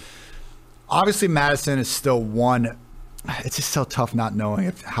podcast. Obviously, Madison is still one. It's just so tough not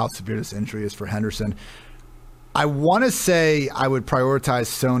knowing how severe this injury is for Henderson. I want to say I would prioritize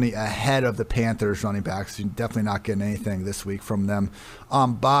Sony ahead of the Panthers running backs. You're definitely not getting anything this week from them.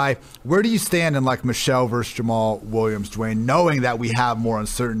 Where do you stand in like Michel versus Jamal Williams, Dwayne, knowing that we have more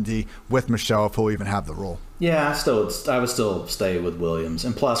uncertainty with Michel if he'll even have the role? Yeah, I would still stay with Williams.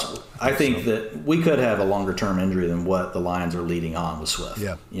 And plus, I think that we could have a longer-term injury than what the Lions are leading on with Swift.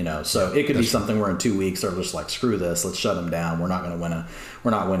 Yeah. So it could be something where in 2 weeks they're just like, screw this, let's shut him down. We're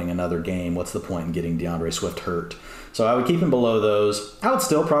not winning another game. What's the point in getting DeAndre Swift hurt? So I would keep him below those. I would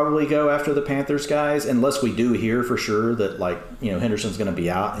still probably go after the Panthers guys, unless we do hear for sure that Henderson's going to be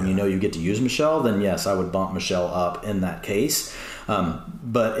out and you get to use Michel. Then yes, I would bump Michel up in that case.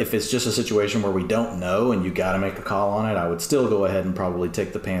 But if it's just a situation where we don't know and you got to make a call on it, I would still go ahead and probably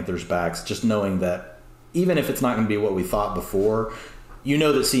take the Panthers backs, just knowing that even if it's not going to be what we thought before, that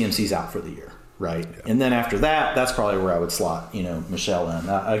CMC's out for the year, right? Yeah. And then after that, that's probably where I would slot, Michel in.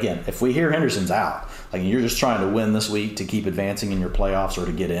 Again, if we hear Henderson's out, like you're just trying to win this week to keep advancing in your playoffs or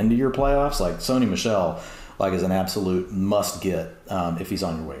to get into your playoffs, like Sony Michel, is an absolute must get if he's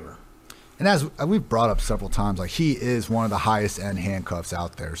on your waiver. And as we've brought up several times, like he is one of the highest end handcuffs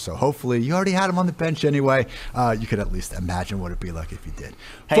out there. So hopefully you already had him on the bench anyway. You could at least imagine what it'd be like if you did.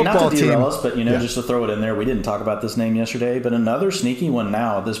 Hey, not to derail us, but just to throw it in there, we didn't talk about this name yesterday, but another sneaky one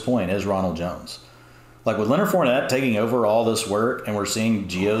now at this point is Ronald Jones. Like with Leonard Fournette taking over all this work, and we're seeing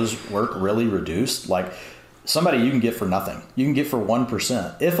Gio's work really reduced. Like somebody you can get for nothing, you can get for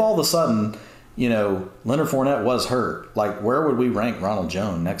 1%. If all of a sudden, Leonard Fournette was hurt, like where would we rank Ronald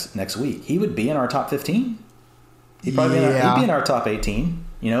Jones next week? He would be in our top 15. He'd probably be in our top 18.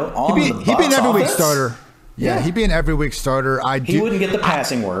 He'd be an every week starter. Yeah, he'd be an every week starter. He wouldn't get the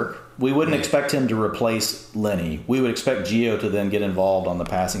passing work. We wouldn't expect him to replace Lenny. We would expect Gio to then get involved on the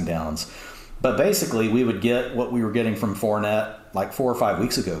passing downs. But basically, we would get what we were getting from Fournette like 4 or 5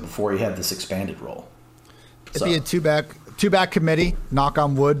 weeks ago before he had this expanded role. It'd be a two-back committee, knock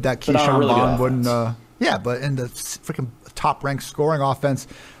on wood, that Keyshawn really Bond wouldn't. But in the freaking top-ranked scoring offense,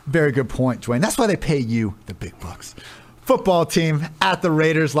 very good point, Dwayne. That's why they pay you the big bucks. Football team at the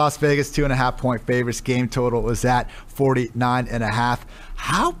Raiders, Las Vegas, 2.5-point favorites. Game total is at 49.5.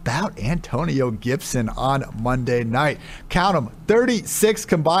 How about Antonio Gibson on Monday night? Count them, 36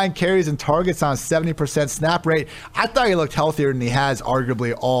 combined carries and targets on 70% snap rate. I thought he looked healthier than he has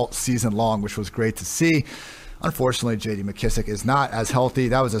arguably all season long, which was great to see. Unfortunately, J.D. McKissic is not as healthy.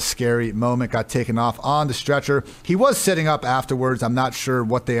 That was a scary moment. Got taken off on the stretcher. He was sitting up afterwards. I'm not sure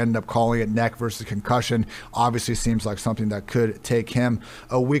what they ended up calling it, neck versus concussion. Obviously seems like something that could take him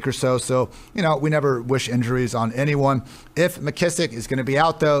a week or so. So, we never wish injuries on anyone. If McKissic is going to be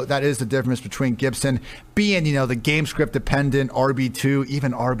out, though, that is the difference between Gibson being, the game script dependent RB2,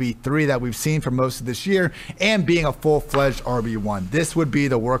 even RB3 that we've seen for most of this year, and being a full-fledged RB1. This would be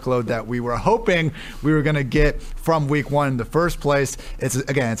the workload that we were hoping we were going to get from week one in the first place. It's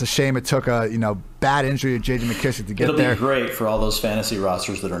a shame it took a bad injury to J.D. McKissic to get there. It'll be great for all those fantasy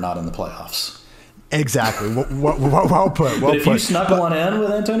rosters that are not in the playoffs. Exactly. Well put. But if you snuck one in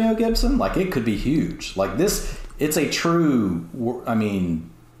with Antonio Gibson, it could be huge. It's a true,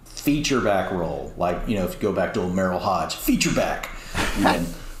 feature back role. If you go back to old Merrill Hodge, feature back.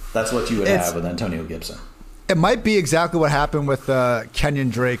 That's what you would have with Antonio Gibson. It might be exactly what happened with Kenyon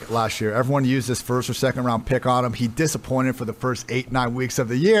Drake last year. Everyone used this first or second round pick on him. He disappointed for the first 8-9 weeks of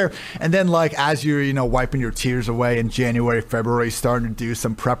the year. And then as you're, wiping your tears away in January, February, starting to do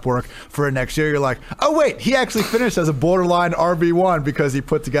some prep work for next year, you're like, oh, wait, he actually finished as a borderline RB1 because he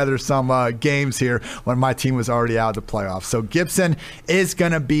put together some games here when my team was already out of the playoffs. So Gibson is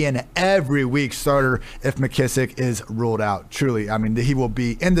going to be an every week starter if McKissic is ruled out. Truly, he will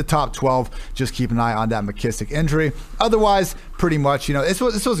be in the top 12. Just keep an eye on that McKissic injury. Otherwise, pretty much, this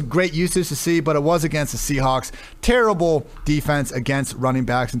was great usage to see, but it was against the Seahawks. Terrible defense against running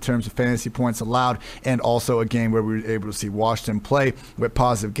backs in terms of fantasy points allowed, and also a game where we were able to see Washington play with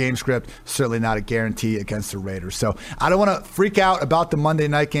positive game script. Certainly not a guarantee against the Raiders. So I don't want to freak out about the Monday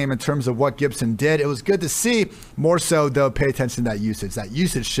night game in terms of what Gibson did. It was good to see. More so, though, pay attention to that usage. That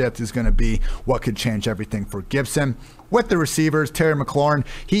usage shift is going to be what could change everything for Gibson. With the receivers, Terry McLaurin,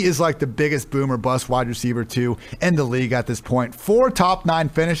 he is the biggest boom or bust wide receiver too in the league at this point. 4 top 9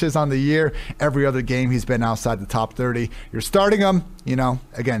 finishes on the year. Every other game he's been outside the top 30. You're starting him,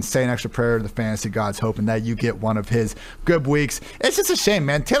 again, say an extra prayer to the fantasy gods, hoping that you get one of his good weeks. It's just a shame,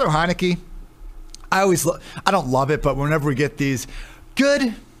 man. Taylor Heinicke, I don't love it, but whenever we get these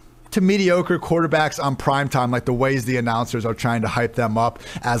good to mediocre quarterbacks on primetime, the ways the announcers are trying to hype them up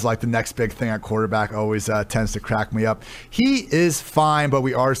as the next big thing at quarterback always tends to crack me up. He is fine, but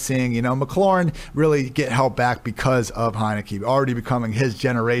we are seeing, McLaurin really get held back because of Heinicke already becoming his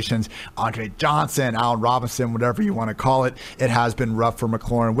generation's Andre Johnson, Allen Robinson, whatever you want to call it. It has been rough for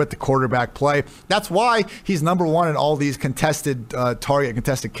McLaurin with the quarterback play. That's why he's number one in all these contested target,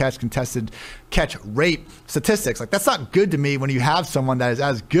 contested catch rate statistics. That's not good to me when you have someone that is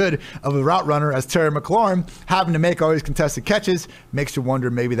as good of a route runner as Terry McLaurin having to make all these contested catches. Makes you wonder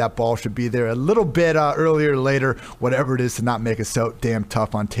maybe that ball should be there a little bit earlier or later, whatever it is, to not make it so damn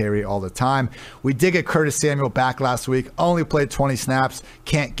tough on Terry all the time. We did get Curtis Samuel back last week, only played 20 snaps.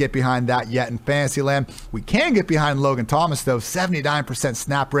 Can't get behind that yet in Fantasyland. We can get behind Logan Thomas though, 79%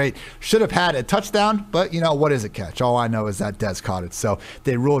 snap rate. Should have had a touchdown, but what is a catch? All I know is that Dez caught it. So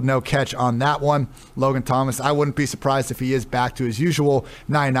they ruled no catch on that one. Logan Thomas, I wouldn't be surprised if he is back to his usual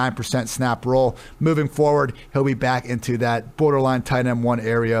 99% snap roll. Moving forward, he'll be back into that borderline tight end 1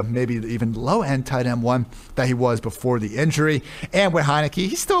 area, maybe even low end tight end 1 that he was before the injury. And with Heinicke,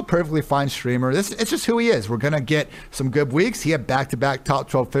 he's still a perfectly fine streamer. It's just who he is. We're going to get some good weeks. He had back-to-back top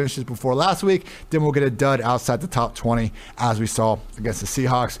 12 finishes before last week. Then we'll get a dud outside the top 20 as we saw against the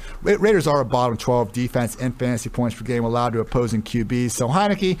Seahawks. Raiders are a bottom 12 defense in fantasy points per game allowed to opposing QBs. So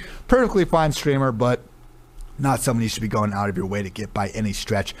Heinicke, perfectly fine streamer, but not someone you should be going out of your way to get by any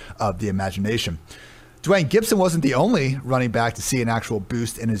stretch of the imagination. Dwayne Gibson wasn't the only running back to see an actual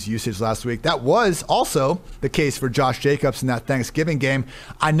boost in his usage last week. That was also the case for Josh Jacobs in that Thanksgiving game.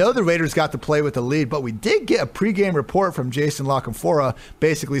 I know the Raiders got to play with the lead, but we did get a pregame report from Jason La Canfora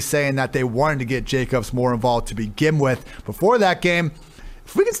basically saying that they wanted to get Jacobs more involved to begin with before that game.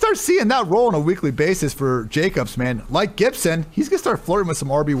 If we can start seeing that role on a weekly basis for Jacobs, man, like Gibson, he's going to start flirting with some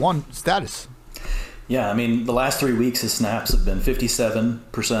RB1 status. Yeah, the last 3 weeks his snaps have been 57%,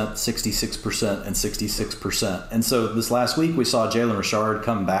 66%, and 66%. And so this last week we saw Jalen Richard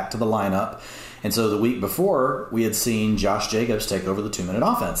come back to the lineup. And so the week before, we had seen Josh Jacobs take over the 2-minute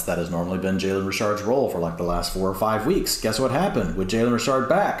offense. That has normally been Jalen Richard's role for the last 4 or 5 weeks. Guess what happened? With Jalen Richard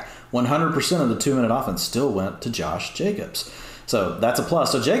back, 100% of the 2-minute offense still went to Josh Jacobs. So that's a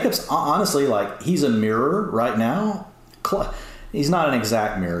plus. So Jacobs, honestly, he's a mirror right now. he's not an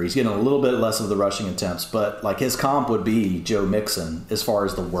exact mirror. He's getting a little bit less of the rushing attempts, but like his comp would be Joe Mixon as far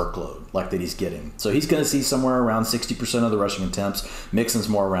as the workload like that he's getting. So he's going to see somewhere around 60% of the rushing attempts. Mixon's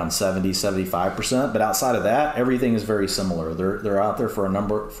more around 70, 75%. But outside of that, everything is very similar. They're out there for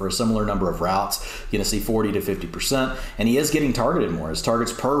a similar number of routes. You're going to see 40 to 50%. And he is getting targeted more. His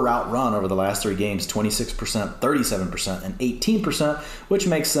targets per route run over the last 3 games, 26%, 37%, and 18%, which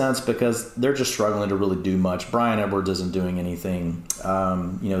makes sense because they're just struggling to really do much. Bryan Edwards isn't doing anything.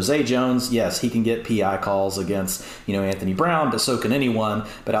 Zay Jones, yes, he can get PI calls against, Anthony Brown, but so can anyone.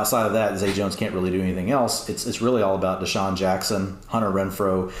 But outside of that, Zay Jones can't really do anything else. It's really all about Deshaun Jackson, Hunter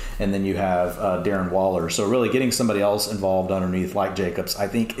Renfrow, and then you have Darren Waller. So really getting somebody else involved underneath like Jacobs, I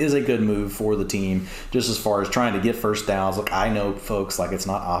think, is a good move for the team just as far as trying to get first downs. Look, I know, folks, like it's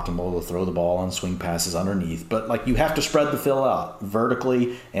not optimal to throw the ball on swing passes underneath, but like you have to spread the field out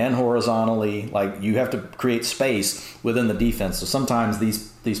vertically and horizontally. Like you have to create space within the defense. So sometimes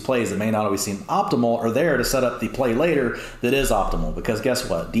these plays that may not always seem optimal are there to set up the play later that is optimal. Because guess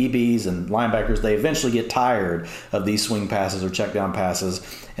what? DBs and linebackers, they eventually get tired of these swing passes or check down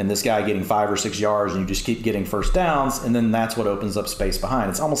passes and this guy getting 5 or 6 yards and you just keep getting first downs, and then that's what opens up space behind.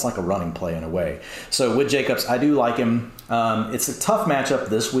 It's almost like a running play in a way. So with Jacobs, I do like him. It's a tough matchup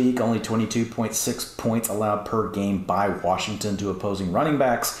this week, only 22.6 points allowed per game by Washington to opposing running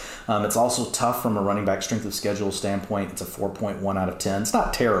backs. It's also tough from a running back strength of schedule standpoint. It's a 4.1 out of 10. It's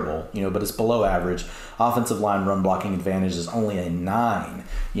not terrible, but it's below average. Offensive line run blocking advantage is only a 9,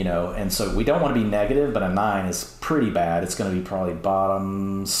 and so we don't want to be negative, but a 9 is pretty bad. It's going to be probably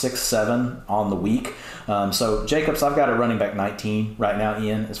bottom 6, 7 on the week. So Jacobs, I've got a running back 19 right now,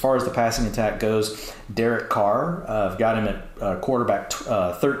 Ian. As far as the passing attack goes, Derek Carr, I've got him at quarterback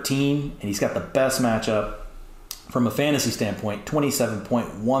 13, and he's got the best matchup from a fantasy standpoint,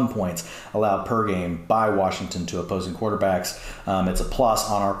 27.1 points allowed per game by Washington to opposing quarterbacks. It's a plus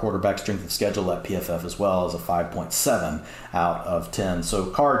on our quarterback strength of schedule at PFF as well as a 5.7 out of 10. So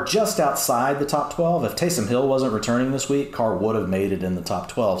Carr just outside the top 12. If Taysom Hill wasn't returning this week, Carr would have made it in the top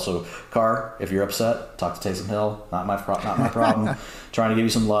 12. So Carr, if you're upset, talk to Taysom Hill. Not my problem. Trying to give you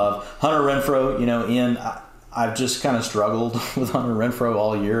some love. Hunter Renfrow, Ian, I've just kind of struggled with Hunter Renfrow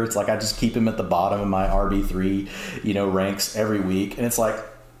all year. It's like I just keep him at the bottom of my RB3, ranks every week. And it's like,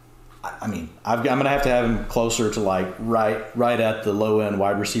 I'm going to have him closer to like right at the low end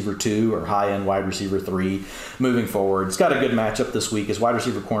wide receiver 2 or high end wide receiver 3 moving forward. He's got a good matchup this week. His wide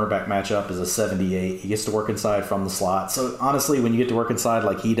receiver cornerback matchup is a 78. He gets to work inside from the slot. So honestly, when you get to work inside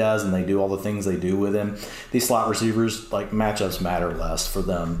like he does and they do all the things they do with him, these slot receivers, like matchups matter less for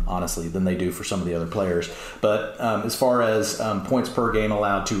them, honestly, than they do for some of the other players. But as far as points per game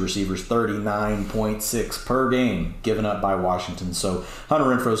allowed to receivers, 39.6 per game given up by Washington. So Hunter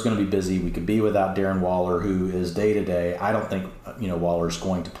Renfrow is going to be busy. We could be without Darren Waller, who is day-to-day. I don't think, Waller's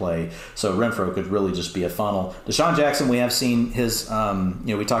going to play. So Renfrow could really just be a funnel. Deshaun Jackson, we have seen his,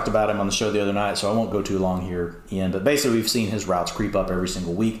 we talked about him on the show the other night, so I won't go too long here, Ian. But basically, we've seen his routes creep up every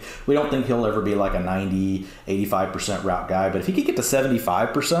single week. We don't think he'll ever be like a 90, 85% route guy. But if he could get to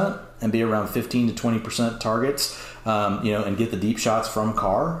 75% and be around 15 to 20% targets, and get the deep shots from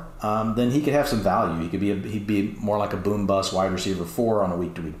Carr, then he could have some value. He'd be more like a boom bust wide receiver 4 on a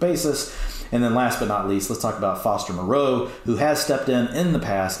week-to-week basis. And then last but not least, let's talk about Foster Moreau, who has stepped in the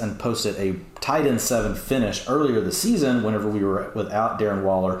past and posted a tight end 7 finish earlier this season whenever we were without Darren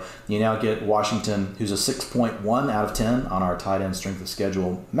Waller. You now get Washington, who's a 6.1 out of 10 on our tight end strength of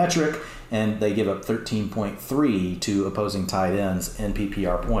schedule metric, and they give up 13.3 to opposing tight ends in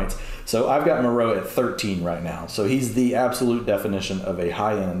PPR points. So I've got Moreau at 13 right now. So he's the absolute definition of a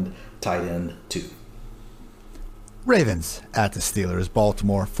high-end tight end 2. Ravens at the Steelers.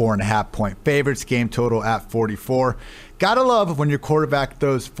 Baltimore 4.5-point favorites. Game total at 44. Gotta love when your quarterback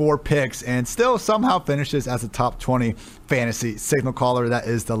throws 4 picks and still somehow finishes as a top 20 fantasy signal caller. That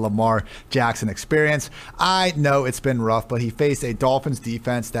is the Lamar Jackson experience. I know it's been rough, but he faced a Dolphins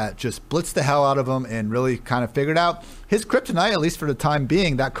defense that just blitzed the hell out of him and really kind of figured out his kryptonite, at least for the time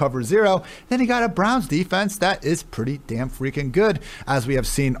being, that cover 0. Then he got a Browns defense that is pretty damn freaking good, as we have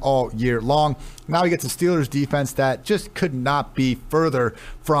seen all year long. Now he gets a Steelers defense that just could not be further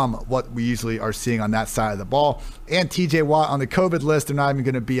from what we usually are seeing on that side of the ball. And TJ Watt on the COVID list, they're not even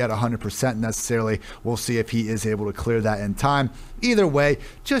going to be at 100% necessarily. We'll see if he is able to clear that in time. Either way,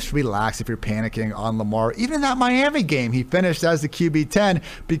 just relax if you're panicking on Lamar. Even in that Miami game, he finished as the QB 10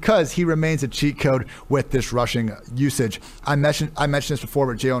 because he remains a cheat code with this rushing usage. I mentioned this before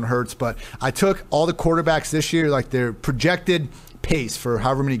with Jalen Hurts, but I took all the quarterbacks this year, like their projected pace for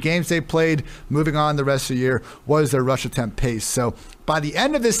however many games they played, moving on the rest of the year. What is their rush attempt pace? So by the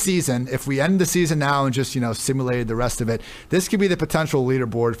end of this season, if we end the season now and just, simulated the rest of it, this could be the potential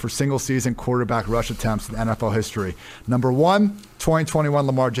leaderboard for single-season quarterback rush attempts in NFL history. Number 1, 2021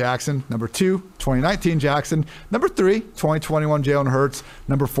 Lamar Jackson. Number 2, 2019 Jackson. Number 3, 2021 Jalen Hurts.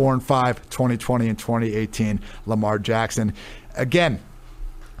 Number 4 and 5, 2020 and 2018 Lamar Jackson. Again,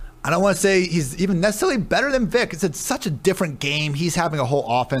 I don't want to say he's even necessarily better than Vic. It's such a different game. He's having a whole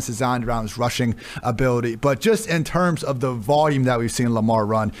offense designed around his rushing ability. But just in terms of the volume that we've seen Lamar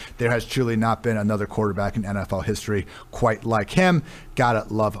run, there has truly not been another quarterback in NFL history quite like him.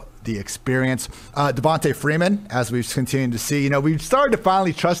 Gotta love the experience. Devonta Freeman, as we've continued to see, we started to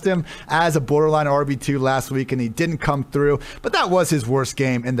finally trust him as a borderline RB2 last week, and he didn't come through, but that was his worst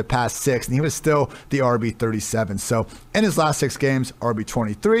game in the past 6, and he was still the RB37. So in his last 6 games,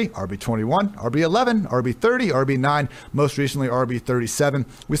 RB23, RB21, RB11, RB30, RB9, most recently RB37.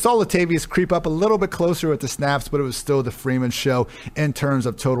 We saw Latavius creep up a little bit closer with the snaps, but it was still the Freeman show in terms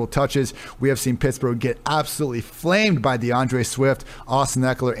of total touches. We have seen Pittsburgh get absolutely flamed by DeAndre Swift, Austin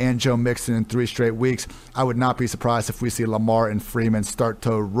Eckler, and Joe Mixon in 3 straight weeks. I would not be surprised if we see Lamar and Freeman start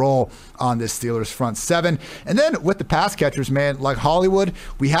to roll on this Steelers front 7. And then with the pass catchers, man, like Hollywood,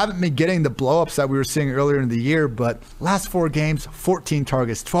 we haven't been getting the blow-ups that we were seeing earlier in the year, but last 4 games, 14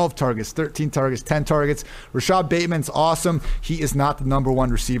 targets, 12 targets, 13 targets, 10 targets. Rashad Bateman's awesome. He is not the number 1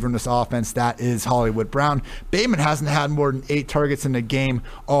 receiver in this offense. That is Hollywood Brown. Bateman hasn't had more than 8 targets in a game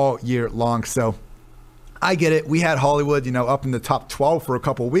all year long, so I get it. We had Hollywood, up in the top 12 for a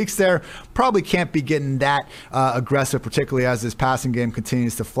couple of weeks there. Probably can't be getting that aggressive, particularly as this passing game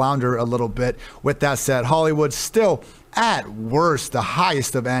continues to flounder a little bit. With that said, Hollywood still at worst the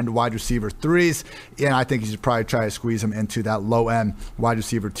highest of end wide receiver 3s, and I think you should probably try to squeeze him into that low end wide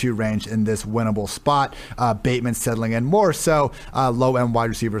receiver 2 range in this winnable spot. Bateman settling in more so low end wide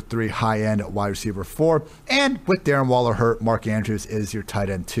receiver 3, high end wide receiver 4, and with Darren Waller hurt, Mark Andrews is your tight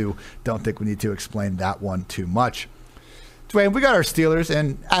end 2. Don't think we need to explain that one too much. Dwayne, we got our Steelers,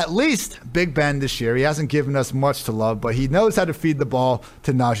 and at least Big Ben this year, he hasn't given us much to love, but he knows how to feed the ball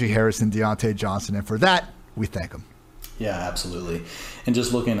to Najee Harris and Deontay Johnson, and for that, we thank him. Yeah, absolutely. And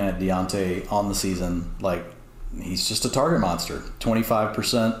just looking at Deontay on the season, he's just a target monster.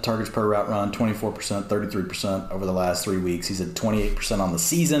 25% targets per route run, 24%, 33% over the last 3 weeks. He's at 28% on the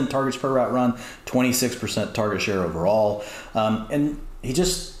season, targets per route run, 26% target share overall. And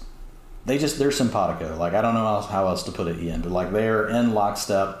they're simpatico. I don't know how else to put it, Ian, but they're in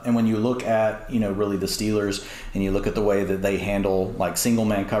lockstep. And when you look at, really the Steelers and you look at the way that they handle single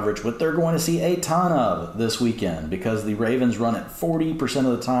man coverage, what they're going to see a ton of this weekend, because the Ravens run it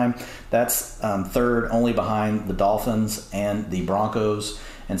 40% of the time. That's third only behind the Dolphins and the Broncos.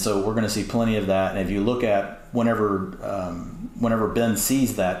 And so we're going to see plenty of that. And if you look at whenever Ben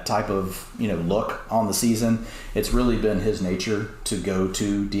sees that type of look on the season, it's really been his nature to go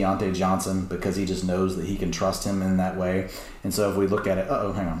to Deontay Johnson because he just knows that he can trust him in that way. And so if we look at it,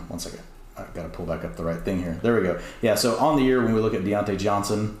 hang on one second. I've got to pull back up the right thing here. There we go. Yeah, so on the year when we look at Deontay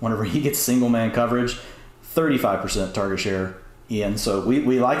Johnson, whenever he gets single man coverage, 35% target share. Ian. So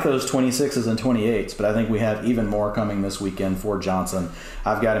we like those 26s and 28s, but I think we have even more coming this weekend for Johnson.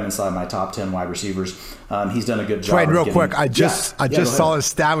 I've got him inside my top 10 wide receivers. He's done a good job. Wait, real quick. I just saw his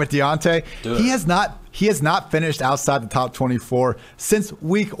stat with Deontay. He has not finished outside the top 24 since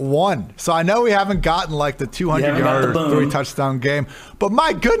week 1. So I know we haven't gotten the 200-yard, 3-touchdown game, but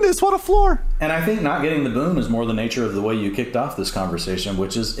my goodness, what a floor. And I think not getting the boom is more the nature of the way you kicked off this conversation,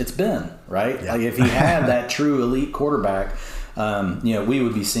 which is it's Ben, right? Yeah. If he had that true elite quarterback, we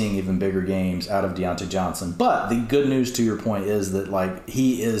would be seeing even bigger games out of Deontay Johnson. But the good news to your point is that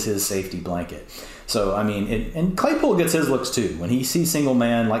he is his safety blanket. So, and Claypool gets his looks too. When he sees single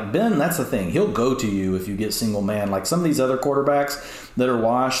man, Ben, that's the thing. He'll go to you if you get single man. Some of these other quarterbacks that are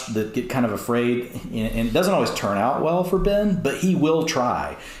washed, that get kind of afraid, and it doesn't always turn out well for Ben, but he will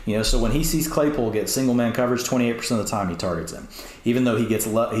try. So when he sees Claypool get single man coverage, 28% of the time he targets him, even though he gets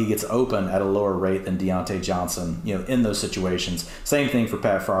open at a lower rate than Deontay Johnson. In those situations. Same thing for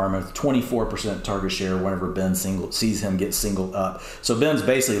Pat Freiermuth, 24% target share whenever Ben sees him get singled up. So Ben's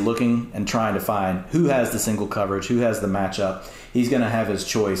basically looking and trying to find who has the single coverage, who has the matchup. He's going to have his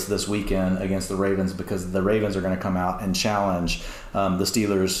choice this weekend against the Ravens because the Ravens are going to come out and challenge the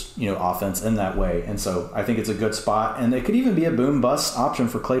Steelers, offense in that way. And so I think it's a good spot. And it could even be a boom-bust option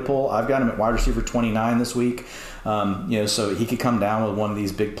for Claypool. I've got him at wide receiver 29 this week. So he could come down with one of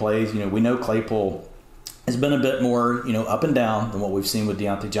these big plays. We know Claypool has been a bit more, up and down than what we've seen with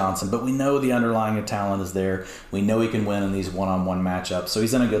Deontay Johnson, but we know the underlying talent is there. We know he can win in these one-on-one matchups, so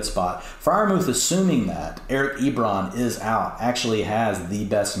he's in a good spot. Freiermuth, assuming that Eric Ebron is out, actually has the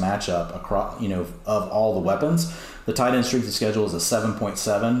best matchup across, of all the weapons. The tight end strength of schedule is a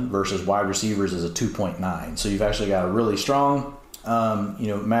 7.7 versus wide receivers is a 2.9. So you've actually got a really strong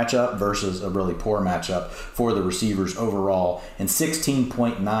matchup versus a really poor matchup for the receivers overall, and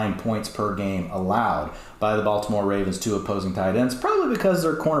 16.9 points per game allowed by the Baltimore Ravens to opposing tight ends, probably because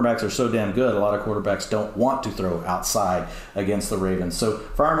their cornerbacks are so damn good. A lot of quarterbacks don't want to throw outside against the Ravens. So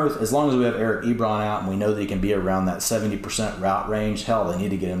Freiermuth, as long as we have Eric Ebron out and we know that he can be around that 70% route range, hell, they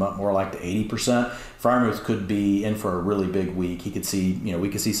need to get him up more like to 80%. Freiermuth could be in for a really big week. He could see, we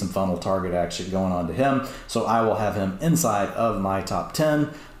could see some funnel target action going on to him. So I will have him inside of my top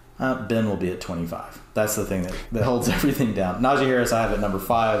 10. Ben will be at 25. That's the thing that holds everything down. Najee Harris, I have at number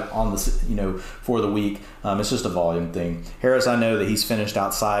 5 on the, for the week. It's just a volume thing. Harris, I know that he's finished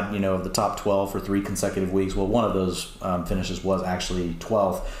outside, of the top 12 for 3 consecutive weeks. Well, one of those finishes was actually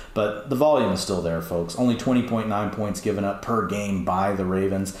 12th, but the volume is still there, folks. Only 20.9 points given up per game by the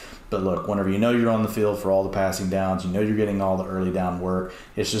Ravens. But look, whenever you're on the field for all the passing downs, you're getting all the early down work,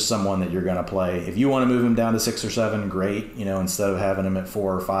 it's just someone that you're going to play. If you want to move him down to 6 or 7, great, instead of having him at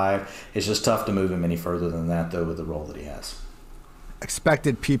 4 or 5. It's just tough to move him any further than that, though, with the role that he has.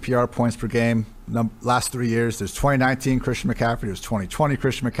 Expected PPR points per game, last 3 years, there's 2019 Christian McCaffrey, there's 2020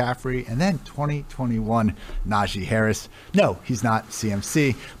 Christian McCaffrey, and then 2021 Najee Harris. No, he's not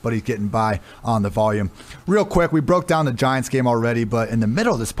CMC, but he's getting by on the volume. Real quick, we broke down the Giants game already, but in the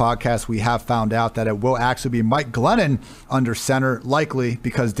middle of this podcast, we have found out that it will actually be Mike Glennon under center, likely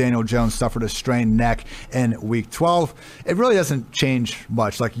because Daniel Jones suffered a strained neck in Week 12. It really doesn't change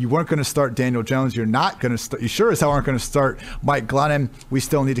much. Like, you weren't going to start Daniel Jones. You're not going to start. You sure as hell aren't going to start Mike Glennon. We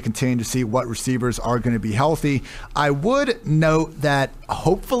still need to continue to see what receivers are going to be healthy. I would note that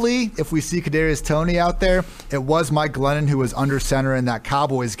hopefully if we see Kadarius Toney out there, it was Mike Glennon who was under center in that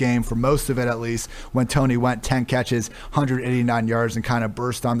Cowboys game for most of it, at least, when Toney went 10 catches, 189 yards, and kind of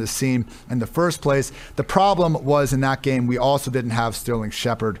burst on the scene in the first place. The problem was in that game, we also didn't have Sterling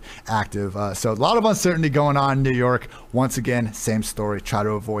Shepard active. So a lot of uncertainty going on in New York. Once again, same story. Try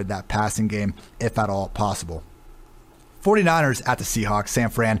to avoid that passing game if at all possible. 49ers at the Seahawks.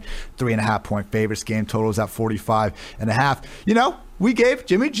 San Fran, 3.5 point favorites. Game totals at 45.5. We gave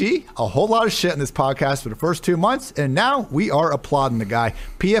Jimmy G a whole lot of shit in this podcast for the first 2 months, and now we are applauding the guy.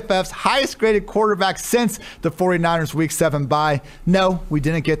 PFF's highest graded quarterback since the 49ers Week 7 bye. No, we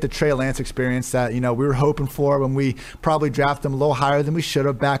didn't get the Trey Lance experience that, we were hoping for when we probably drafted him a little higher than we should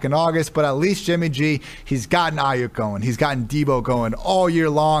have back in August, but at least Jimmy G, he's gotten Ayuk going. He's gotten Debo going all year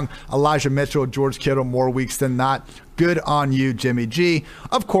long. Elijah Mitchell, George Kittle, more weeks than not. Good on you, Jimmy G.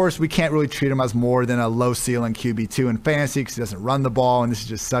 Of course, we can't really treat him as more than a low-ceiling QB2 in fantasy because he doesn't run the ball, and this is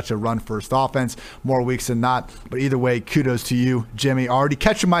just such a run-first offense, more weeks than not. But either way, kudos to you, Jimmy. Already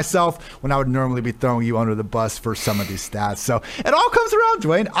catching myself when I would normally be throwing you under the bus for some of these stats. So it all comes around,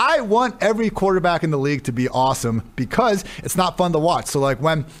 Dwayne. I want every quarterback in the league to be awesome because it's not fun to watch. So like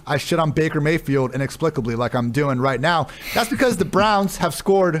when I shit on Baker Mayfield inexplicably like I'm doing right now, that's because the Browns have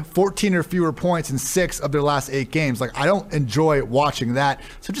scored 14 or fewer points in 6 of their last 8 games. Like, I don't enjoy watching that.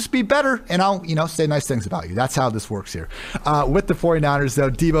 So just be better, and I'll, say nice things about you. That's how this works here. With the 49ers, though,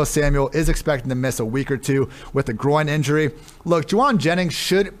 Deebo Samuel is expecting to miss a week or 2 with a groin injury. Look, Juwan Jennings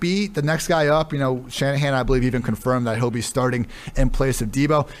should be the next guy up. Shanahan, I believe, even confirmed that he'll be starting in place of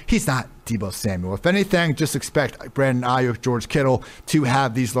Deebo. He's not Deebo Samuel. If anything, just expect Brandon Ayuk, George Kittle to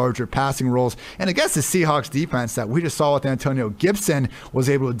have these larger passing roles. And against the Seahawks defense that we just saw with Antonio Gibson was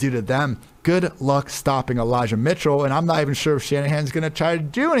able to do to them, good luck stopping Elijah Mitchell. And I'm not even sure if Shanahan's going to try to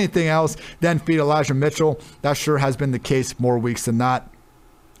do anything else than feed Elijah Mitchell. That sure has been the case more weeks than not.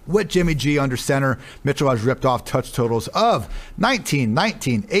 With Jimmy G under center, Mitchell has ripped off touch totals of 19,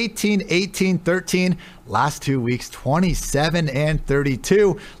 19, 18, 18, 13. Last 2 weeks, 27 and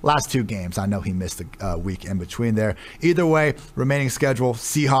 32. Last 2 games. I know he missed a week in between there. Either way, remaining schedule,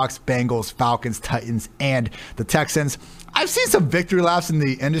 Seahawks, Bengals, Falcons, Titans, and the Texans. I've seen some victory laps in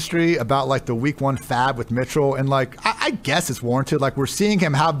the industry about like the week 1 fab with Mitchell, and like I guess it's warranted. Like, we're seeing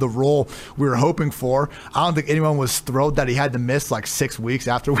him have the role we were hoping for. I don't think anyone was thrilled that he had to miss like 6 weeks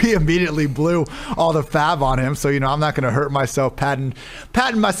after we immediately blew all the fab on him. So I'm not going to hurt myself patting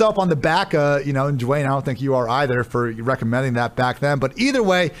myself on the back. And Dwayne, I don't think you are either for recommending that back then. But either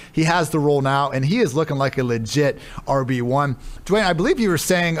way, he has the role now, and he is looking like a legit RB1. Dwayne, I believe you were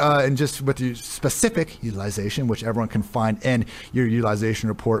saying, and just with your specific utilization, which everyone can find in your utilization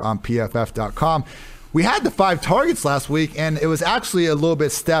report on PFF.com, We had the 5 targets last week, and it was actually a little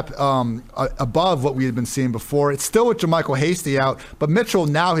bit step above what we had been seeing before. It's still with JaMycal Hasty out, but Mitchell,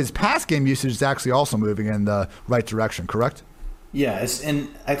 now his pass game usage is actually also moving in the right direction, correct? Yeah, and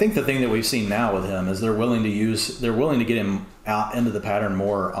I think the thing that we've seen now with him is they're willing to get him out into the pattern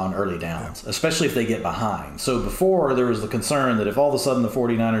more on early downs, especially if they get behind. So before, there was the concern that if all of a sudden the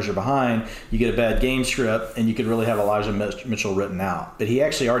 49ers are behind, you get a bad game script and you could really have Elijah Mitchell written out. But he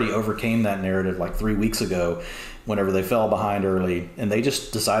actually already overcame that narrative like 3 weeks ago whenever they fell behind early, and they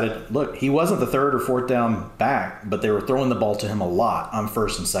just decided, look, he wasn't the 3rd or 4th down back, but they were throwing the ball to him a lot on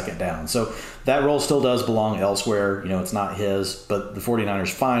 1st and 2nd down. So that role still does belong elsewhere. It's not his, but the 49ers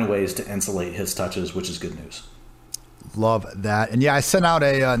find ways to insulate his touches, which is good news. Love that. And yeah, I sent out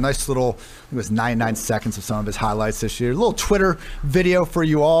a nice little, it was 99 seconds of some of his highlights this year. A little Twitter video for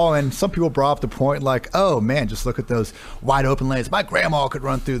you all. And some people brought up the point like, oh man, just look at those wide open lanes. My grandma could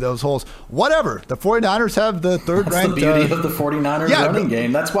run through those holes. Whatever. The 49ers have the 3rd ranked. That's the beauty of the 49ers running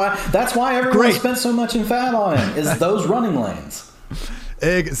game. That's why everyone spent so much in fab on him, is those running lanes.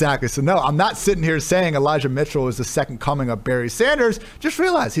 Exactly. So, no, I'm not sitting here saying Elijah Mitchell is the second coming of Barry Sanders. Just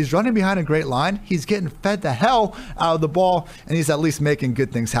realize he's running behind a great line. He's getting fed the hell out of the ball, and he's at least making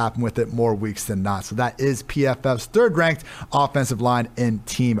good things happen with it more weeks than not. So that is PFF's 3rd-ranked offensive line in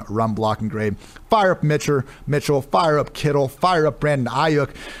team run blocking grade. Fire up Mitchell, fire up Kittle, fire up Brandon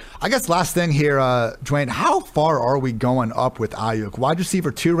Aiyuk. I guess last thing here, Dwayne, how far are we going up with Aiyuk? Wide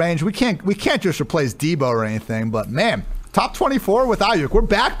receiver 2 range. We can't just replace Debo or anything, but man, top 24 with Aiyuk. We're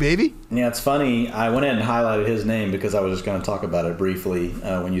back, baby. Yeah, it's funny. I went in and highlighted his name because I was just going to talk about it briefly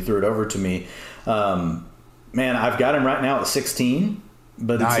when you threw it over to me. Man, I've got him right now at 16,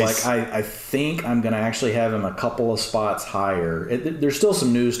 but nice. It's like I think I'm going to actually have him a couple of spots higher. There's still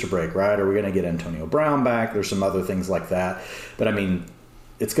some news to break, right? Are we going to get Antonio Brown back? There's some other things like that. But, I mean,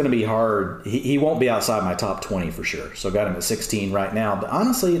 it's going to be hard. He won't be outside my top 20 for sure. So got him at 16 right now. But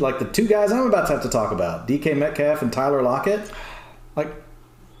honestly, like the 2 guys I'm about to have to talk about, DK Metcalf and Tyler Lockett, like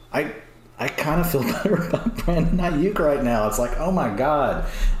I kind of feel better about Brandon Aiyuk right now. It's like, oh my God.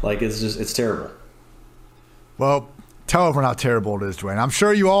 Like it's terrible. Well, tell everyone how terrible it is, Dwayne. I'm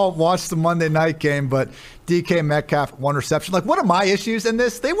sure you all watched the Monday night game, but DK Metcalf, 1 reception. Like, one of my issues in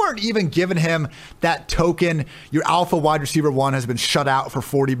this, they weren't even giving him that token. Your alpha wide receiver 1 has been shut out for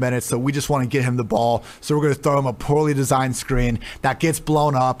 40 minutes, so we just want to get him the ball. So we're going to throw him a poorly designed screen that gets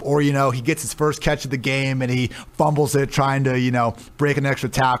blown up, or, he gets his first catch of the game and he fumbles it trying to, break an extra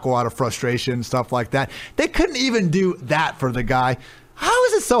tackle out of frustration, stuff like that. They couldn't even do that for the guy. How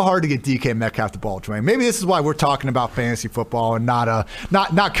is it so hard to get DK Metcalf the ball, Dwayne? Maybe this is why we're talking about fantasy football and not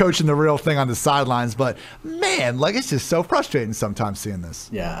coaching the real thing on the sidelines. But, man, like it's just so frustrating sometimes seeing this.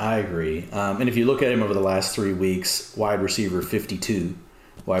 Yeah, I agree. And if you look at him over the last 3 weeks, wide receiver 52,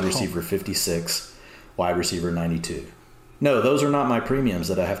 wide receiver 56, wide receiver 92. No, those are not my premiums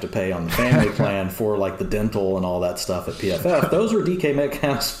that I have to pay on the family plan for like the dental and all that stuff at PFF. Those were DK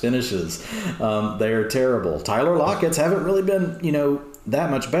Metcalf's finishes. They are terrible. Tyler Lockett's haven't really been,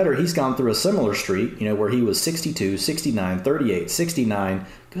 that much better. He's gone through a similar streak, where he was 62, 69, 38, 69.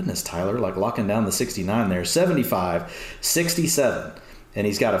 Goodness, Tyler, like locking down the 69 there. 75, 67. And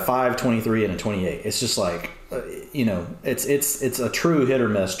he's got a 5, 23, and a 28. It's just like, it's a true hit or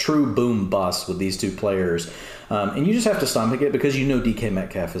miss, true boom bust with these 2 players. And you just have to stomach it because DK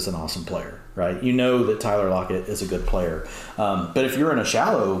Metcalf is an awesome player, right? You know that Tyler Lockett is a good player. But if you're in a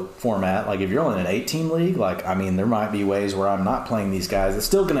shallow format, like if you're only in an 8-team league, there might be ways where I'm not playing these guys. It's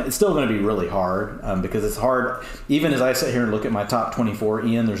still gonna be really hard because it's hard. Even as I sit here and look at my top 24,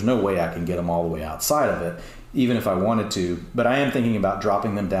 Ian, there's no way I can get them all the way outside of it, even if I wanted to. But I am thinking about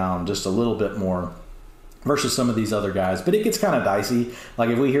dropping them down just a little bit more versus some of these other guys. But it gets kind of dicey.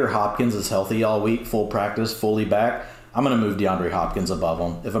 Like if we hear Hopkins is healthy all week, full practice, fully back, I'm going to move DeAndre Hopkins above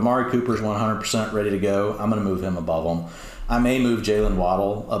him. If Amari Cooper's 100% ready to go, I'm going to move him above him. I may move Jalen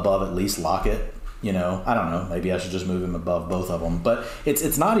Waddle above at least Lockett. I don't know. Maybe I should just move him above both of them. But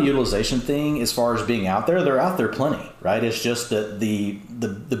it's not a utilization thing as far as being out there. They're out there plenty, right? It's just that the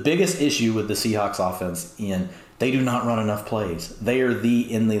biggest issue with the Seahawks offense, Ian, they do not run enough plays. They are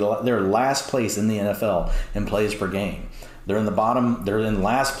they're last place in the NFL in plays per game. They're in the bottom. They're in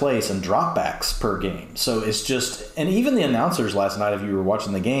last place in dropbacks per game. So it's just, and even the announcers last night, if you were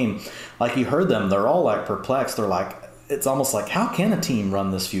watching the game, like you heard them, they're all like perplexed. They're like, it's almost like, how can a team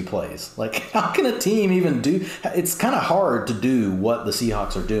run this few plays? Like, how can a team even do? It's kind of hard to do what the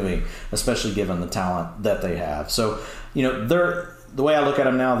Seahawks are doing, especially given the talent that they have. So, the way I look at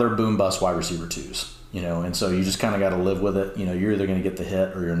them now, they're boom bust wide receiver 2s. and so you just kind of got to live with it. You're either going to get the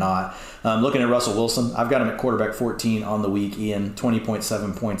hit or you're not. Looking at Russell Wilson, I've got him at quarterback 14 on the week. Ian,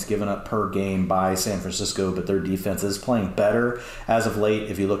 20.7 points given up per game by San Francisco, but their defense is playing better as of late.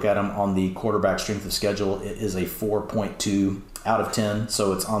 If you look at them on the quarterback strength of schedule, it is a 4.2 out of 10,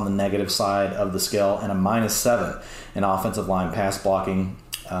 so it's on the negative side of the scale, and a -7 in offensive line pass blocking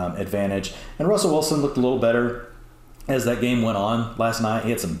advantage. And Russell Wilson looked a little better as that game went on last night. He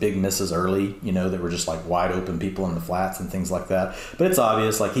had some big misses early, that were just like wide open people in the flats and things like that. But it's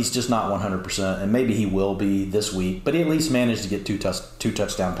obvious, like, he's just not 100%, and maybe he will be this week, but he at least managed to get two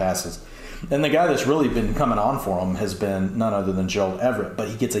touchdown passes. And the guy that's really been coming on for him has been none other than Gerald Everett, but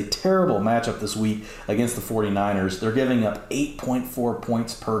he gets a terrible matchup this week against the 49ers. They're giving up 8.4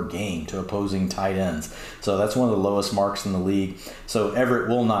 points per game to opposing tight ends. So that's one of the lowest marks in the league. So Everett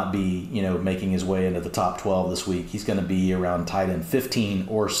will not be, making his way into the top 12 this week. He's going to be around tight end 15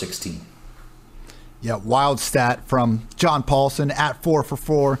 or 16. Yeah, wild stat from John Paulson at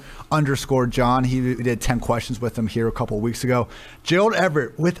 4for4_John. He did 10 questions with him here a couple of weeks ago. Gerald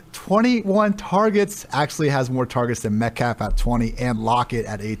Everett with 21 targets actually has more targets than Metcalf at 20 and Lockett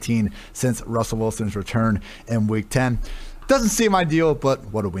at 18 since Russell Wilson's return in Week 10. Doesn't seem ideal, but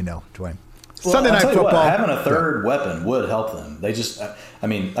what do we know, Dwayne? Well, Sunday Night Football. Having a third weapon would help them. They just, I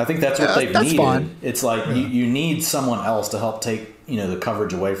think that's what they've needed. Fine. It's like you need someone else to help take the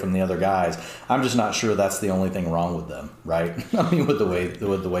coverage away from the other guys. I'm just not sure that's the only thing wrong with them, right? With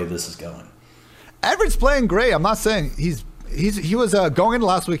the way this is going. Everett's playing great. I'm not saying he was going into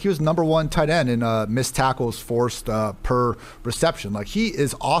last week. He was number one tight end in missed tackles forced per reception. Like, he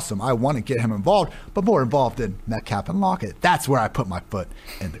is awesome. I want to get him involved, but more involved in Metcalf and Lockett. That's where I put my foot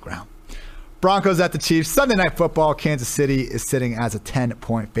in the ground. Broncos at the Chiefs. Sunday Night Football. Kansas City is sitting as a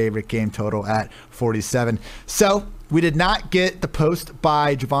 10-point favorite. Game total at 47. So we did not get the post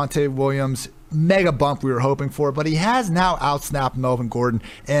by Javonte Williams mega bump we were hoping for, but he has now outsnapped Melvin Gordon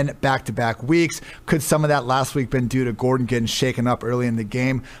in back-to-back weeks. Could some of that last week been due to Gordon getting shaken up early in the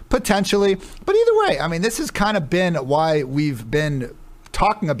game? Potentially. But either way, this has kind of been why we've been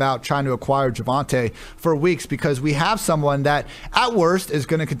talking about trying to acquire Javonte for weeks, because we have someone that at worst is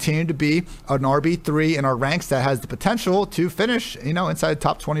going to continue to be an RB3 in our ranks that has the potential to finish, inside the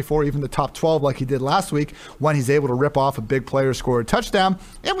top 24, even the top 12 like he did last week when he's able to rip off a big player, score a touchdown,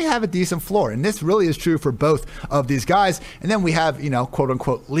 and we have a decent floor. And this really is true for both of these guys. And then we have, quote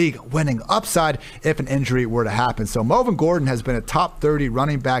unquote league winning upside if an injury were to happen. So Melvin Gordon has been a top 30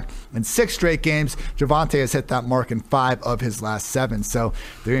 running back in 6 straight games. Javonte has hit that mark in 5 of his last 7. So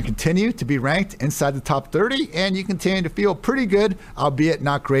they're going to continue to be ranked inside the top 30, and you continue to feel pretty good, albeit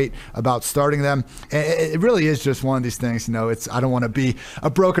not great, about starting them. And it really is just one of these things. I don't want to be a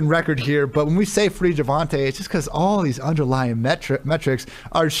broken record here, but when we say free Javonte, it's just because all these underlying metrics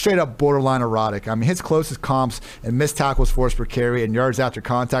are straight up borderline erotic. His closest comps in missed tackles forced per carry and yards after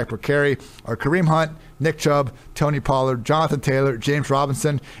contact per carry are Kareem Hunt, Nick Chubb, Tony Pollard, Jonathan Taylor, James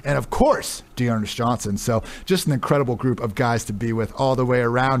Robinson, and of course, D'Ernest Johnson. So just an incredible group of guys to be with all the way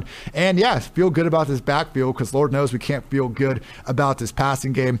around. And yes, feel good about this backfield, because Lord knows we can't feel good about this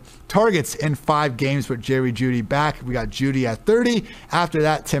passing game. Targets in 5 games with Jerry Jeudy back. We got Jeudy at 30. After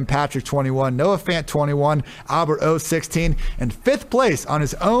that, Tim Patrick 21, Noah Fant 21, Albert O 16, and 5th place on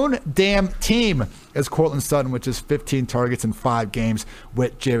his own damn team is Courtland Sutton, which is 15 targets in 5 games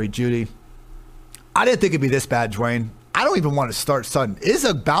with Jerry Jeudy. I didn't think it'd be this bad, Dwayne. I don't even want to start Sutton. Is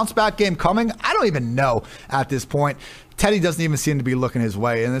a bounce back game coming? I don't even know at this point. Teddy doesn't even seem to be looking his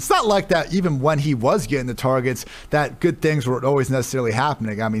way. And it's not like that even when he was getting the targets that good things weren't always necessarily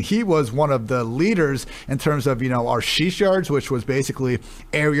happening. He was one of the leaders in terms of, our sheesh yards, which was basically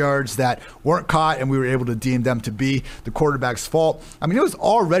air yards that weren't caught, and we were able to deem them to be the quarterback's fault. It was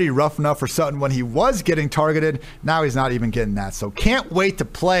already rough enough for Sutton when he was getting targeted. Now he's not even getting that. So can't wait to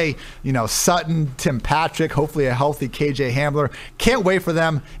play, Sutton, Tim Patrick, hopefully a healthy KJ Hamler. Can't wait for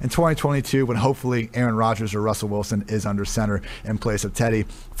them in 2022 when hopefully Aaron Rodgers or Russell Wilson is under center in place of Teddy.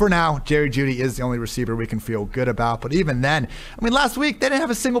 For now, Jerry Jeudy is the only receiver we can feel good about. But even then, last week they didn't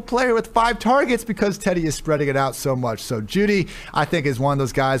have a single player with 5 targets because Teddy is spreading it out so much. So Jeudy, I think, is one of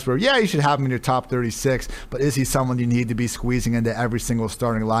those guys where, you should have him in your top 36, but is he someone you need to be squeezing into every single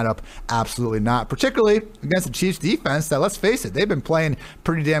starting lineup? Absolutely not. Particularly against the Chiefs defense that, let's face it, they've been playing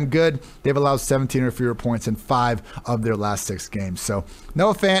pretty damn good. They've allowed 17 or fewer points in 5 of their last 6 games. So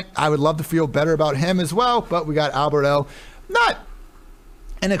Noah Fant, I would love to feel better about him as well, but we got Albert O not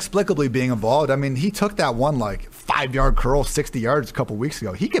inexplicably being involved. He took that one 5-yard curl, 60 yards a couple weeks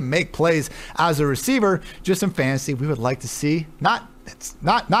ago. He can make plays as a receiver. Just in fantasy, we would like to see not it's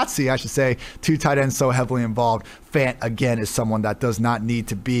not C, I should say, two tight ends so heavily involved. Fant, again, is someone that does not need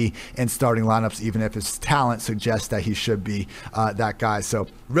to be in starting lineups, even if his talent suggests that he should be that guy. So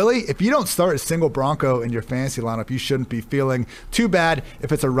really, if you don't start a single Bronco in your fantasy lineup, you shouldn't be feeling too bad.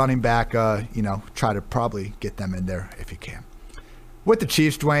 If it's a running back, try to probably get them in there if you can. With the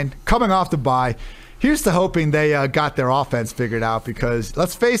Chiefs, Dwayne, coming off the bye, here's to hoping they got their offense figured out, because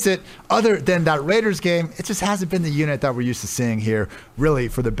let's face it, other than that Raiders game, it just hasn't been the unit that we're used to seeing here really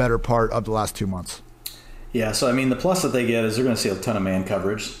for the better part of the last 2 months. Yeah, so I mean, the plus that they get is they're going to see a ton of man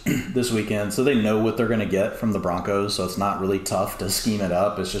coverage this weekend, so they know what they're going to get from the Broncos, so it's not really tough to scheme it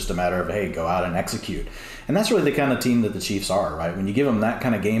up. It's just a matter of, hey, go out and execute. And that's really the kind of team that the Chiefs are, right? When you give them that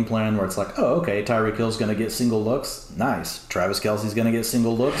kind of game plan where it's like, oh, okay, Tyreek Hill's going to get single looks, nice. Travis Kelce's going to get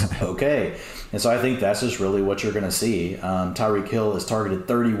single looks, okay. And so I think that's just really what you're going to see. Tyreek Hill is targeted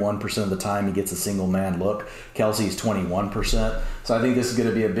 31% of the time he gets a single man look. Kelce's 21%. So I think this is going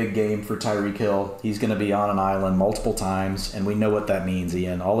to be a big game for Tyreek Hill. He's going to be on an island multiple times, and we know what that means,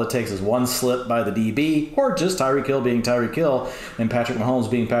 Ian. All it takes is one slip by the DB, or just Tyreek Hill being Tyreek Hill, and Patrick Mahomes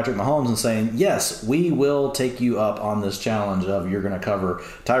being Patrick Mahomes, and saying, yes, we will take you up on this challenge of you're going to cover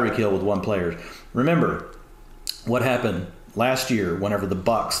Tyreek Hill with one player. Remember what happened last year whenever the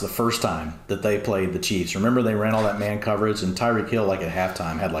Bucs, the first time that they played the Chiefs. Remember they ran all that man coverage, and Tyreek Hill, like at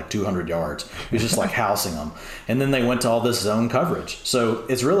halftime, had like 200 yards. He was just like housing them. And then they went to all this zone coverage. So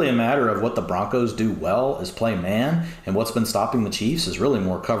it's really a matter of what the Broncos do well is play man, and what's been stopping the Chiefs is really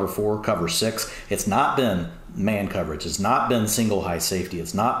more cover 4, cover 6. It's not been man coverage. It's not been single high safety.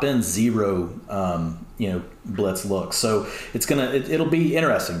 It's not been zero blitz looks. So it'll be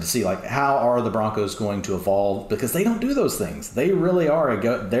interesting to see, like, how are the Broncos going to evolve, because they don't do those things. They really are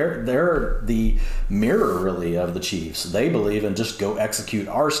they're the mirror really of the Chiefs. They believe in just go execute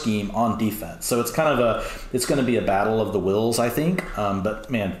our scheme on defense. So it's going to be a battle of the wills, I think.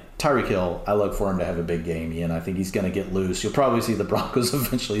 But man, Tyreek Hill, I look for him to have a big game, and I think he's going to get loose. You'll probably see the Broncos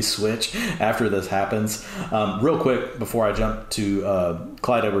eventually switch after this happens. Real quick, before I jump to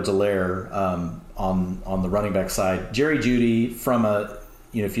Clyde Edwards-Helaire on the running back side, Jerry Jeudy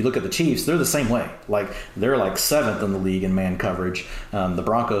if you look at the Chiefs, they're the same way. Like, they're like 7th in the league in man coverage. The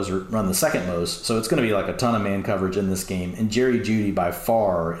Broncos run the second most, so it's going to be like a ton of man coverage in this game. And Jerry Jeudy by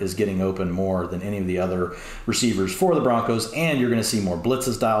far is getting open more than any of the other receivers for the Broncos, and you're going to see more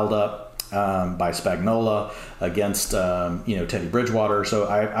blitzes dialed up by Spagnuolo against Teddy Bridgewater. So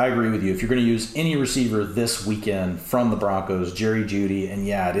I agree with you. If you're going to use any receiver this weekend from the Broncos, Jerry Jeudy, and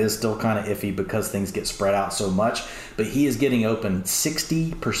yeah, it is still kind of iffy because things get spread out so much, but he is getting open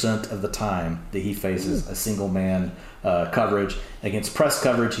 60% of the time that he faces a single man coverage. Against press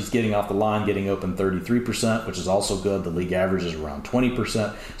coverage, he's getting off the line, getting open 33%, which is also good. The league average is around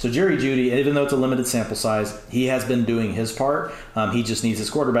 20%. So Jerry Jeudy, even though it's a limited sample size, he has been doing his part. He just needs his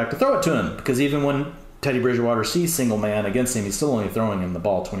quarterback to throw it to him, because even when Teddy Bridgewater sees single man against him, he's still only throwing him the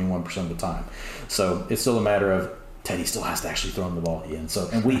ball 21% of the time. So it's still a matter of Teddy still has to actually throw him the ball, Ian. So,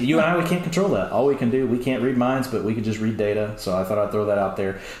 and you and I, we can't control that. All we can do, we can't read minds, but we can just read data. So I thought I'd throw that out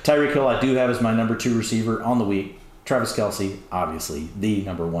there. Tyreek Hill, I do have as my number 2 receiver on the week. Travis Kelce, obviously the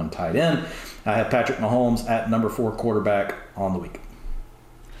number 1 tight end. I have Patrick Mahomes at number 4 quarterback on the week.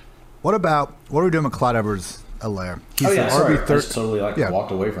 What are we doing with Clyde Edwards-Helaire? Sorry. I just totally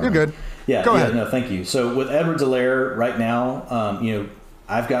walked away from him. You're good. Go ahead. No, thank you. So with Edwards-Helaire right now,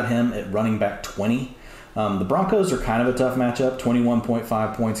 I've got him at running back 20. The Broncos are kind of a tough matchup,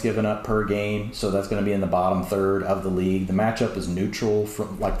 21.5 points given up per game, so that's going to be in the bottom third of the league. The matchup is neutral,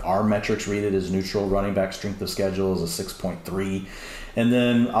 from like our metrics read it as neutral. Running back strength of schedule is a 6.3, and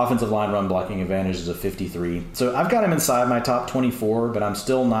then offensive line run blocking advantage is a 53. So I've got him inside my top 24, but I'm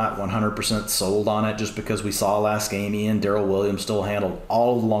still not 100% sold on it, just because we saw last game, Ian, Darrell Williams still handled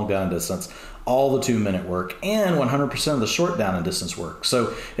all of the long down distance, all the 2-minute work, and 100% of the short down and distance work.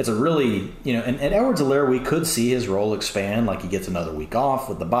 So it's a really, and Edwards-Helaire, we could see his role expand, like he gets another week off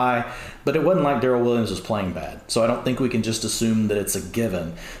with the bye, but it wasn't like Darrell Williams was playing bad. So I don't think we can just assume that it's a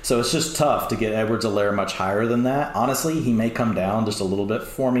given. So it's just tough to get Edwards-Helaire much higher than that. Honestly, he may come down just a little bit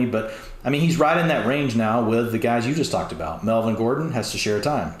for me, but I mean, he's right in that range now with the guys you just talked about. Melvin Gordon has to share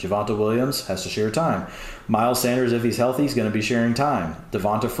time. Javonte Williams has to share time. Miles Sanders, if he's healthy, is going to be sharing time.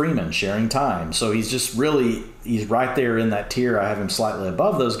 Devonta Freeman sharing time. So he's right there in that tier. I have him slightly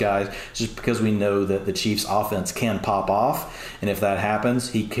above those guys just because we know that the Chiefs offense can pop off. And if that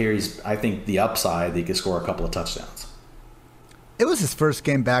happens, he carries, I think, the upside that he could score a couple of touchdowns. it was his first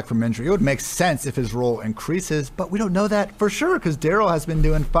game back from injury. It would make sense if his role increases, but we don't know that for sure because Daryl has been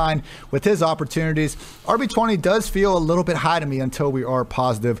doing fine with his opportunities. RB20 does feel a little bit high to me until we are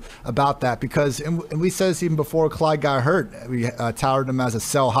positive about that because, and we said this even before Clyde got hurt, we touted him as a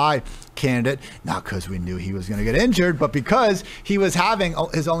sell high candidate, not because we knew he was going to get injured, but because he was having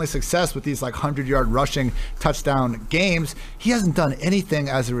his only success with these like 100-yard rushing touchdown games. He hasn't done anything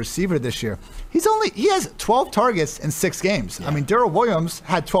as a receiver this year. He has 12 targets in 6 games. Yeah. I mean, Darrell Williams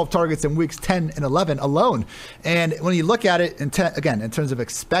had 12 targets in weeks 10 and 11 alone. And when you look at it, again, in terms of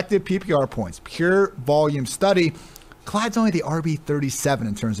expected PPR points, pure volume study, Clyde's only the RB 37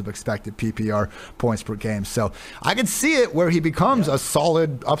 in terms of expected PPR points per game. So I can see it where he becomes a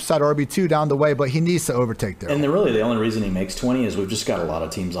solid upside RB2 down the way, but he needs to overtake there. And really the only reason he makes 20 is we've just got a lot of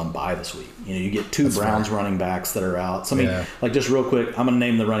teams on bye this week. You know, you get 2 Browns running backs that are out. So, I mean, like just real quick, I'm going to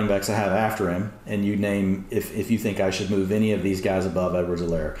name the running backs I have after him, and you name if you think I should move any of these guys above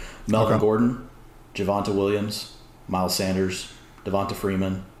Edwards-Helaire. Melvin Gordon, Javonte Williams, Miles Sanders, Devonta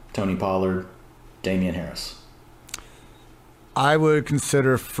Freeman, Tony Pollard, Damian Harris. I would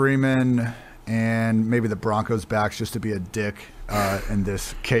consider Freeman and maybe the Broncos backs just to be a dick in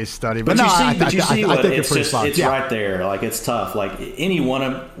this case study. But I think it's right there. Like, it's tough. Like,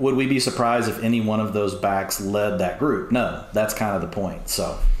 would we be surprised if any one of those backs led that group? No, that's kind of the point.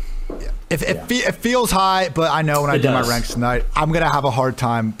 So, It feels high, but I know when I do my ranks tonight, I'm going to have a hard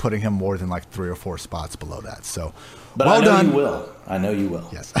time putting him more than like 3 or 4 spots below that. So, but well done. I know you will.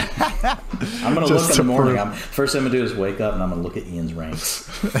 Yes. I'm going to look in the morning. First thing I'm going to do is wake up and I'm going to look at Ian's ranks.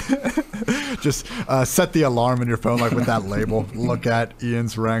 Just set the alarm in your phone, like with that label. Look at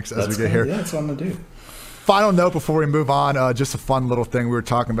Ian's ranks as we get here. Yeah, that's what I'm going to do. Final note before we move on, just a fun little thing we were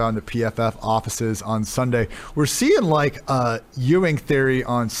talking about in the PFF offices on Sunday. We're seeing like Ewing theory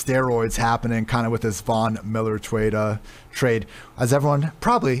on steroids happening kind of with this Von Miller trade. As everyone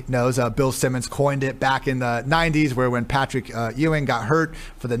probably knows, Bill Simmons coined it back in the 90s where when Patrick Ewing got hurt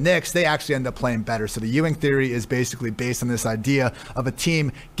for the Knicks, they actually ended up playing better. So the Ewing theory is basically based on this idea of a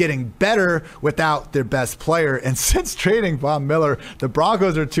team getting better without their best player. And since trading Von Miller, the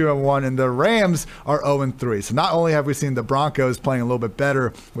Broncos are 2-1 and the Rams are 0-3. So not only have we seen the Broncos playing a little bit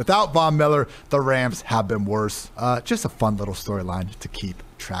better without Von Miller, the Rams have been worse. Just a fun little storyline to keep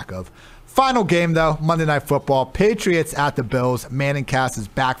track of. Final game, though, Monday Night Football. Patriots at the Bills. Manning Cast is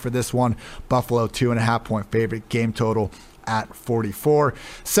back for this one. Buffalo, 2.5-point favorite. Game total at 44.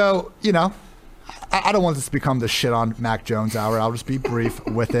 So, you know, I don't want this to become the shit on Mac Jones hour. I'll just be brief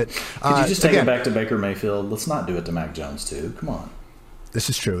with it. Could you just take it back to Baker Mayfield? Let's not do it to Mac Jones, too. Come on. This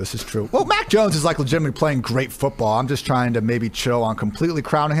is true. Well, Mac Jones is like legitimately playing great football. I'm just trying to maybe chill on completely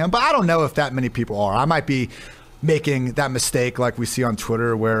crowning him. But I don't know if that many people are. I might be making that mistake like we see on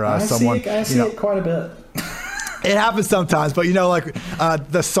Twitter where I see it quite a bit. It happens sometimes, but you know, like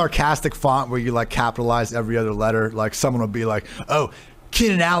the sarcastic font where you like capitalize every other letter, like someone will be like, oh,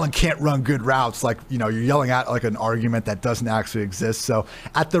 Keenan Allen can't run good routes. Like, you know, you're yelling at like an argument that doesn't actually exist. So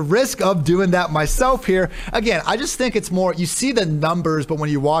at the risk of doing that myself here, again, I just think it's more, you see the numbers, but when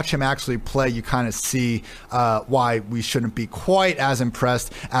you watch him actually play, you kind of see why we shouldn't be quite as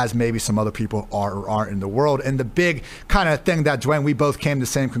impressed as maybe some other people are or aren't in the world. And the big kind of thing that, Dwayne, we both came to the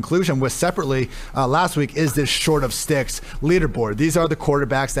same conclusion with separately last week is this short of sticks leaderboard. These are the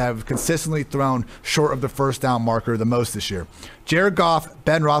quarterbacks that have consistently thrown short of the first down marker the most this year. Jared Goff,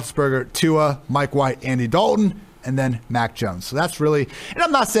 Ben Roethlisberger, Tua, Mike White, Andy Dalton, and then Mac Jones. So that's really, and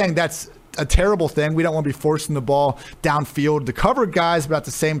I'm not saying that's a terrible thing. We don't want to be forcing the ball downfield to cover guys, but at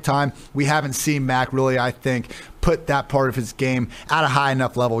the same time, we haven't seen Mac really, I think, put that part of his game at a high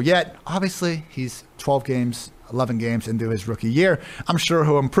enough level yet. Obviously, he's 11 games into his rookie year. I'm sure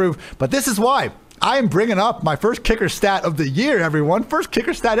he'll improve, but this is why I am bringing up my first kicker stat of the year, everyone. First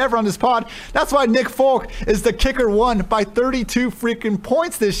kicker stat ever on this pod. That's why Nick Folk is the kicker one by 32 freaking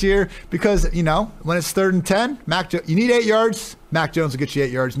points this year because, you know, when it's 3rd and 10, you need 8 yards. Mac Jones will get you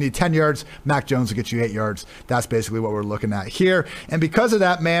 8 yards. You need 10 yards. Mac Jones will get you 8 yards. That's basically what we're looking at here. And because of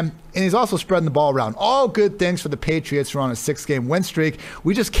that, man, and he's also spreading the ball around. All good things for the Patriots who are on a 6-game win streak.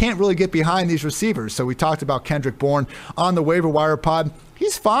 We just can't really get behind these receivers. So we talked about Kendrick Bourne on the waiver wire pod.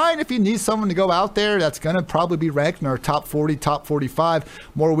 He's fine if you need someone to go out there that's going to probably be ranked in our top 40, top 45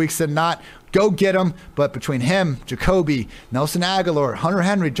 more weeks than not. Go get him. But between him, Jacoby, Nelson Aguilar, Hunter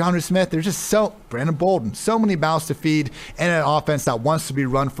Henry, Jonnu Smith, there's just Brandon Bolden, so many mouths to feed and an offense that wants to be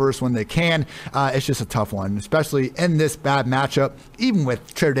run first when they can. It's just a tough one, especially in this bad matchup. Even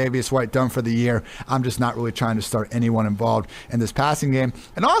with Tre'Davious White done for the year, I'm just not really trying to start anyone involved in this passing game.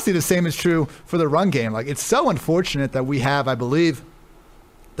 And honestly, the same is true for the run game. Like, it's so unfortunate that we have, I believe,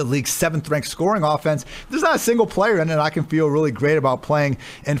 the league's 7th-ranked scoring offense. There's not a single player in it I can feel really great about playing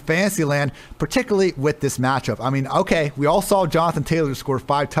in Fantasyland, particularly with this matchup. I mean, okay, we all saw Jonathan Taylor score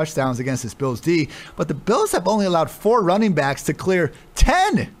 5 touchdowns against this Bills D, but the Bills have only allowed 4 running backs to clear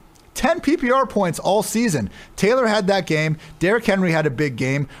 10 PPR points all season. Taylor had that game. Derrick Henry had a big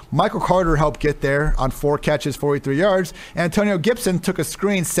game. Michael Carter helped get there on 4 catches, 43 yards. And Antonio Gibson took a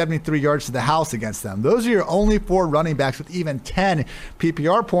screen 73 yards to the house against them. Those are your only 4 running backs with even 10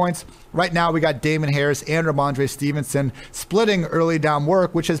 PPR points. Right now, we got Damon Harris and Ramondre Stevenson splitting early down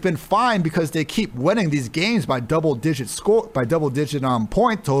work, which has been fine because they keep winning these games by double-digit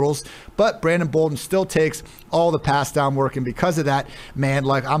point totals. But Brandon Bolden still takes all the pass down work, and because of that, man,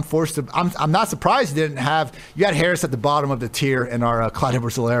 like I'm not surprised you had Harris at the bottom of the tier in our Clyde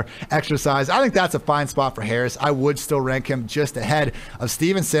Edwards-Helaire exercise. I think that's a fine spot for Harris. I would still rank him just ahead of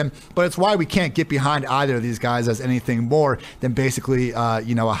Stevenson, but it's why we can't get behind either of these guys as anything more than basically a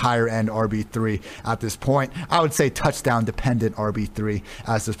higher end RB3 at this point. I would say touchdown dependent RB3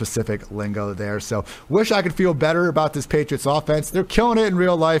 as the specific lingo there. So wish I could feel better about this Patriots offense. They're killing it in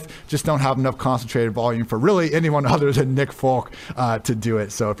real life, just don't have enough concentrated volume for really anyone other than Nick Folk to do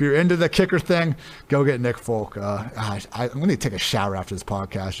it. So if you're into the kicker thing, go get Nick Folk. I'm going to take a shower after this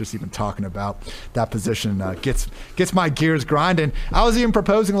podcast, just even talking about that position gets my gears grinding. I was even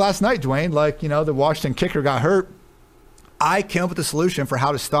proposing last night, Dwayne, the Washington kicker got hurt. I came up with a solution for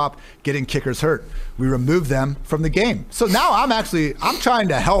how to stop getting kickers hurt. We remove them from the game. So now I'm trying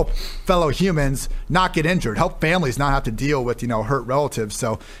to help fellow humans not get injured, help families not have to deal with, hurt relatives.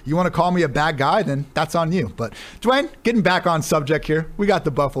 So you want to call me a bad guy, then that's on you. But Dwayne, getting back on subject here, we got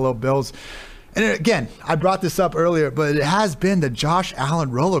the Buffalo Bills. And again, I brought this up earlier, but it has been the Josh Allen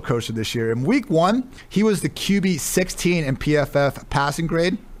roller coaster this year. In week 1, he was the QB 16 in PFF passing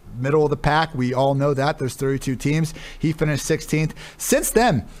grade. Middle of the pack. We all know that. There's 32 teams. He finished 16th. Since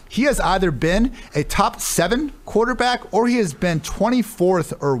then, he has either been a top 7 quarterback or he has been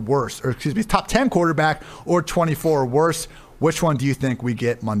 24th or worse. Top 10 quarterback or 24 or worse. Which one do you think we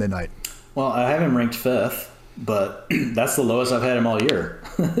get Monday night? Well, I have him ranked 5th, but that's the lowest I've had him all year.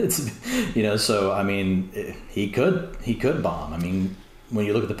 So I mean, he could bomb. I mean, when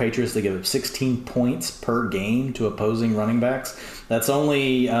you look at the Patriots, they give up 16 points per game to opposing running backs. That's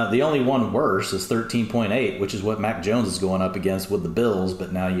only the only one worse is 13.8, which is what Mac Jones is going up against with the Bills,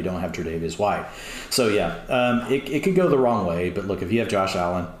 but now you don't have Tre'Davious White. So, it could go the wrong way. But, look, if you have Josh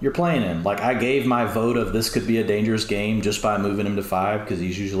Allen, you're playing him. Like, I gave my vote of this could be a dangerous game just by moving him to 5 because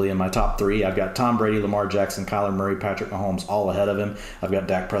he's usually in my top 3. I've got Tom Brady, Lamar Jackson, Kyler Murray, Patrick Mahomes all ahead of him. I've got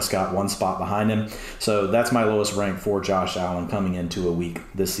Dak Prescott 1 spot behind him. So that's my lowest rank for Josh Allen coming into a week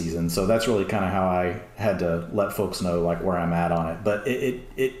this season. So that's really kind of how I had to let folks know where I'm at on it. But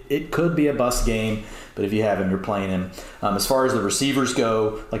it could be a bust game, but if you have him, you're playing him. As far as the receivers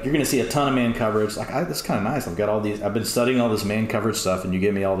go, you're going to see a ton of man coverage. That's kind of nice. I've been studying all this man coverage stuff, and you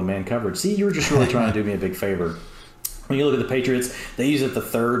give me all the man coverage. See, you were just really trying to do me a big favor. When you look at the Patriots, they use it the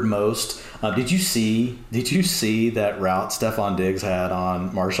 3rd most. Did you see that route Stephon Diggs had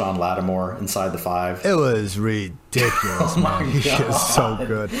on Marshawn Lattimore inside the 5? It was ridiculous, man. He is so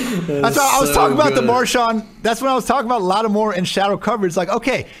good. That's why I was talking about the Marshawn. That's when I was talking about Lattimore and shadow coverage.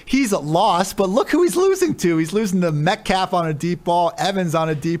 Okay, he's lost, but look who he's losing to. He's losing to Metcalf on a deep ball, Evans on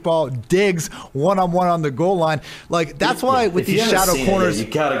a deep ball, Diggs one-on-one on the goal line. That's why with these shadow corners, you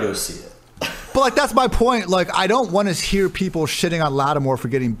gotta go see it. But that's my point. I don't want to hear people shitting on Lattimore for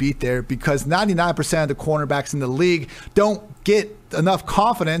getting beat there because 99% of the cornerbacks in the league don't get enough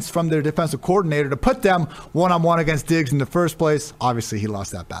confidence from their defensive coordinator to put them one-on-one against Diggs in the first place. Obviously, he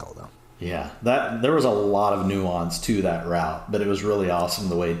lost that battle, though. Yeah, there was a lot of nuance to that route, but it was really awesome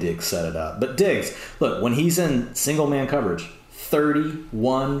the way Diggs set it up. But Diggs, look, when he's in single-man coverage,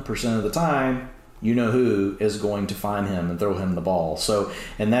 31% of the time, you know who is going to find him and throw him the ball. So,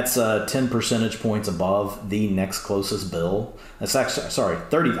 and that's 10 percentage points above the next closest Bill. That's actually,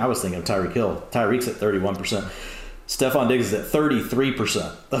 30. I was thinking of Tyreek Hill. Tyreek's at 31%. Stephon Diggs is at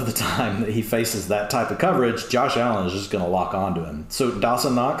 33% of the time that he faces that type of coverage. Josh Allen is just going to lock onto him. So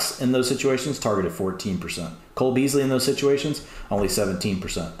Dawson Knox in those situations targeted 14%. Cole Beasley in those situations, only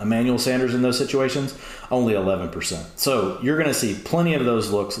 17%. Emmanuel Sanders in those situations, only 11%. So you're going to see plenty of those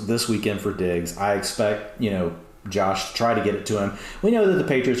looks this weekend for Diggs. I expect, Josh to try to get it to him. We know that the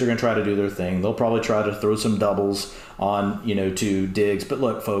Patriots are going to try to do their thing. They'll probably try to throw some doubles on, to Diggs. But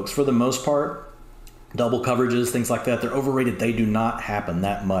look, folks, for the most part, double coverages, things like that, they're overrated. They do not happen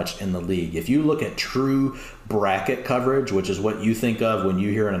that much in the league. If you look at true bracket coverage, which is what you think of when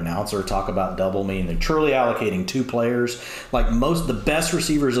you hear an announcer talk about double, meaning they're truly allocating 2 players, the best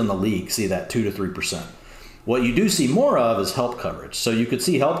receivers in the league see that 2 to 3%. What you do see more of is help coverage. So you could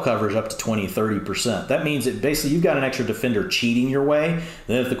see help coverage up to 20, 30%. That means that basically you've got an extra defender cheating your way.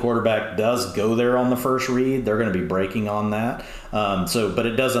 Then if the quarterback does go there on the first read, they're going to be breaking on that. But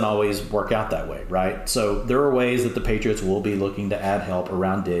it doesn't always work out that way, right? So there are ways that the Patriots will be looking to add help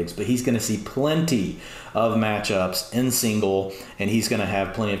around Diggs, but he's going to see plenty of matchups in single, and he's going to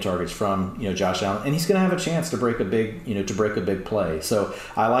have plenty of targets from Josh Allen, and he's going to have a chance to break a big play. So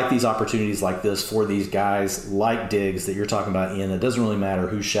I like these opportunities like this for these guys like Diggs that you're talking about, Ian. It doesn't really matter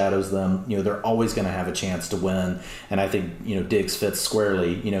who shadows them. They're always going to have a chance to win, and I think Diggs fits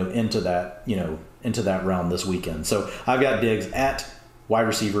squarely into that realm this weekend. So I've got Diggs at wide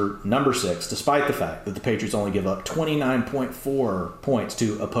receiver number 6, despite the fact that the Patriots only give up 29.4 points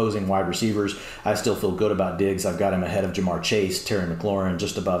to opposing wide receivers. I still feel good about Diggs. I've got him ahead of Jamar Chase, Terry McLaurin,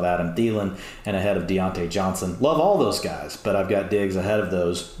 just above Adam Thielen, and ahead of Deontay Johnson. Love all those guys, but I've got Diggs ahead of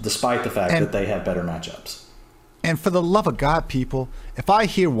those, despite the fact that they have better matchups. And for the love of God, people, if I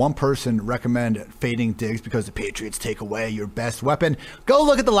hear one person recommend fading Diggs because the Patriots take away your best weapon, go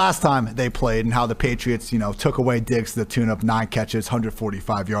look at the last time they played and how the Patriots, took away Diggs to the tune of 9 catches,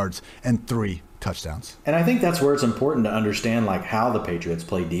 145 yards, and 3 touchdowns. And I think that's where it's important to understand how the Patriots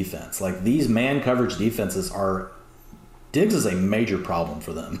play defense. These man coverage defenses are. Diggs is a major problem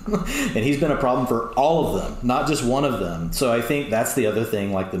for them, and he's been a problem for all of them, not just one of them. So I think that's the other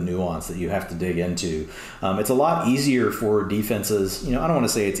thing, the nuance that you have to dig into. It's a lot easier for defenses. I don't want to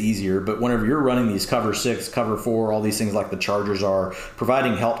say it's easier, but whenever you're running these cover 6, cover 4, all these things like the Chargers are,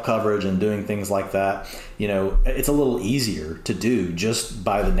 providing help coverage and doing things like that, it's a little easier to do just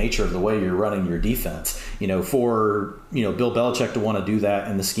by the nature of the way you're running your defense. For Bill Belichick to want to do that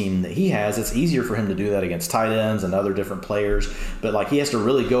in the scheme that he has, it's easier for him to do that against tight ends and other different players, but he has to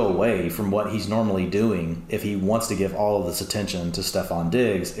really go away from what he's normally doing if he wants to give all of this attention to Stephon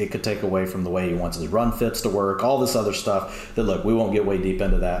Diggs. It could take away from the way he wants his run fits to work, all this other stuff that, we won't get way deep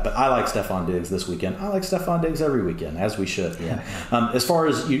into that, but I like Stephon Diggs this weekend. I like Stephon Diggs every weekend, as we should. Yeah. As far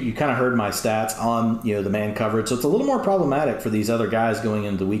as you kind of heard my stats on the man coverage, so it's a little more problematic for these other guys going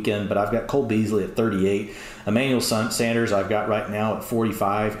into the weekend, but I've got Cole Beasley at 38, Emmanuel Sanders I've got right now at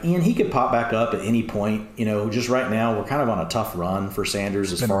 45. Ian, he could pop back up at any point. Just right now we're kind of on a tough run for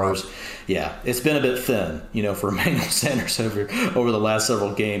Sanders as far as, it's been a bit thin, for Emmanuel Sanders over the last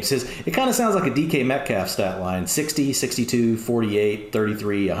several games. It kind of sounds like a DK Metcalf stat line: 60, 62, 48,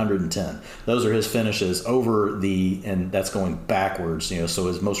 33, 110. Those are his finishes and that's going backwards, so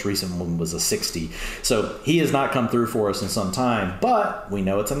his most recent one was a 60. So he has not come through for us in some time, but we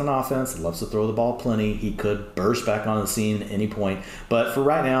know it's in an offense that loves to throw the ball plenty. He could burst back on the scene at any point, but for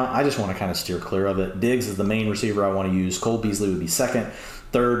right now I just want to kind of steer clear of it. Diggs is the main receiver I want to use. Cole Beasley would be second.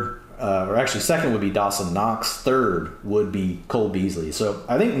 Second would be Dawson Knox. Third would be Cole Beasley. So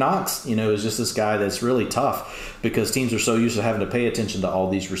I think Knox, is just this guy that's really tough because teams are so used to having to pay attention to all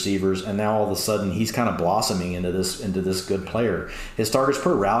these receivers, and now all of a sudden he's kind of blossoming into this good player. His targets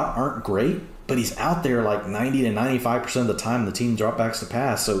per route aren't great, but he's out there 90 to 95% of the time the team drop backs to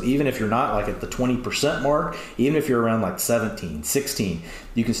pass. So even if you're not at the 20% mark, even if you're around 17, 16,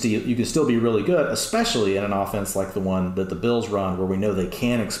 you can still be really good, especially in an offense like the one that the Bills run, where we know they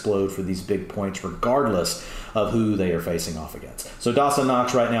can explode for these big points regardless of who they are facing off against. So Dawson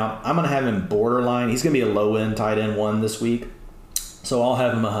Knox right now, I'm going to have him borderline. He's going to be a low-end tight end 1 this week. So I'll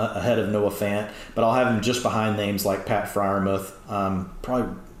have him ahead of Noah Fant, but I'll have him just behind names like Pat Freiermuth,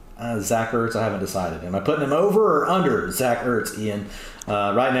 probably Zach Ertz. I haven't decided. Am I putting him over or under Zach Ertz, Ian?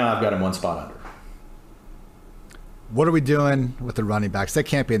 Right now I've got him 1 spot under. What are we doing with the running backs? They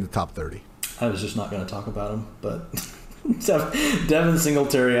can't be in the top 30. I was just not going to talk about them, but Devin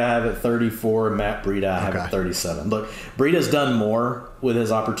Singletary I have at 34, and Matt Breida I have at 37. Look, Breida's done more with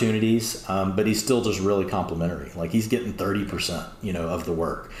his opportunities, but he's still just really complimentary. He's getting 30%, of the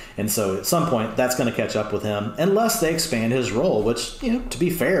work. And so at some point that's going to catch up with him unless they expand his role, which, to be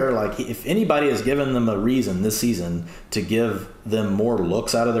fair, if anybody has given them a reason this season to give them more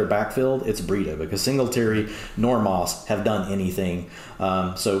looks out of their backfield, it's Breida, because Singletary nor Moss have done anything.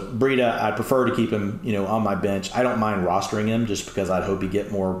 So Breida, I prefer to keep him, on my bench. I don't mind rostering him just because I'd hope he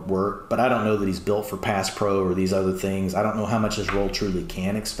get more work, but I don't know that he's built for pass pro or these other things. I don't know how much his role truly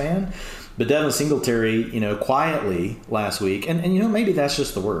can expand. But Devin Singletary, quietly last week, and maybe that's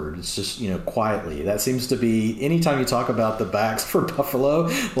just the word. It's just, quietly. That seems to be, anytime you talk about the backs for Buffalo,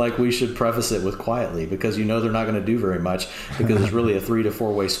 we should preface it with quietly, because they're not going to do very much, because it's really a 3 to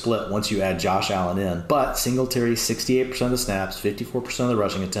 4-way split once you add Josh Allen in. But Singletary, 68% of the snaps, 54% of the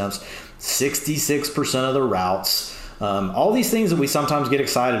rushing attempts, 66% of the routes. All these things that we sometimes get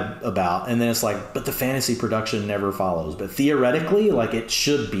excited about, and then it's but the fantasy production never follows. But theoretically, it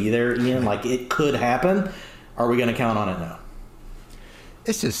should be there, Ian. It could happen. Are we going to count on it? No.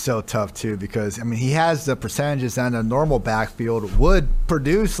 It's just so tough, too, because, I mean, he has the percentages and a normal backfield would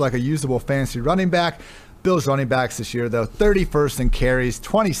produce like a usable fantasy running back. Bills running backs this year, though, 31st in carries,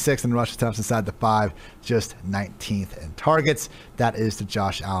 26th in rush attempts inside the 5, just 19th in targets. That is the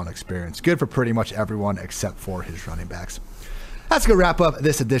Josh Allen experience. Good for pretty much everyone except for his running backs. That's going to wrap up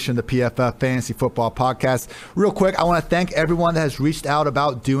this edition of the PFF Fantasy Football Podcast. Real quick, I want to thank everyone that has reached out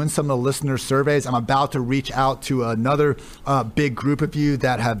about doing some of the listener surveys. I'm about to reach out to another big group of you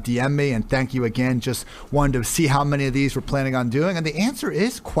that have DM'd me, and thank you again. Just wanted to see how many of these we're planning on doing, and the answer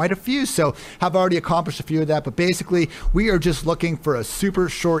is quite a few. So I've already accomplished a few of that, but basically we are just looking for a super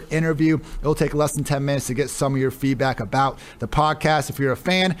short interview. It'll take less than 10 minutes to get some of your feedback about the podcast. If you're a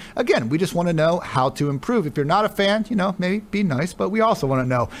fan, again, we just want to know how to improve. If you're not a fan, maybe be nice. But we also want to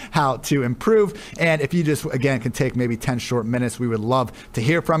know how to improve. And if you just, again, can take maybe 10 short minutes, we would love to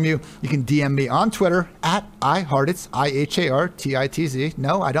hear from you. You can DM me on Twitter at iHartitz, IHARTITZ.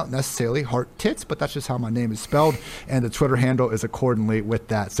 No, I don't necessarily heart tits, but that's just how my name is spelled. And the Twitter handle is accordingly with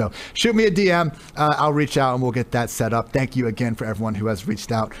that. So shoot me a DM. I'll reach out and we'll get that set up. Thank you again for everyone who has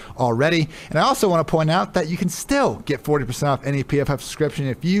reached out already. And I also want to point out that you can still get 40% off any PFF subscription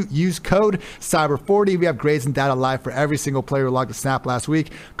if you use code Cyber40. We have grades and data live for every single player who logged a snap last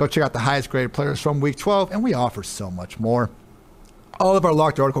week. Go check out the highest graded players from week 12, and we offer so much more. All of our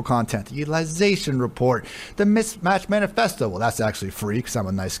locked article content, the utilization report, the mismatch manifesto. Well, that's actually free because I'm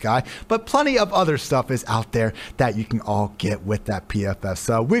a nice guy, but plenty of other stuff is out there that you can all get with that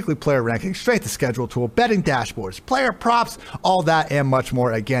PFF. Weekly player ranking, straight to schedule tool, betting dashboards, player props, all that and much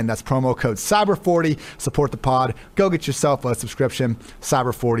more. Again, that's promo code Cyber40. Support the pod. Go get yourself a subscription.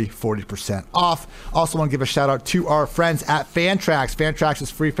 Cyber40, 40% off. Also want to give a shout out to our friends at Fantrax. Fantrax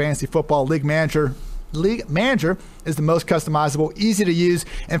is free fantasy football league manager. League Manager is the most customizable, easy to use,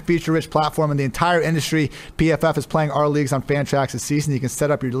 and feature-rich platform in the entire industry. PFF is playing our leagues on Fantrax this season. You can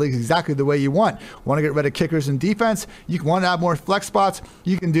set up your leagues exactly the way you want. Want to get rid of kickers and defense? You want to add more flex spots?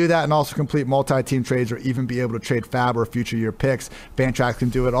 You can do that and also complete multi-team trades or even be able to trade fab or future year picks. Fantrax can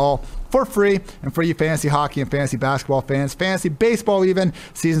do it all for free. And for you fantasy hockey and fantasy basketball fans, fantasy baseball even,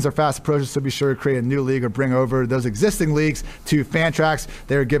 seasons are fast approaching, so be sure to create a new league or bring over those existing leagues to Fantrax.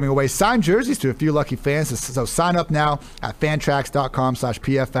 They're giving away signed jerseys to a few lucky fans, so sign up now at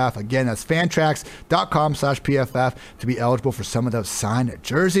fantrax.com/PFF. Again, that's fantrax.com/PFF to be eligible for some of those signed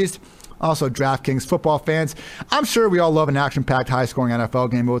jerseys. Also, DraftKings football fans, I'm sure we all love an action-packed, high-scoring NFL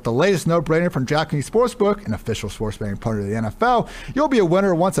game, but with the latest no-brainer from DraftKings Sportsbook, an official sports betting partner of the NFL, you'll be a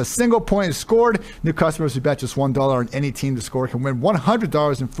winner once a single point is scored. New customers who bet just $1 on any team to score can win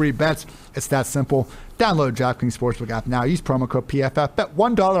 $100 in free bets. It's that simple. Download the DraftKings Sportsbook app now. Use promo code PFF. Bet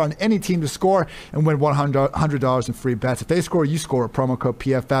 $1 on any team to score and win $100 in free bets. If they score, you score. Promo code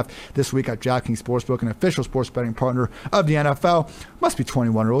PFF this week at DraftKings Sportsbook, an official sports betting partner of the NFL. Must be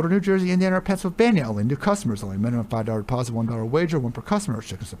 21 or older. New Jersey, Indiana, or Pennsylvania only. New customers only. Minimum $5 deposit, $1 wager, one per customer.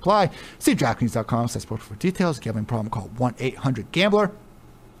 Restrictions supply. See DraftKings.com/sportsbook for details. Gambling problem, call 1-800-GAMBLER.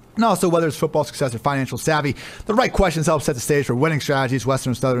 And also, whether it's football success or financial savvy, the right questions help set the stage for winning strategies.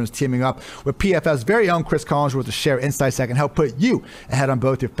 Western Southern is teaming up with PFF's very own Chris Collinsworth to share insights that can help put you ahead on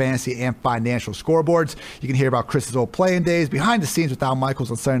both your fantasy and financial scoreboards. You can hear about Chris's old playing days, behind the scenes with Al Michaels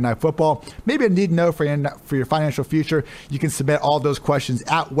on Sunday Night Football. Maybe a need to know for your financial future. You can submit all those questions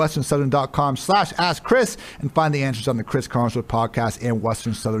at westernsouthern.com/askchris and find the answers on the Chris Collinsworth podcast and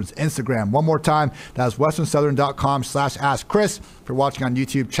Western Southern's Instagram. One more time, that is westernsouthern.com/askchris. If you're watching on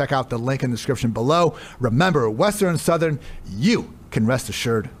YouTube, check out the link in the description below. Remember, Western Southern, you can rest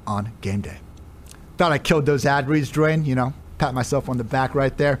assured on game day. Thought I killed those ad reads, Dwayne. Pat myself on the back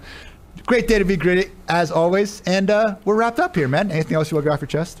right there. Great day to be gritty, as always. And we're wrapped up here, man. Anything else you want to get off your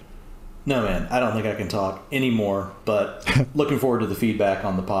chest? No, man. I don't think I can talk anymore, but looking forward to the feedback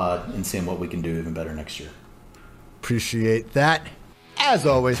on the pod and seeing what we can do even better next year. Appreciate that. As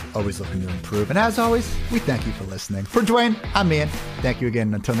always looking to improve. And as always, we thank you for listening. For Dwayne, I'm Ian. Thank you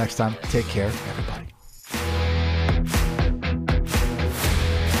again. Until next time, take care, everybody.